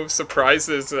there's no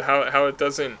surprises. How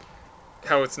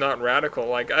it's not radical.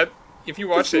 Like if you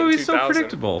watch it in 2000, this movie's so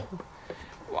predictable.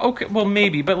 Okay, well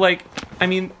maybe, but like, I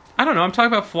mean, I don't know. I'm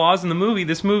talking about flaws in the movie.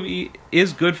 This movie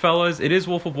is Goodfellas. It is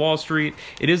Wolf of Wall Street.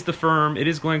 It is The Firm. It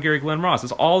is Glengarry Glen Ross.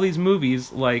 It's all these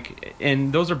movies, like,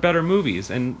 and those are better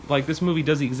movies. And like, this movie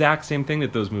does the exact same thing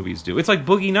that those movies do. It's like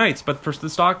Boogie Nights, but for the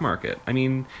stock market. I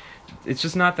mean, it's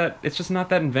just not that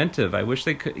inventive. I wish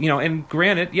they could, and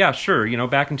granted, yeah, sure,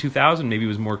 back in 2000 maybe it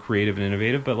was more creative and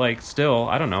innovative, but like, still,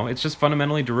 I don't know. It's just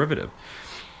fundamentally derivative.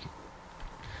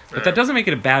 But that doesn't make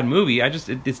it a bad movie.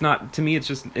 It's not, to me, it's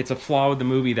a flaw with the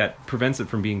movie that prevents it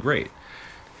from being great.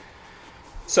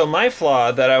 So my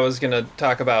flaw that I was going to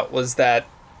talk about was that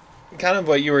kind of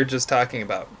what you were just talking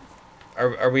about.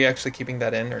 Are we actually keeping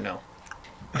that in or no?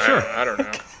 Sure. I don't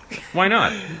know. Why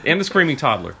not? And the screaming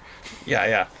toddler.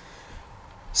 Yeah.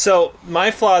 So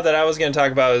my flaw that I was going to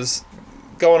talk about is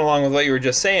going along with what you were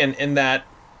just saying, in that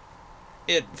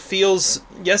it feels,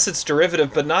 yes, it's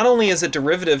derivative, but not only is it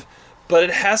derivative, but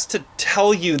it has to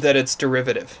tell you that it's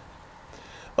derivative.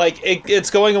 Like, it's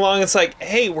going along, it's like,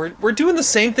 hey, we're doing the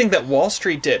same thing that Wall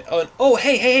Street did. Oh,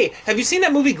 hey, have you seen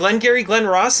that movie Glengarry Glen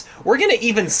Ross? We're going to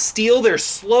even steal their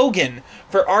slogan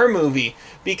for our movie,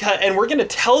 and we're going to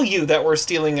tell you that we're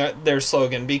stealing their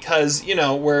slogan because,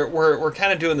 we're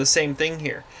kind of doing the same thing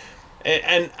here.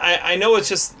 And I know it's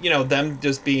just, them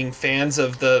just being fans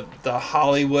of the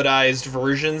Hollywoodized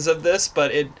versions of this,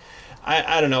 but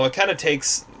I don't know, it kind of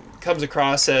comes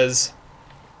across as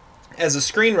a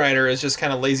screenwriter is just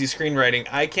kind of lazy screenwriting.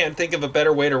 I can't think of a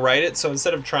better way to write it, so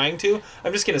instead of trying to,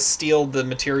 I'm just going to steal the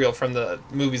material from the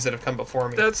movies that have come before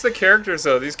me. That's the characters,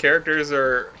 though. These characters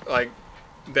are, like,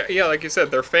 Yeah, like you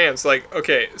said, they're fans. Like,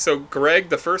 okay, so Greg,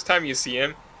 the first time you see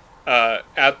him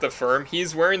at the firm,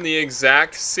 he's wearing the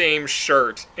exact same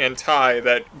shirt and tie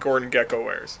that Gordon Gekko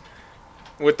wears,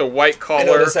 with the white collar. I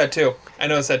noticed that too.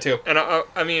 And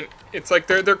I mean, it's like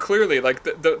they're clearly like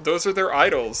those are their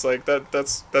idols. Like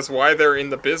that's why they're in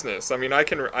the business. I mean, I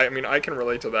can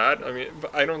relate to that. I mean,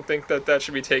 but I don't think that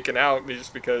should be taken out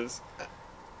just because.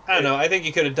 I don't know. I think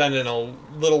you could have done it in a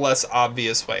little less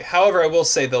obvious way. However, I will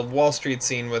say the Wall Street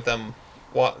scene with them,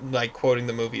 like quoting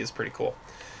the movie, is pretty cool.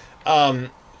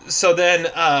 So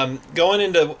then, going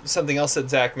into something else that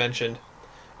Zach mentioned,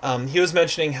 he was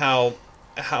mentioning how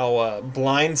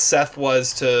blind Seth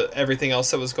was to everything else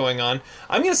that was going on.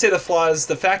 I'm going to say the flaw is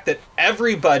the fact that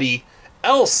everybody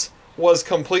else was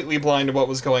completely blind to what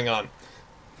was going on.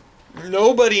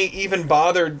 Nobody even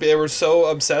bothered. They were so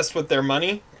obsessed with their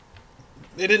money.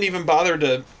 They didn't even bother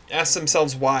to ask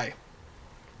themselves why.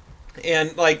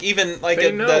 And like even like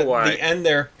at the end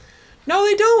there, no,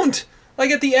 they don't.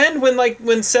 Like at the end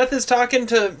when Seth is talking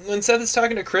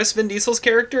to Chris, Vin Diesel's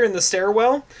character, in the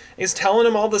stairwell, he's telling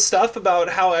him all the stuff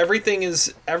about how everything's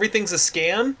a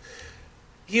scam.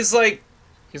 He's like,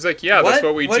 yeah, that's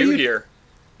what we do here.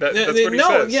 That's what he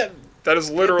says. Yeah, that is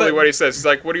literally what he says. He's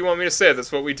like, what do you want me to say?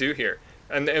 That's what we do here.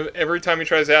 And every time he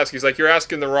tries to ask, he's like, "You're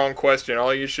asking the wrong question.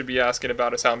 All you should be asking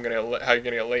about is how you're gonna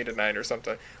get laid tonight or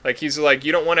something." Like he's like,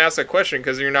 "You don't want to ask that question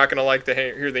because you're not gonna like to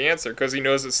hear the answer because he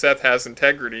knows that Seth has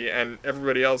integrity, and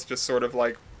everybody else just sort of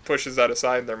like pushes that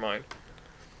aside in their mind."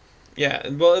 Yeah,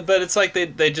 well, but it's like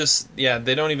they just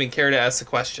they don't even care to ask the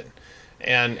question,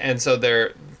 and so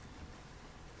they're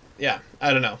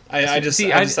I don't know. I just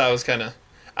thought it was kind of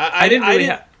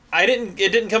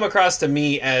it didn't come across to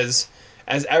me as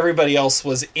everybody else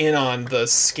was in on the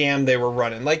scam they were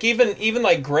running. Like even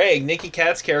like Greg, Nicky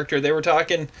Katt's character, they were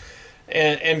talking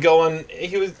and going,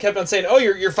 kept on saying, "Oh,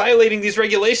 you're violating these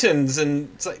regulations." And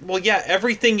it's like, well, yeah,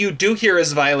 everything you do here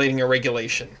is violating a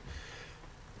regulation.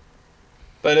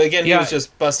 But again, he was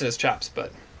just busting his chops.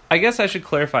 But I guess I should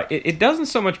clarify. It doesn't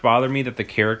so much bother me that the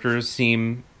characters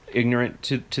seem ignorant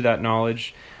to that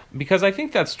knowledge, because I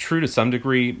think that's true to some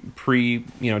degree pre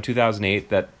 2008,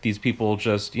 that these people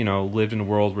just lived in a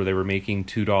world where they were making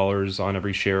 $2 on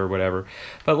every share or whatever.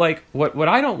 But like what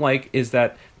I don't like is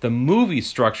that the movie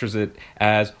structures it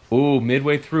as, oh,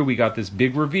 midway through we got this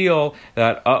big reveal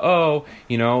that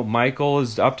Michael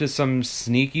is up to some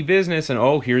sneaky business, and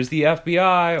oh, here's the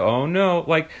FBI. Oh no,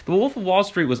 like The Wolf of Wall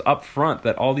Street was up front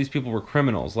that all these people were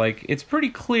criminals. Like it's pretty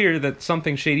clear that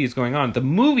something shady is going on. The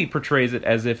movie portrays it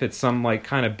as if it's some like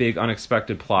kind of big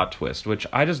unexpected plot twist, which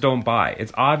I just don't buy.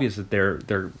 It's obvious that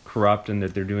they're corrupt and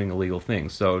that they're doing illegal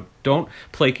things. So don't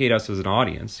placate us as an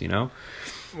audience,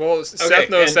 Well, Seth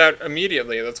knows that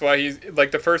immediately. That's why he's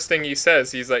like the first thing he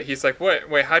says. He's like, what?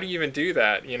 Wait, how do you even do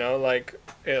that?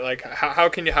 How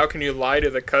can you lie to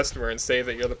the customer and say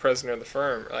that you're the president of the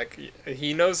firm? Like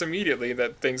he knows immediately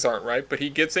that things aren't right, but he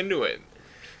gets into it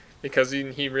because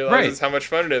he realizes how much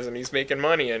fun it is, and he's making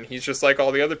money, and he's just like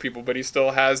all the other people, but he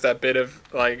still has that bit of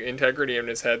like integrity in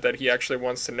his head that he actually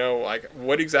wants to know, like,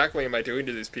 what exactly am I doing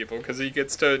to these people? Because he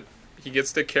gets to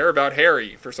care about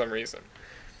Harry for some reason.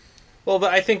 Well,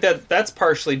 but I think that's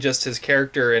partially just his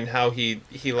character and how he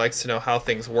likes to know how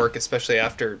things work, especially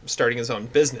after starting his own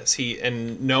business.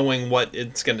 And knowing what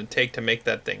it's going to take to make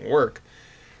that thing work.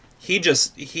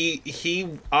 He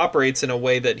operates in a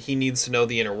way that he needs to know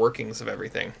the inner workings of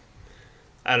everything.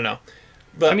 I don't know.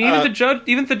 But I mean,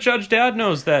 even the judge dad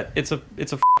knows that it's a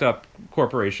fucked up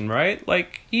corporation, right?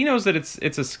 Like he knows that it's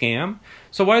a scam.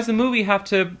 So why does the movie have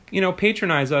to,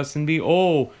 patronize us and be,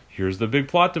 oh, here's the big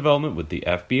plot development with the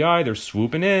FBI. They're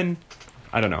swooping in.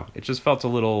 I don't know. It just felt a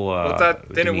little.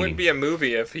 Then it wouldn't be a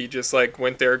movie if he just like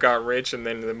went there, got rich, and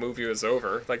then the movie was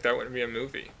over. Like that wouldn't be a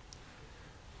movie.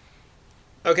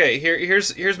 Okay,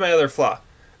 here's my other flaw,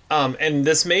 and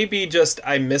this may be just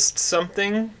I missed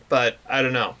something, but I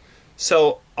don't know.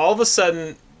 So all of a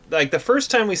sudden, like the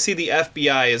first time we see the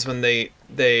FBI is when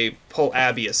they pull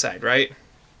Abby aside, right?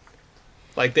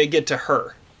 Like they get to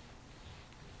her.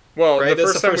 Well, right? The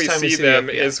first time we see them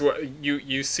is what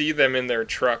you see them in their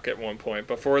truck at one point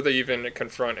before they even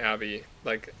confront Abby.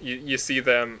 Like you see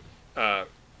them,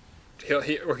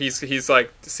 he's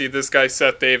like, see this guy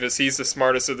Seth Davis, he's the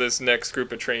smartest of this next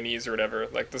group of trainees or whatever.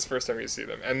 Like this first time you see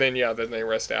them, and then then they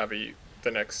arrest Abby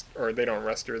or they don't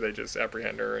arrest her, they just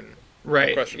apprehend her and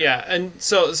question her. Yeah, and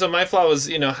so my flaw was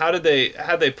how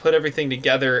they put everything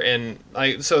together, and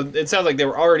like so it sounds like they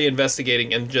were already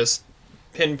investigating and just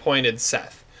pinpointed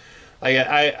Seth. Like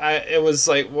it was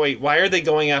like, wait, why are they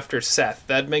going after Seth?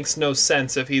 That makes no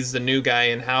sense if he's the new guy,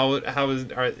 and how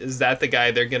is that the guy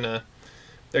they're gonna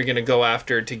they're going to go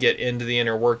after to get into the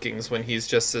inner workings when he's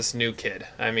just this new kid?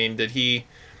 I mean, did he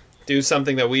do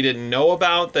something that we didn't know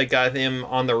about that got him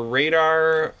on the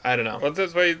radar? I don't know. Well,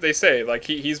 that's what they say. Like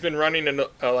he's been running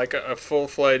a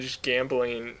full-fledged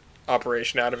gambling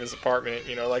operation out of his apartment.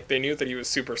 You know, like they knew that he was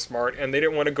super smart, and they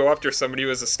didn't want to go after somebody who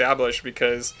was established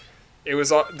because it was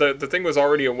the thing was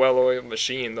already a well-oiled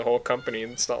machine. The whole company.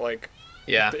 It's not like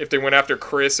if they went after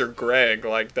Chris or Greg,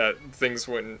 like that, things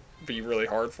wouldn't be really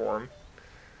hard for him.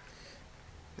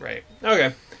 Right.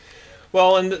 Okay.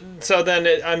 Well, and so then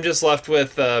I'm just left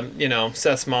with,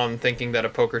 Seth's mom thinking that a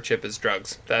poker chip is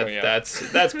drugs.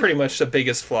 That's pretty much the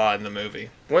biggest flaw in the movie.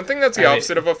 One thing that's the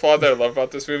opposite of a flaw that I love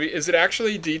about this movie is it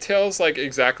actually details like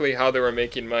exactly how they were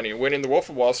making money. When in The Wolf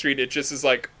of Wall Street, it just is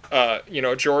like,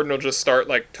 Jordan will just start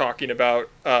like talking about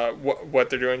what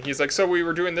they're doing. He's like, so we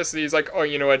were doing this, and he's like, oh,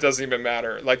 it doesn't even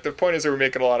matter. Like the point is they were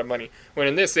making a lot of money. When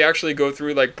in this, they actually go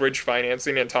through like bridge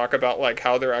financing and talk about like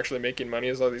how they're actually making money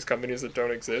as all these companies that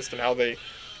don't exist and how they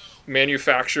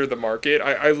manufacture the market.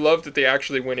 I love that they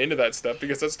actually went into that stuff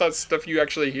because that's not stuff you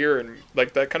actually hear, and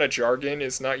like that kind of jargon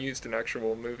is not used in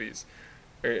actual movies,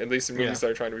 or at least in movies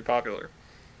that are trying to be popular.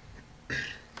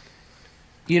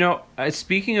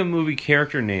 Speaking of movie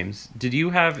character names, did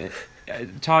you have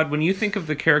Todd? When you think of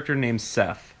the character name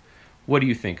Seth, what do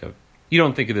you think of? You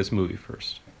don't think of this movie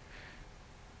first.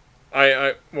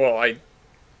 I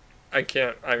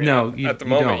can't. I mean, no, at the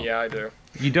moment, don't. Yeah, I do.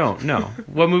 You don't? No.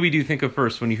 What movie do you think of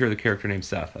first when you hear the character name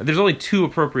Seth? There's only two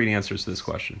appropriate answers to this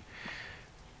question.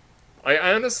 I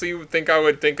honestly think I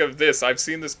would think of this. I've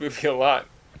seen this movie a lot.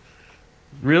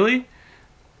 Really?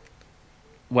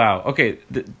 Wow. Okay.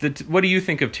 What do you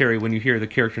think of, Terry, when you hear the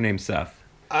character name Seth?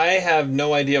 I have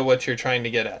no idea what you're trying to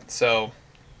get at. So,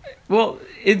 well,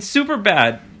 it's super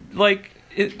bad. Like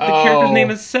the character's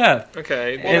name is Seth.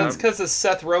 Okay. Well, it's because of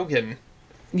Seth Rogen.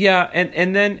 Yeah,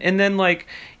 and then like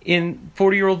in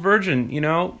 40-Year-Old Virgin,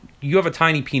 you have a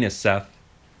tiny penis, Seth.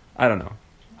 I don't know.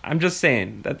 I'm just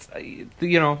saying that's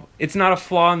it's not a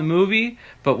flaw in the movie,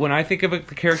 but when I think of the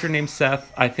character named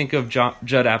Seth, I think of Judd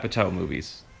Apatow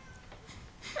movies.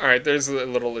 All right, there's a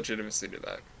little legitimacy to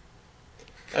that.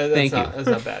 Thank you. That's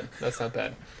not bad. That's not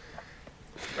bad.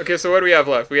 Okay, so what do we have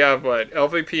left? We have what?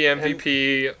 LVP,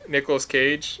 MVP, Nicolas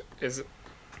Cage.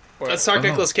 Let's talk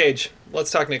Nicolas Cage.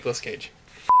 Let's talk Nicolas Cage.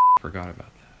 Forgot about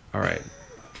that. All right.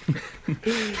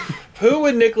 Who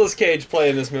would Nicolas Cage play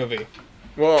in this movie?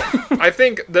 Well, I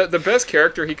think the best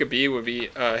character he could be would be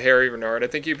Harry Renard. I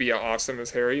think he'd be awesome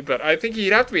as Harry, but I think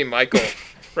he'd have to be Michael,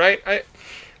 right?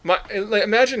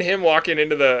 Imagine him walking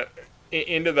into the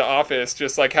office,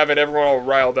 just like having everyone all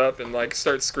riled up and like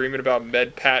start screaming about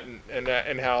med patent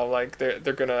and how like they're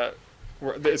gonna.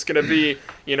 It's gonna be,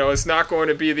 it's not going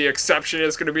to be the exception.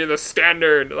 It's gonna be the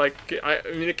standard. Like,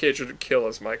 Nick Cage would kill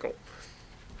as Michael.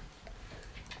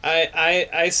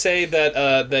 I say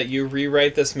that you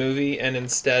rewrite this movie, and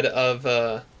instead of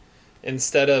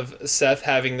Seth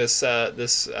having this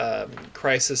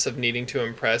crisis of needing to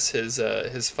impress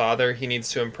his father, he needs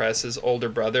to impress his older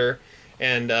brother,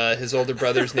 and his older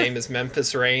brother's name is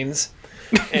Memphis Reigns.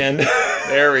 And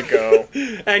there we go.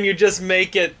 And you just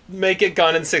make it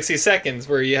Gone in 60 Seconds,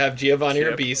 where you have Giovanni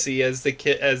Ribisi as the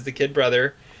kid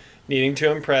brother, needing to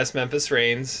impress Memphis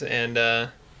Reigns, and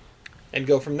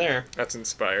go from there. That's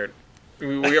inspired.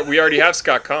 We already have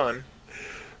Scott Conn.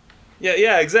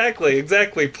 Yeah, exactly.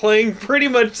 Playing pretty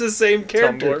much the same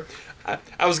character.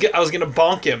 I was gonna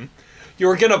bonk him. You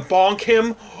were gonna bonk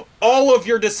him. All of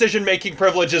your decision-making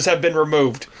privileges have been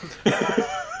removed.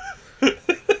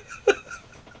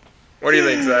 What do you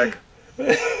think, Zach?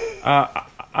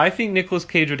 I think Nicolas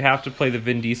Cage would have to play the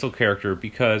Vin Diesel character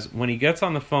because when he gets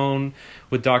on the phone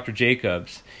with Dr.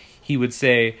 Jacobs, he would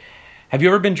say, "Have you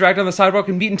ever been dragged on the sidewalk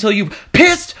and beaten until you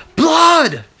pissed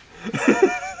blood?"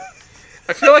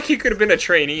 I feel like he could have been a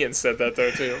trainee and said that, though,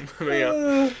 too.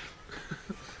 Yeah.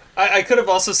 I could have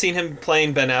also seen him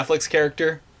playing Ben Affleck's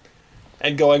character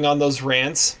and going on those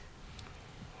rants.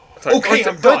 Like, okay,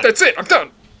 I'm done. That's it. I'm done.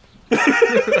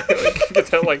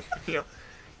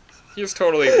 He was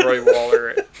totally Roy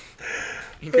Waller.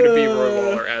 He could have been Roy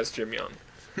Waller as Jim Young.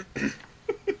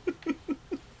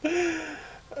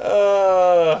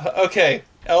 Okay,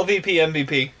 LVP,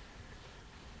 MVP.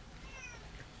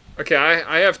 Okay,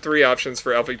 I have three options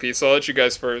for LVP, so I'll let you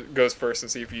guys goes first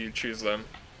and see if you choose them.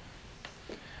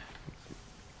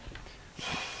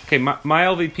 Okay, my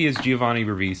LVP is Giovanni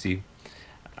Ribisi.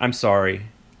 I'm sorry.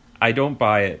 I don't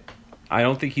buy it. I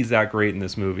don't think he's that great in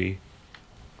this movie.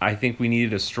 I think we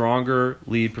needed a stronger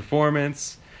lead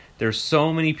performance. There's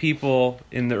so many people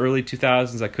in the early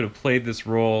 2000s that could have played this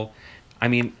role. I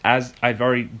mean, as I've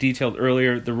already detailed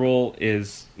earlier, the role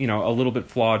is, a little bit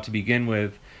flawed to begin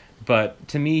with. but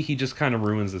to me, he just kind of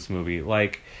ruins this movie.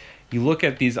 Like, you look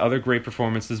at these other great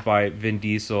performances by Vin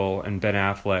Diesel and Ben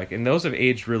Affleck, and those have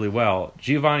aged really well.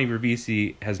 Giovanni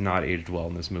Ribisi has not aged well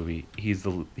in this movie. He's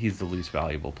the least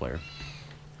valuable player.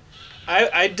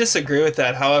 I disagree with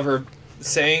that. However,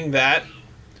 saying that,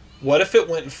 what if it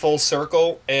went full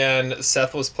circle and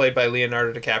Seth was played by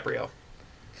Leonardo DiCaprio?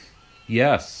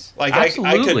 Yes, like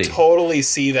absolutely. I could totally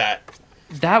see that.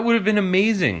 That would have been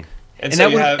amazing. And so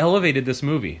that would have elevated this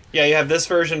movie. Yeah, you have this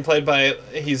version played by,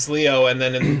 he's Leo, and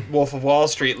then in Wolf of Wall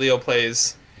Street, Leo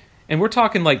plays... And we're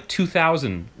talking like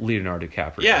 2000 Leonardo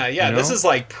DiCaprio. Yeah, you know? This is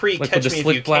like pre-Catch Me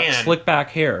If You Can. Slick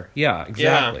back hair. Yeah,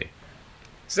 exactly. Yeah.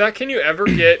 Zach, can you ever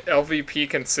get LVP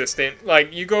consistent?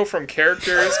 Like, you go from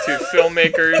characters to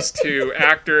filmmakers to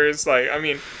actors. Like, I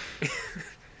mean...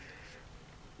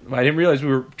 I didn't realize we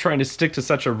were trying to stick to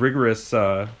such a rigorous,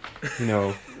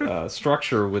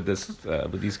 structure with this,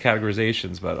 with these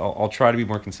categorizations. But I'll try to be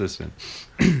more consistent.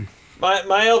 My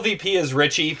LVP is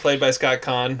Richie, played by Scott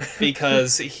Conn,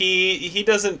 because he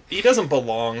doesn't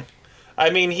belong. I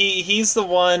mean, he's the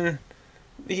one.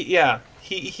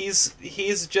 He's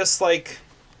just like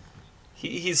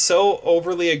he's so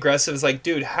overly aggressive. It's like,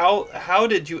 dude, how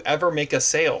did you ever make a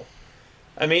sale?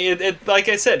 I mean, it like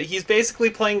I said, he's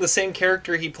basically playing the same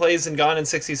character he plays in Gone in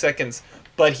 60 Seconds,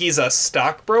 but he's a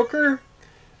stockbroker.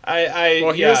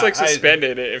 He was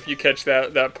suspended. If you catch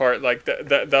that part, like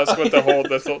that's what the whole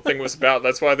thing was about.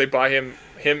 That's why they buy him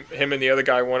and the other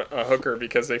guy want a hooker,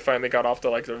 because they finally got off the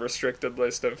restricted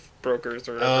list of brokers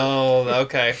or whatever. Oh,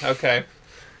 okay.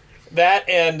 That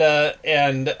and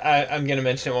I'm gonna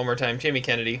mention it one more time. Jamie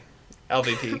Kennedy,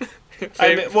 LVP.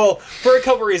 Well, for a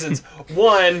couple reasons.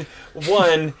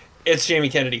 One, it's Jamie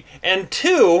Kennedy, and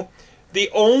two, the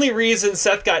only reason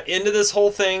Seth got into this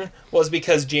whole thing was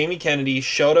because Jamie Kennedy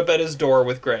showed up at his door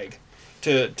with Greg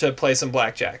to play some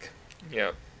blackjack.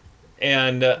 Yeah.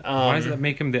 And why does that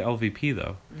make him the LVP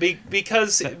though?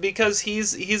 Because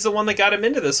he's the one that got him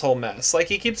into this whole mess. Like,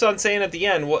 he keeps on saying at the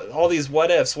end, all these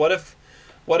what ifs. What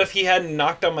if he hadn't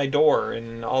knocked on my door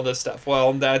and all this stuff?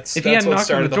 Well, that's if he hadn't what knocked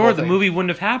started on the door, the the movie wouldn't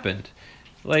have happened.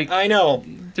 Like, I know,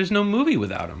 there's no movie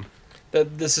without him.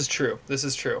 This is true.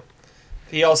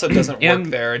 He also doesn't work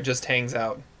there and just hangs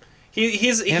out.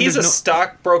 He's a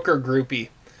stockbroker groupie.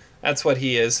 That's what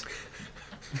he is.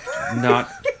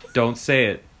 Don't say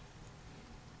it.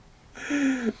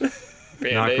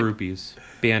 Band-Aid. Not groupies.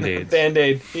 Band-Aids.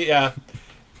 Band-Aid. Yeah.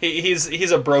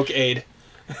 He's a broke aid.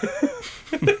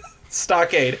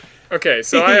 Stockade. Okay,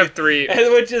 so I have 3.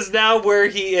 Which is now where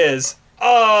he is.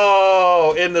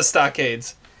 Oh, in the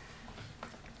stockades.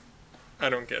 I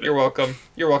don't get it. You're welcome.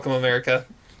 You're welcome, America.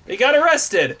 He got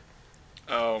arrested.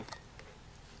 Oh.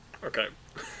 Okay.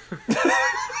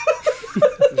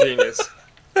 Genius.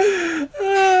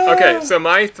 Okay, so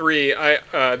my 3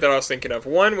 that I was thinking of.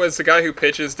 One was the guy who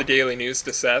pitches the Daily News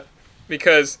to Seth,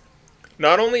 because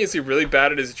not only is he really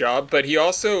bad at his job, but he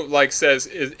also says,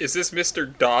 "Is this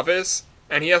Mr. Davis?"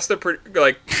 And he has to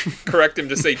correct him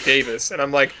to say Davis, and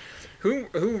I'm like,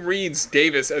 who reads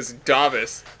Davis as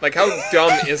Davis? Like, how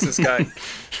dumb is this guy?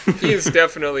 He is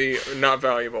definitely not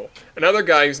valuable. Another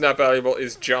guy who's not valuable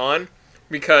is John,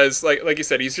 because like you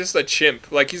said, he's just a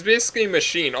chimp. Like, he's basically a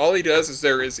machine. All he does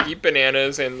is eat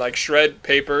bananas and shred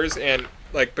papers and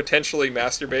potentially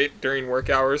masturbate during work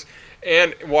hours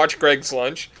and watch Greg's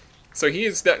lunch. So he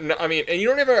is that. I mean, and you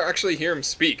don't ever actually hear him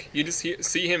speak. You just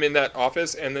see him in that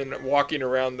office and then walking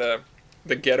around the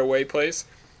getaway place.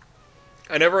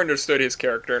 I never understood his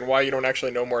character and why you don't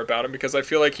actually know more about him, because I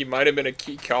feel like he might have been a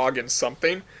key cog in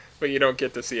something, but you don't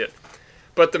get to see it.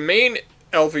 But the main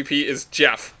LVP is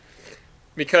Jeff,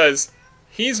 because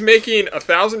he's making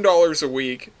 $1,000 a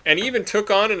week and he even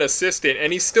took on an assistant,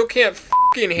 and he still can't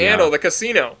fucking handle the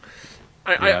casino.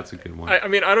 That's a good one. I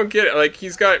mean, I don't get it. Like,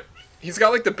 he's got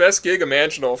the best gig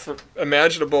imaginable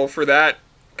for that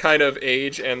kind of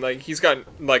age, and he's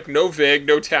got no VIG,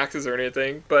 no taxes or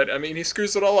anything, but I mean, he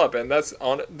screws it all up, and that's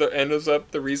ends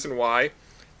up the reason why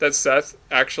that Seth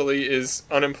actually is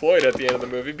unemployed at the end of the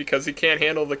movie, because he can't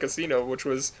handle the casino,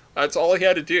 that's all he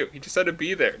had to do. He just had to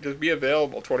be there, just be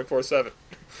available 24/7.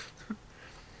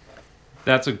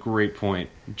 That's a great point.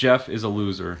 Jeff is a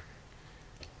loser.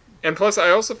 And plus,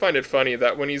 I also find it funny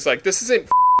that when he's like, "This isn't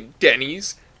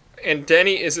Denny's," and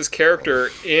Denny is his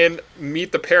character in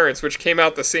Meet the Parents, which came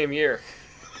out the same year.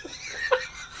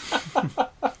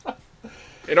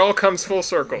 It all comes full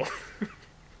circle.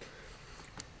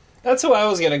 That's who I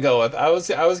was gonna go with. I was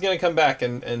gonna come back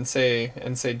and say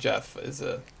Jeff was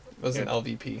an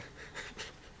LVP.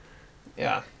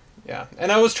 Yeah.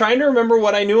 And I was trying to remember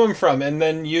what I knew him from, and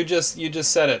then you just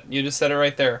said it. You just said it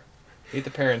right there. Meet the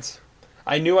Parents.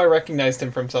 I knew I recognized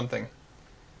him from something.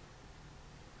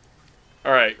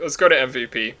 All right, let's go to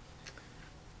MVP.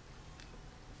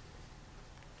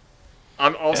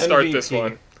 I'll start MVP. this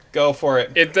one. Go for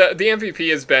it. The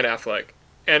MVP is Ben Affleck,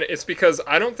 and it's because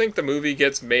I don't think the movie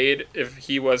gets made if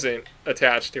he wasn't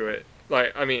attached to it.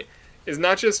 Like, I mean, it's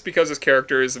not just because his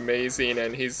character is amazing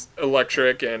and he's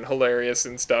electric and hilarious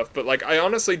and stuff, but like, I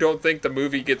honestly don't think the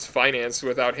movie gets financed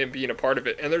without him being a part of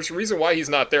it. And there's a reason why he's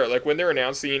not there. Like when they're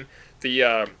announcing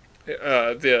the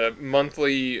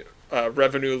monthly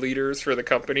revenue leaders for the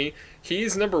company,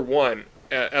 he's number one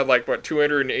at like what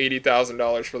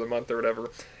 $280,000 for the month or whatever.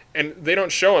 And they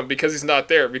don't show him because he's not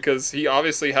there, because he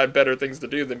obviously had better things to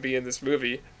do than be in this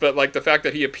movie. But like the fact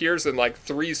that he appears in like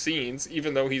 3 scenes,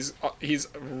 even though he's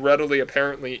readily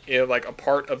apparently in like a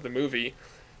part of the movie,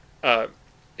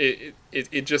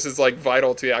 it just is like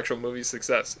vital to the actual movie's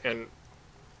success. And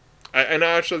I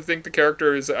actually think the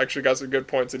character has actually got some good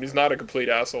points, and he's not a complete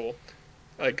asshole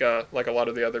like a lot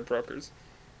of the other brokers.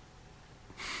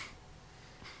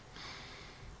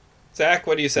 Zach,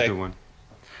 what do you say? Good one.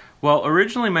 Well,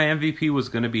 originally my MVP was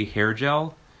going to be hair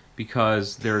gel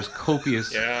because there's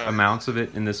copious amounts of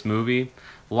it in this movie.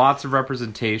 Lots of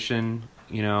representation,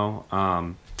 you know.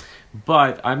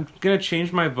 But I'm going to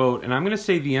change my vote, and I'm going to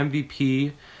say the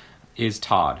MVP is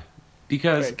Todd.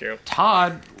 Because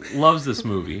Todd loves this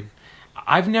movie.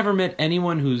 I've never met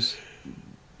anyone who's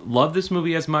loved this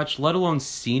movie as much, let alone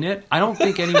seen it. I don't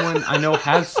think anyone I know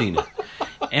has seen it.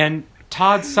 And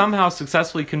Todd somehow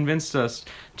successfully convinced us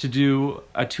to do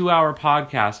a 2-hour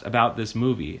podcast about this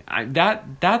movie.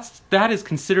 That is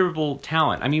considerable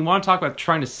talent. I mean, you want to talk about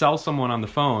trying to sell someone on the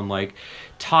phone, like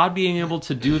Todd being able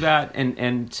to do that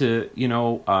and to, you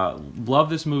know, love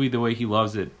this movie the way he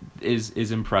loves it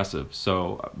is impressive.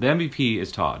 So the MVP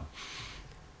is Todd.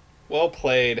 Well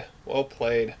played. Well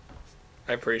played.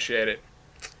 I appreciate it.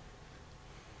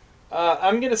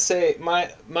 I'm gonna say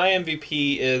my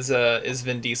MVP is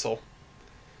Vin Diesel.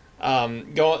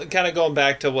 Going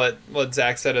back to what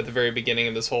Zach said at the very beginning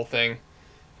of this whole thing.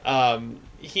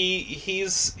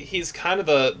 He's kind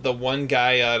of the one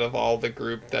guy out of all the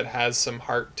group that has some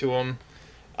heart to him.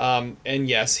 And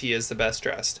yes, he is the best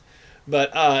dressed.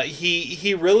 But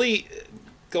he really,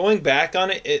 going back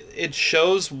on it, it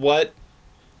shows what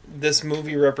this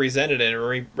movie represented, and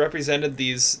it represented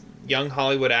these young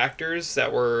Hollywood actors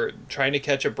that were trying to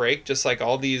catch a break, just like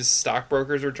all these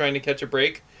stockbrokers were trying to catch a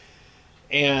break.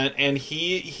 And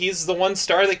he's the one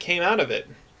star that came out of it.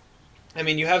 I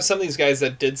mean, you have some of these guys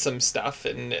that did some stuff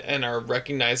and are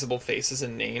recognizable faces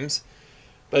and names.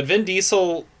 But Vin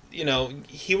Diesel, you know,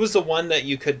 he was the one that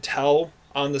you could tell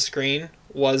on the screen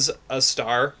was a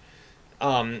star.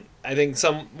 I think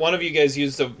one of you guys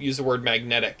used the word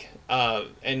magnetic.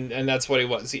 And that's what he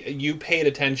was. You paid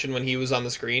attention when he was on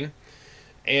the screen.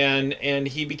 And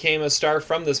he became a star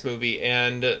from this movie.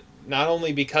 And not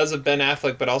only because of Ben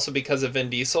Affleck, but also because of Vin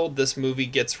Diesel, this movie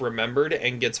gets remembered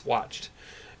and gets watched.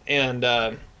 And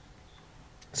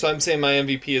so I'm saying my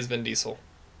MVP is Vin Diesel.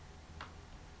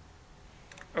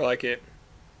 I like it.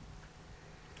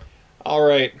 All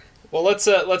right. Well, let's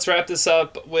wrap this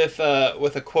up with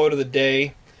a quote of the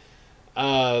day.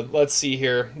 Let's see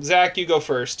here. Zach, you go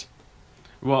first.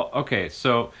 Well, okay,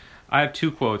 so I have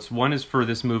 2 quotes. One is for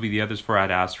this movie, the other's for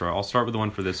Ad Astra. I'll start with the one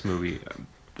for this movie.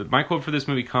 My quote for this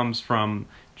movie comes from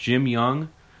Jim Young.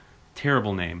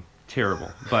 Terrible name.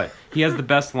 Terrible. But he has the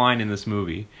best line in this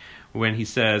movie when he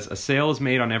says, "A sale is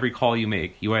made on every call you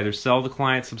make. You either sell the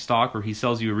client some stock or he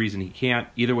sells you a reason he can't.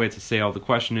 Either way, it's a sale. The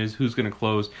question is, who's going to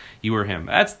close, you or him?"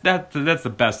 That's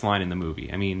the best line in the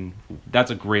movie. I mean,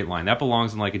 that's a great line. That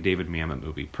belongs in like a David Mamet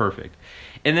movie. Perfect.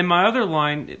 And then my other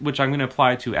line, which I'm going to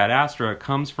apply to Ad Astra,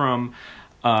 comes from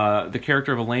the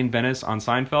character of Elaine Bennis on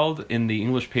Seinfeld in the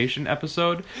English Patient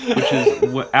episode, which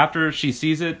is after she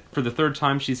sees it for the 3rd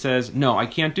time, she says, "No, I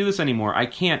can't do this anymore. I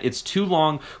can't. It's too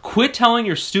long. Quit telling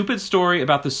your stupid story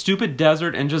about the stupid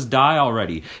desert and just die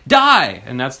already. Die!"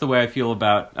 And that's the way I feel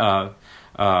about, I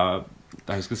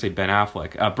was going to say Ben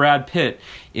Affleck, Brad Pitt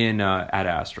in Ad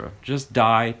Astra. Just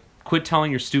die. Quit telling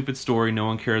your stupid story. No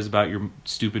one cares about your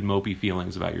stupid mopey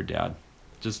feelings about your dad.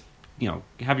 Just, you know,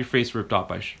 have your face ripped off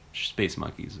by space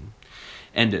monkeys and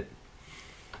end it.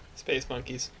 Space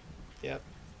monkeys. Yep.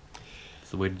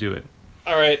 It's the way to do it.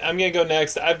 All right, I'm going to go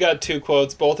next. I've got 2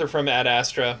 quotes. Both are from Ad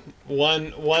Astra.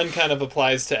 One kind of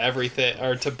applies to everything,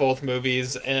 or to both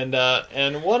movies, and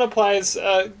one applies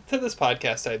to this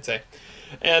podcast, I'd say.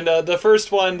 And the first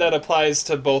one that applies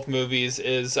to both movies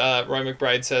is Roy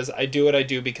McBride says, "I do what I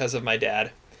do because of my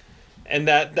dad." And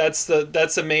that's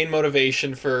the main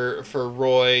motivation for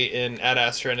Roy in Ad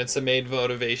Astra, and it's the main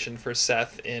motivation for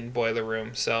Seth in Boiler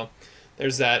Room. So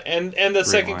There's that. And the Great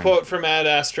second line. quote from Ad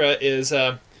Astra is,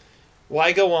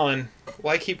 why go on?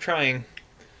 Why keep trying?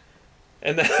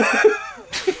 And then...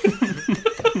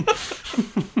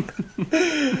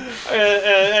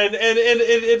 and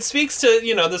it speaks to,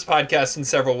 you know, this podcast in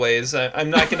several ways. I'm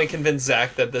not going to convince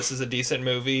Zach that this is a decent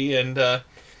movie, and yeah,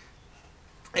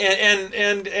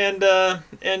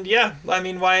 I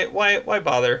mean, why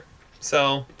bother?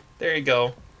 So there you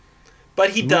go.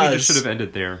 But he The does. movie just should have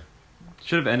ended there.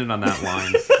 Should have ended on that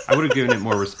line. I would have given it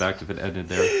more respect if it ended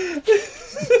there.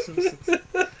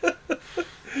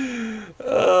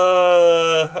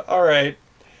 All right.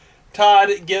 Todd,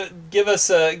 give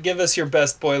us your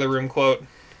best Boiler Room quote.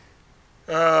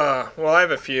 Well, I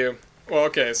have a few. Well,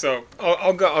 okay, so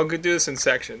I'll go do this in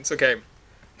sections. Okay.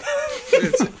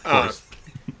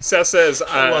 Seth says,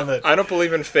 I love it. I don't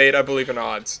believe in fate, I believe in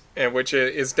odds, and which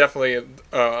is definitely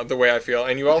the way I feel.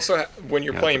 And you also, when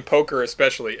you're playing poker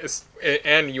especially,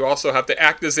 and you also have to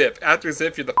act as if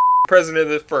you're the president of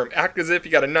the firm. Act as if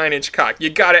you got a 9-inch cock. You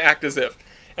gotta act as if.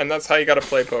 And that's how you gotta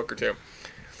play poker too.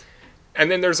 And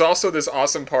then there's also this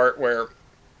awesome part where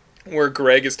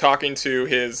Greg is talking to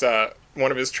his one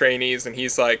of his trainees, and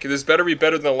he's like, "This better be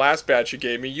better than the last batch you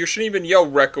gave me. You shouldn't even yell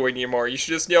Recco anymore. You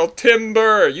should just yell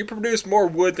timber. You produce more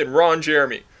wood than Ron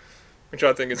Jeremy," which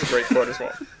I think is a great quote as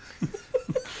well.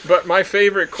 But my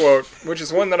favorite quote, which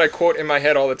is one that I quote in my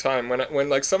head all the time, when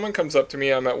like someone comes up to me,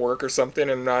 I'm at work or something,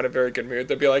 and I'm not in a very good mood,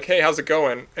 they'll be like, "Hey, how's it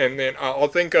going?" And then I'll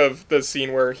think of the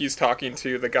scene where he's talking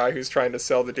to the guy who's trying to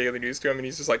sell the Daily News to him, and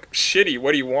he's just like, "Shitty,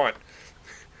 what do you want?"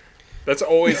 That's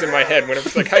always in my head when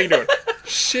it's like, "How you doing?"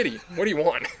 "Shitty, what do you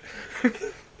want?"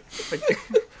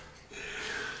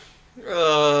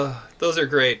 Those are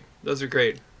great. Those are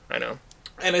great. I know.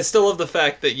 And I still love the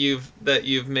fact that you've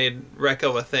made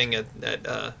Recco a thing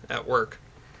at work.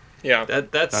 Yeah,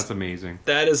 that's amazing.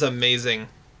 That is amazing.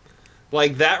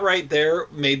 Like that right there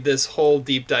made this whole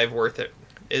deep dive worth it.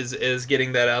 Is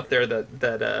getting that out there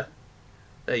that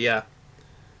yeah.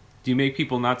 Do you make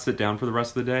people not sit down for the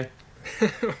rest of the day?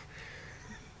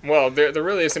 Well, there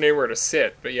really isn't anywhere to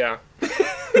sit, but yeah.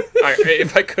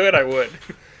 If I could, I would.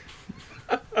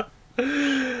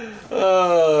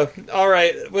 All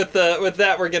right. With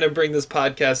that, we're going to bring this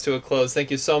podcast to a close. Thank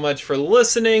you so much for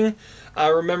listening.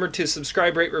 Remember to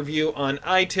subscribe, rate, review on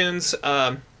iTunes.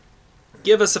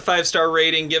 Give us a 5-star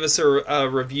rating. Give us a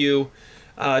review.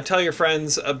 Tell your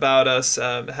friends about us.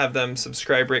 Have them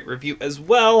subscribe, rate, review as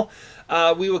well.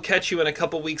 We will catch you in a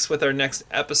couple weeks with our next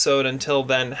episode. Until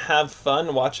then, have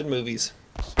fun watching movies.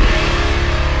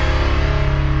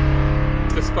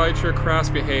 Despite your crass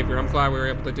behavior, I'm glad we were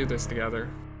able to do this together.